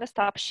I'm just gonna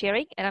stop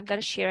sharing and I'm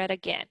gonna share it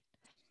again.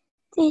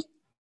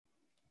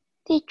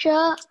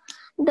 Teacher,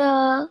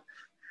 the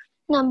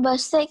number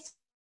 6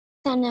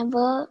 I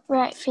never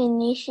write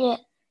finish yet.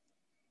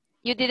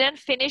 You didn't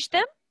finish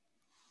them?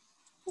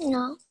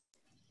 No.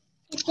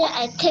 Teacher,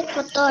 I take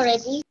photo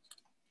already.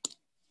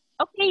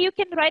 Okay, you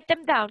can write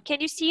them down.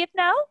 Can you see it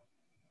now?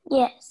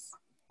 Yes.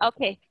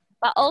 Okay,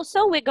 but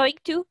also we're going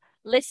to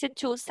listen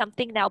to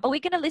something now, but we're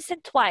gonna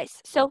listen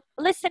twice. So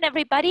listen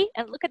everybody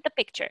and look at the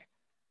picture.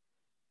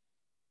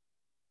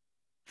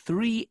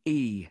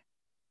 3E.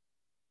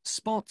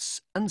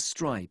 Spots and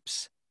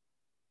stripes.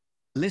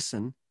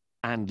 Listen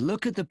and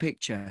look at the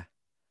picture.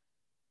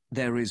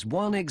 There is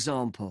one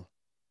example.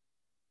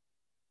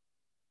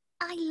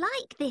 I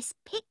like this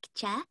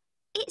picture.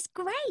 It's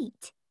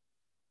great.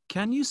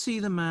 Can you see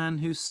the man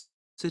who's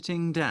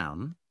sitting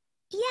down?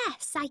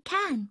 Yes, I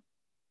can.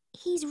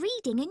 He's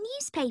reading a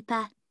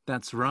newspaper.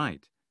 That's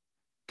right.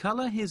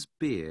 Colour his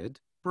beard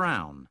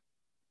brown.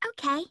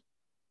 Okay,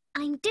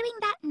 I'm doing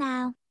that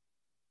now.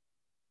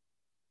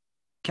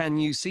 Can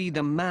you see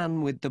the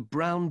man with the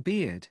brown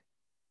beard?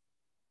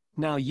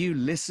 Now you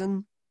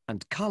listen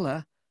and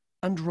colour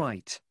and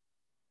write.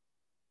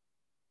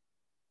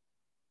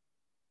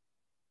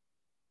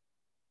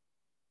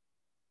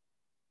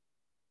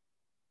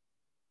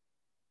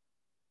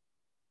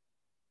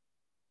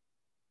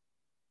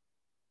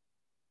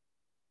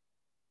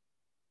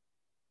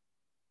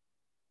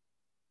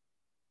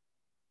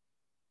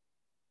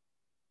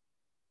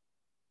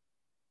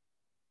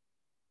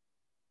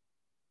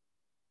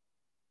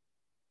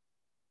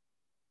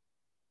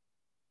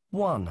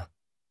 One.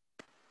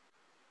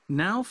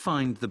 Now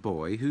find the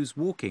boy who's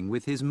walking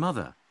with his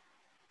mother.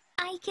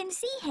 I can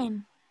see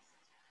him.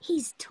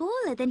 He's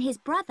taller than his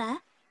brother.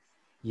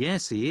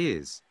 Yes, he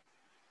is.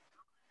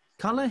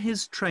 Colour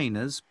his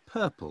trainers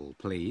purple,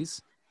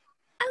 please.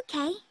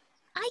 Okay,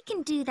 I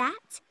can do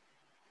that.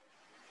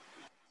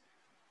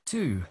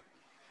 2.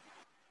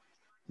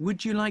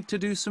 Would you like to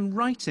do some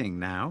writing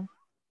now?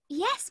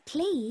 Yes,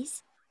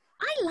 please.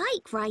 I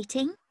like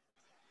writing.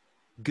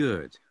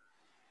 Good.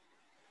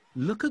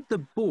 Look at the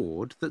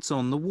board that's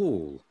on the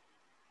wall.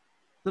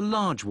 The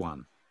large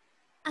one.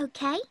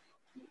 Okay.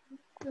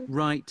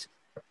 Write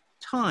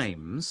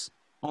times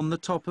on the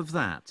top of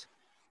that.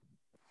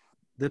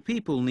 The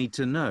people need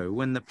to know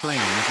when the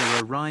planes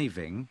are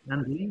arriving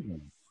and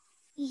leaving.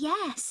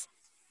 Yes,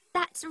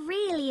 that's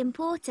really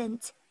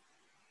important.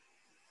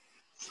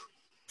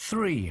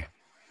 3.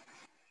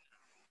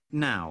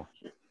 Now,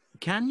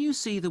 can you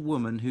see the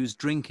woman who's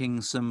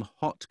drinking some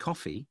hot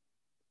coffee?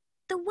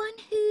 The one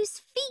whose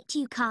feet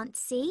you can't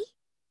see?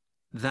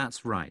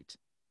 That's right.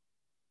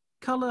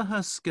 Colour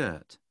her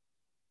skirt.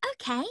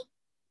 Okay.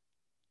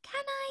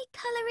 Can I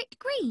colour it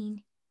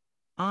green?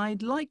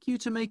 I'd like you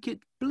to make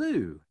it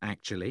blue,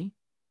 actually.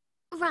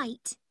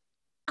 Right.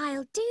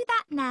 I'll do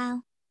that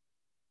now.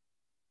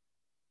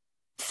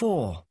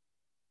 4.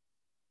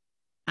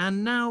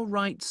 And now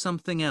write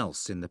something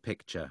else in the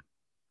picture.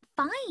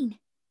 Fine.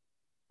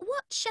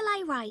 What shall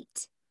I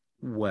write?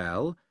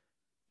 Well,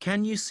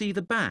 can you see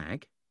the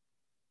bag?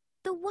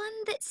 The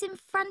one that's in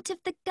front of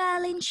the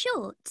girl in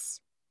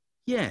shorts?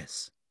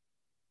 Yes,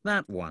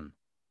 that one.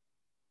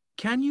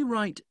 Can you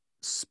write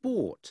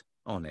sport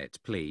on it,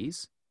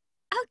 please?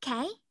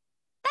 OK,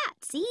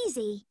 that's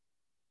easy.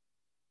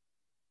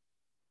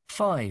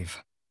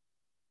 5.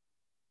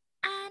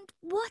 And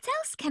what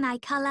else can I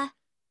colour?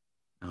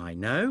 I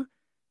know.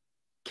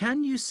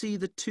 Can you see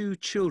the 2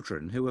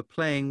 children who are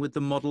playing with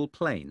the model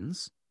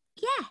planes?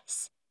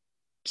 Yes.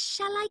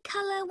 Shall I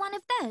colour one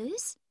of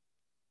those?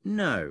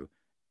 No.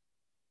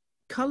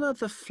 Colour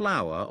the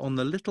flower on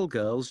the little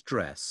girl's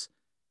dress.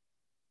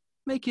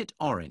 Make it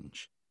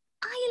orange.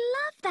 I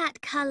love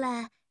that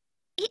colour.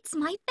 It's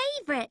my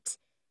favourite.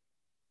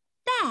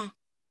 There.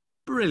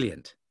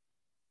 Brilliant.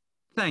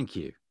 Thank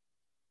you.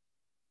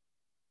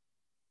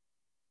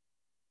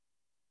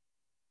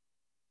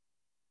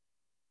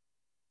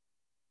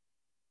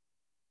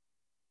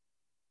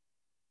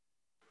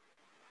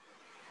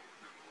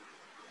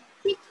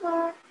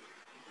 Teacher.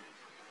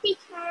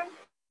 Teacher.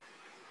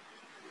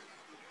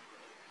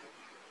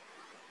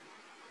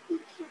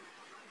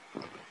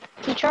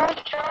 Teacher?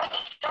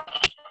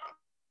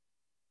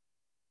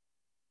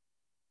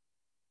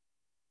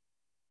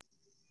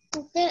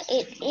 Teacher,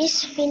 it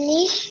is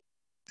finished.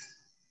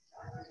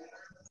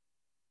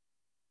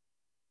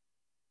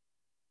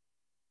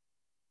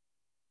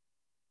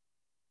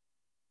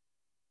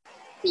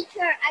 Teacher,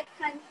 I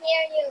can't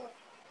hear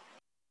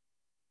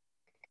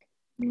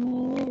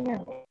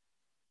you.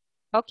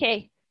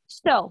 Okay,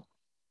 so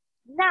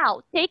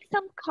now take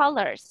some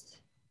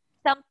colors,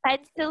 some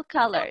pencil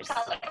colors.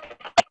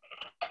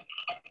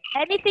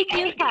 Anything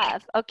you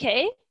have,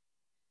 okay?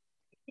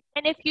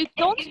 And if you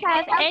don't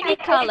have any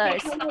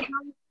colors,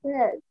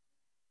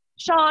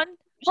 Sean,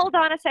 hold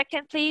on a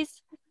second,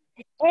 please.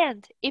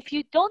 And if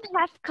you don't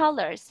have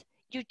colors,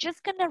 you're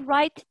just gonna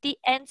write the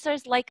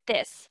answers like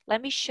this.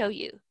 Let me show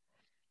you.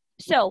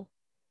 So,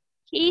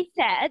 he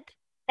said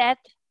that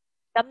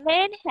the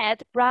man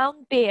had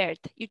brown beard.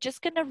 You're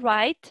just gonna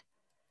write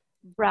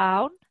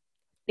brown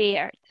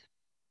beard.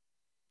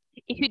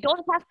 If you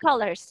don't have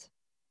colors,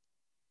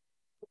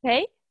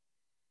 okay?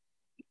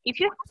 If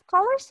you have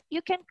colors,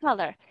 you can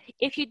color.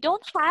 If you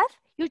don't have,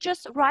 you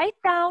just write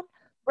down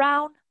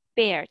brown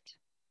beard.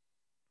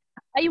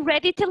 Are you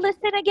ready to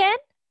listen again?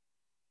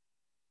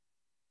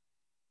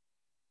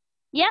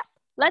 Yeah,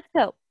 let's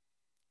go.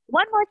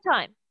 One more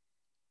time.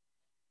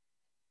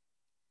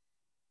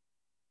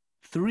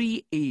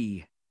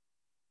 3E.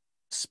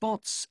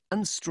 Spots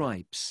and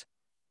stripes.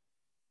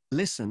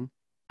 Listen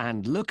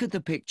and look at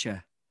the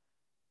picture.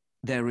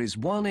 There is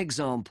one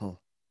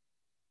example.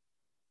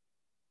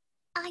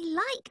 I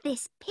like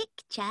this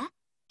picture.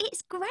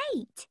 It's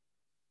great.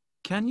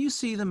 Can you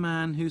see the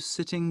man who's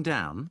sitting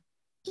down?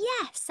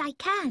 Yes, I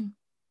can.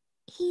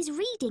 He's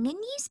reading a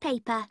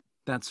newspaper.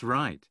 That's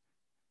right.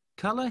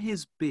 Colour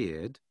his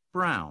beard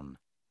brown.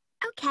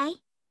 OK,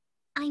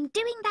 I'm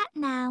doing that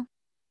now.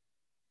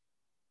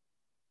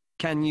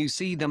 Can you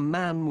see the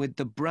man with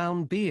the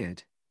brown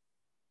beard?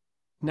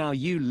 Now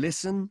you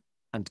listen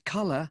and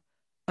colour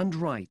and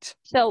write.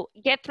 So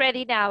get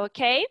ready now,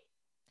 okay?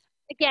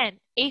 Again,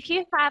 if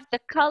you have the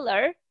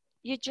color,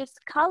 you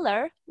just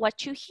color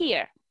what you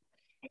hear.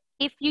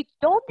 If you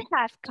don't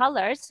have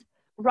colors,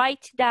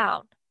 write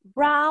down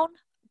brown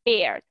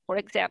beard, for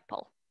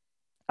example.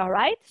 All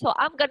right, so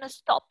I'm gonna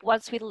stop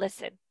once we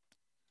listen.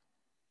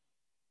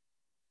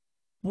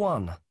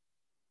 1.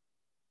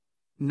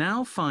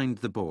 Now find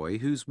the boy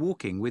who's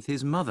walking with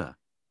his mother.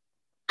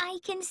 I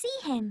can see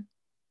him.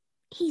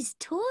 He's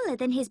taller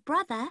than his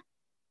brother.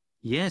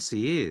 Yes,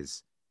 he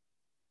is.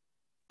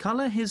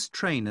 Colour his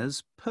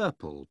trainers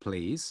purple,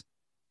 please.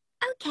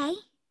 OK,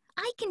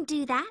 I can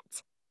do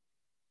that.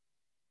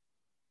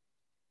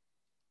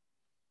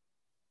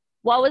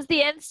 What was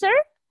the answer?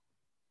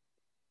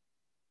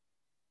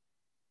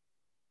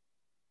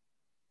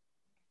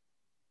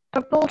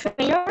 Purple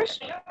trainers?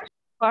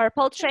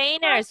 Purple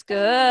trainers,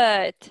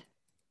 good.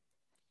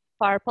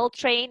 Purple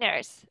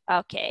trainers,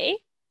 okay.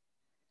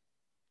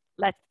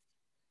 Let's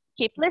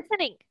keep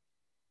listening.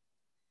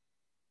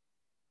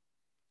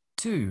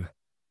 2.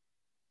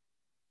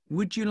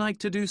 Would you like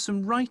to do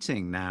some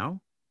writing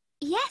now?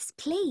 Yes,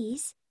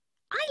 please.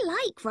 I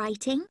like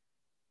writing.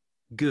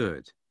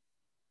 Good.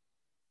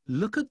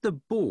 Look at the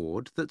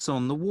board that's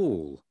on the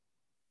wall.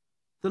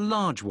 The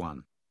large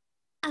one.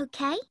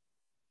 OK.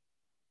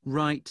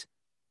 Write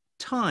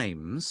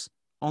times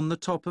on the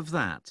top of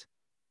that.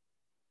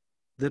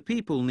 The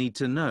people need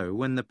to know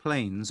when the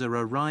planes are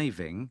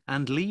arriving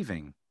and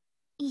leaving.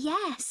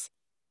 Yes,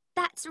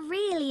 that's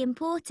really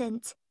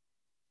important.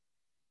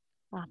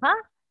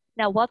 Uh-huh.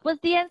 Now, what was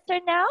the answer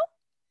now?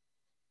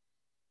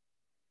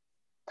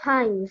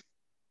 Times.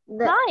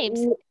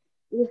 Times.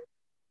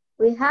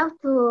 We have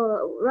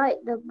to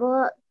write the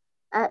board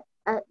at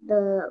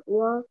the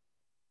word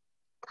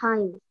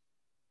times.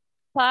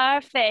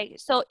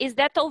 Perfect. So is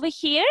that over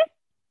here?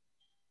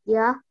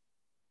 Yeah.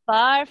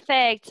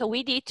 Perfect. So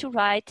we need to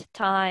write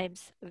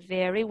times.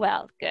 Very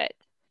well. Good.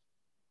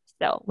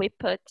 So we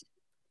put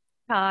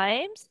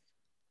times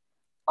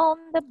on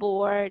the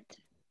board.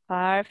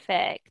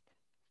 Perfect.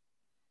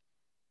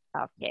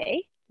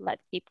 Okay,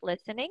 let's keep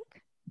listening.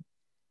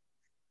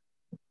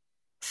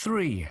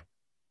 3.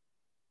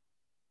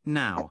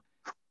 Now,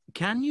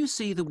 can you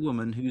see the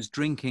woman who's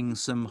drinking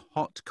some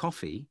hot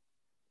coffee?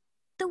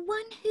 The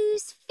one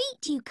whose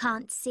feet you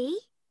can't see?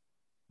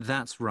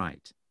 That's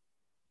right.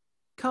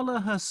 Colour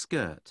her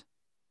skirt.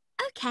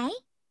 Okay.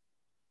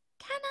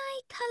 Can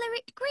I colour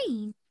it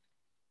green?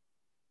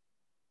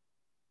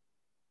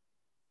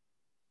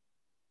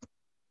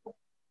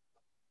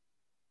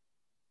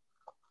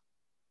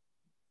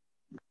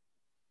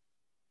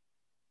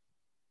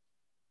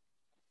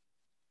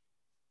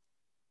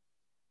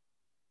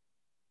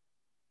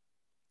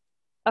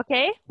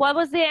 Okay, what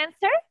was the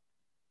answer?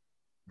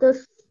 The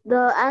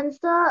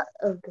answer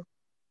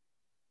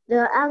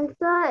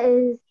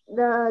is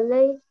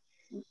the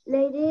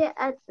lady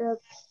at the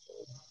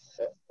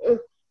if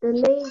the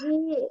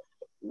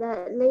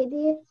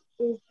lady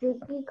is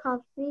drinking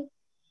coffee,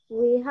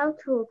 we have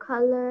to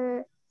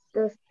color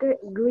the skirt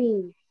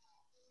green.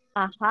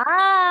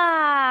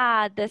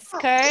 Aha! The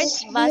skirt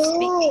must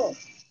be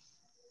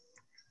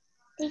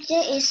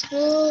Teacher, is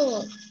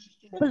blue.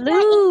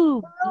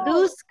 blue.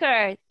 Blue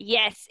skirt.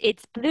 Yes,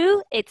 it's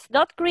blue. It's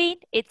not green.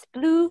 It's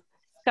blue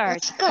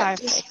skirt.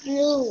 Skirt is Perfect.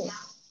 blue.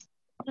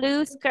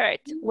 Blue skirt.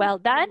 Well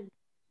done.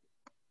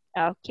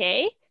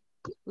 Okay.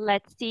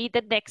 Let's see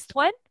the next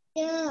one.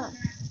 Yeah.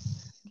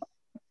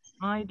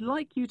 I'd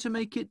like you to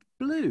make it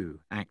blue,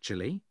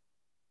 actually.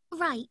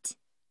 Right.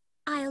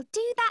 I'll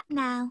do that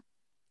now.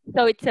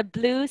 So it's a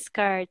blue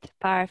skirt.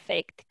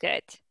 Perfect.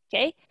 Good.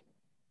 Okay.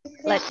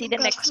 Let's see the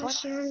next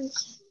one.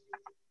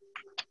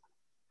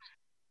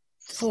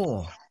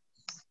 4.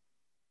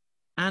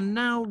 And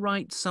now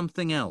write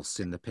something else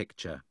in the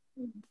picture.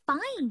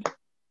 Fine.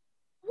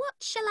 What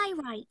shall I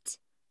write?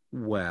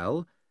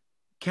 Well,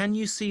 can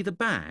you see the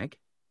bag?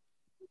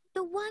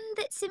 The one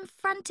that's in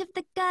front of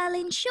the girl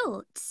in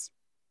shorts?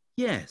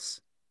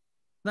 Yes,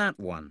 that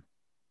one.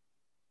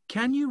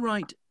 Can you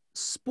write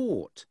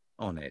sport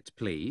on it,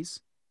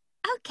 please?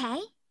 Okay.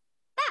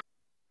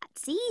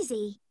 That's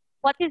easy.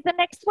 What is the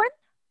next one?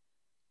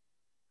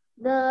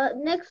 The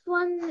next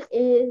one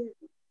is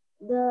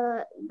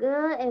the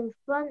girl in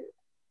front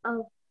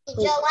of.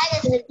 Teacher, why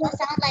does it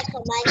sound like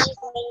Hermione's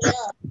radio?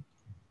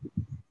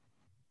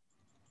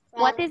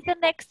 What is the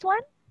next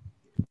one?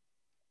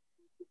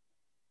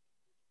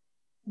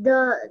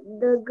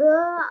 The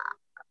girl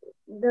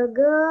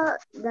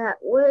that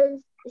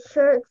wears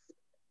shirts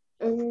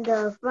in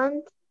the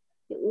front,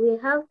 we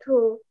have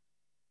to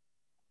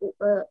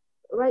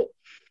write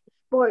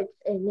sports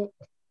in it.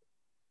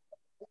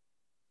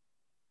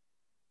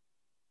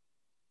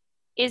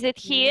 Is it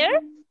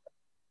here?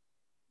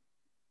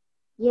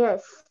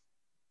 Yes.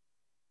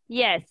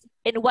 Yes.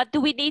 And what do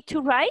we need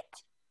to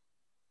write?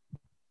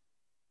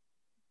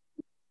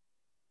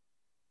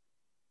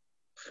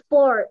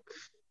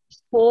 Sports.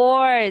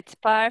 Sports.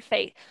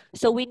 Perfect.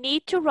 So we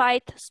need to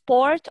write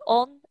sport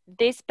on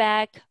this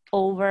bag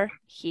over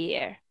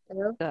here.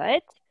 Hello?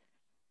 Good.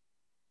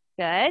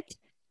 Good.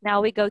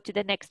 Now we go to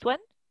the next one.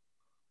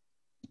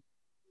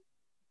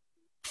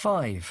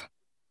 5.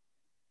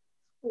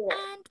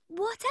 And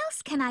what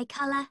else can I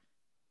colour?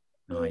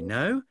 I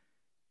know.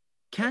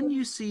 Can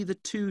you see the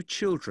 2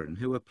 children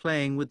who are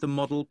playing with the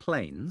model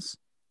planes?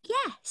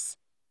 Yes.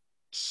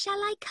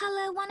 Shall I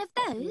colour one of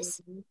those?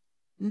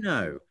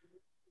 No.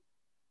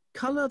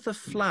 Colour the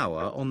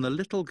flower on the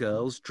little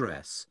girl's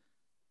dress.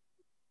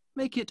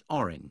 Make it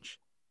orange.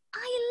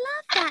 I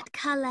love that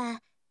colour.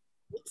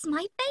 It's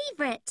my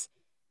favourite.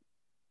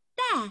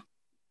 There.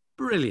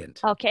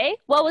 Brilliant. Okay.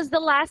 What was the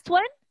last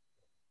one?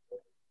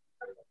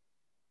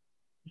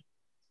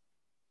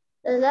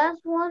 The last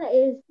one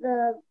is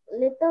the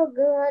little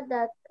girl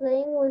that's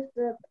playing with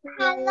the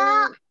plane.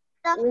 The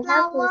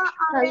flower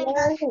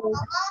orange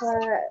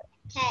her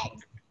head.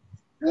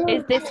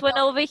 Is this one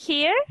over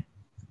here?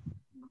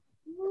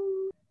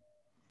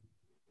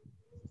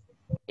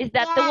 Is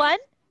that the one?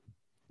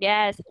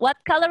 Yes. What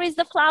color is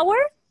the flower?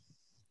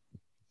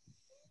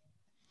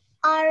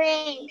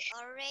 Orange.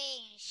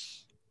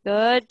 Orange.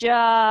 Good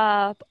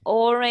job.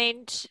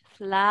 Orange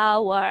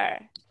flower.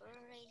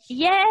 Orange.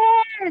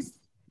 Yes.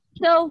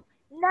 So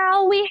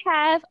now we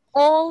have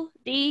all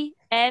the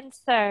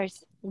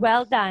answers.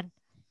 Well done.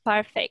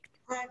 Perfect.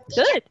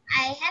 Teacher, Good.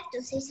 I have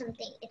to say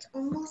something. It's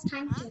almost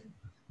time to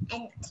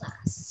end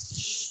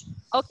class.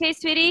 Okay,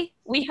 sweetie.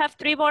 We have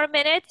 3 more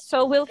minutes,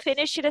 so we'll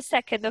finish in a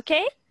second,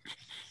 okay?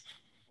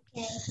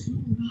 Okay.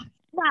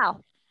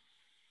 Now,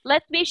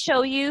 let me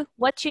show you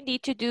what you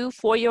need to do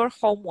for your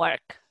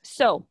homework.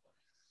 So,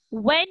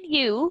 when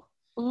you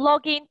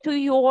log into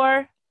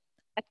your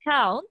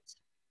account,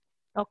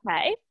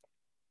 okay,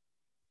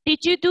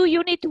 did you do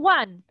Unit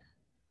 1?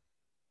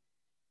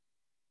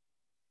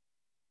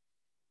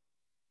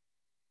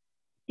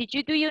 Did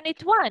you do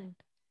Unit 1?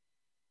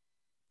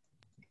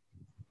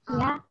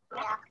 Yeah.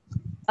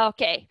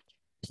 Okay,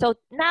 so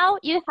now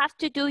you have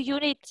to do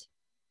Unit,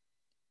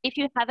 if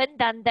you haven't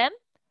done them,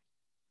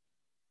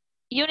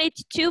 Unit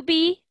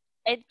 2B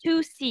and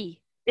 2C.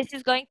 This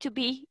is going to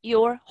be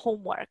your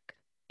homework.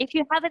 If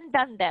you haven't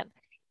done them,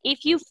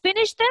 if you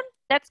finish them,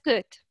 that's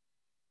good.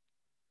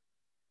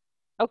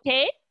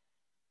 Okay?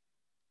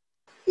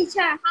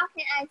 Teacher, how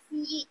can I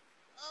see it?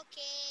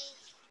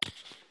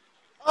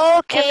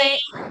 Okay.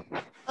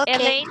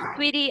 Elaine,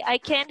 sweetie, I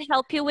can't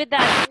help you with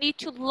that. You need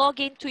to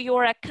log into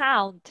your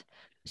account.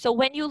 So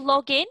when you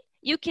log in,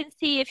 you can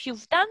see if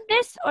you've done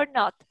this or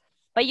not.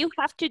 But you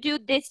have to do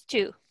this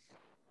too.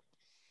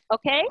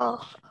 Okay? Oh,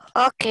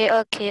 okay.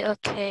 All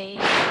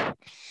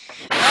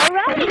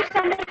right.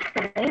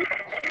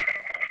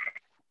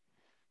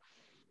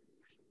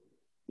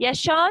 Yes,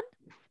 Sean?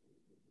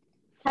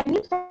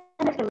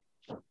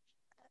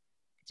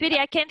 Sweetie,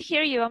 I can't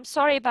hear you. I'm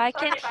sorry, but I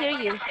can't hear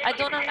you. I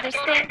don't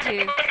understand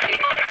you.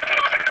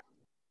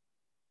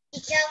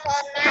 Teacher,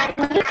 for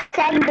Can you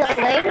send the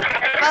link?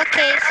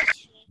 Okay.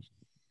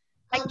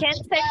 I can't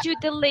send you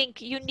the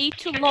link. You need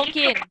to log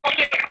in.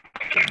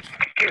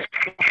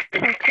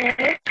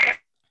 Okay.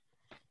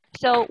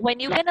 So when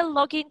you're going to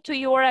log into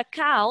your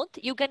account,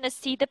 you're going to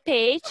see the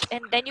page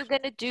and then you're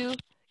going to do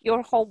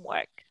your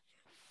homework.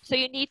 So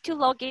you need to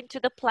log into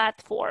the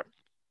platform.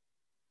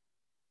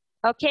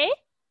 Okay?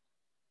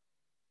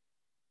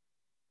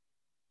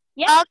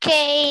 Yeah.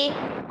 Okay.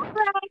 All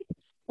right.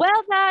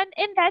 Well done.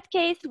 In that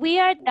case, we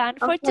are done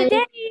for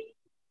today.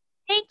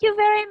 Thank you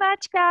very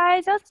much,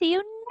 guys. I'll see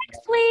you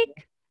next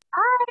week.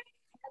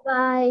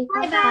 Bye.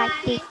 Bye. Bye,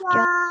 teacher.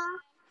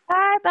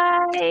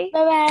 Bye-bye.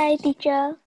 Bye-bye, teacher.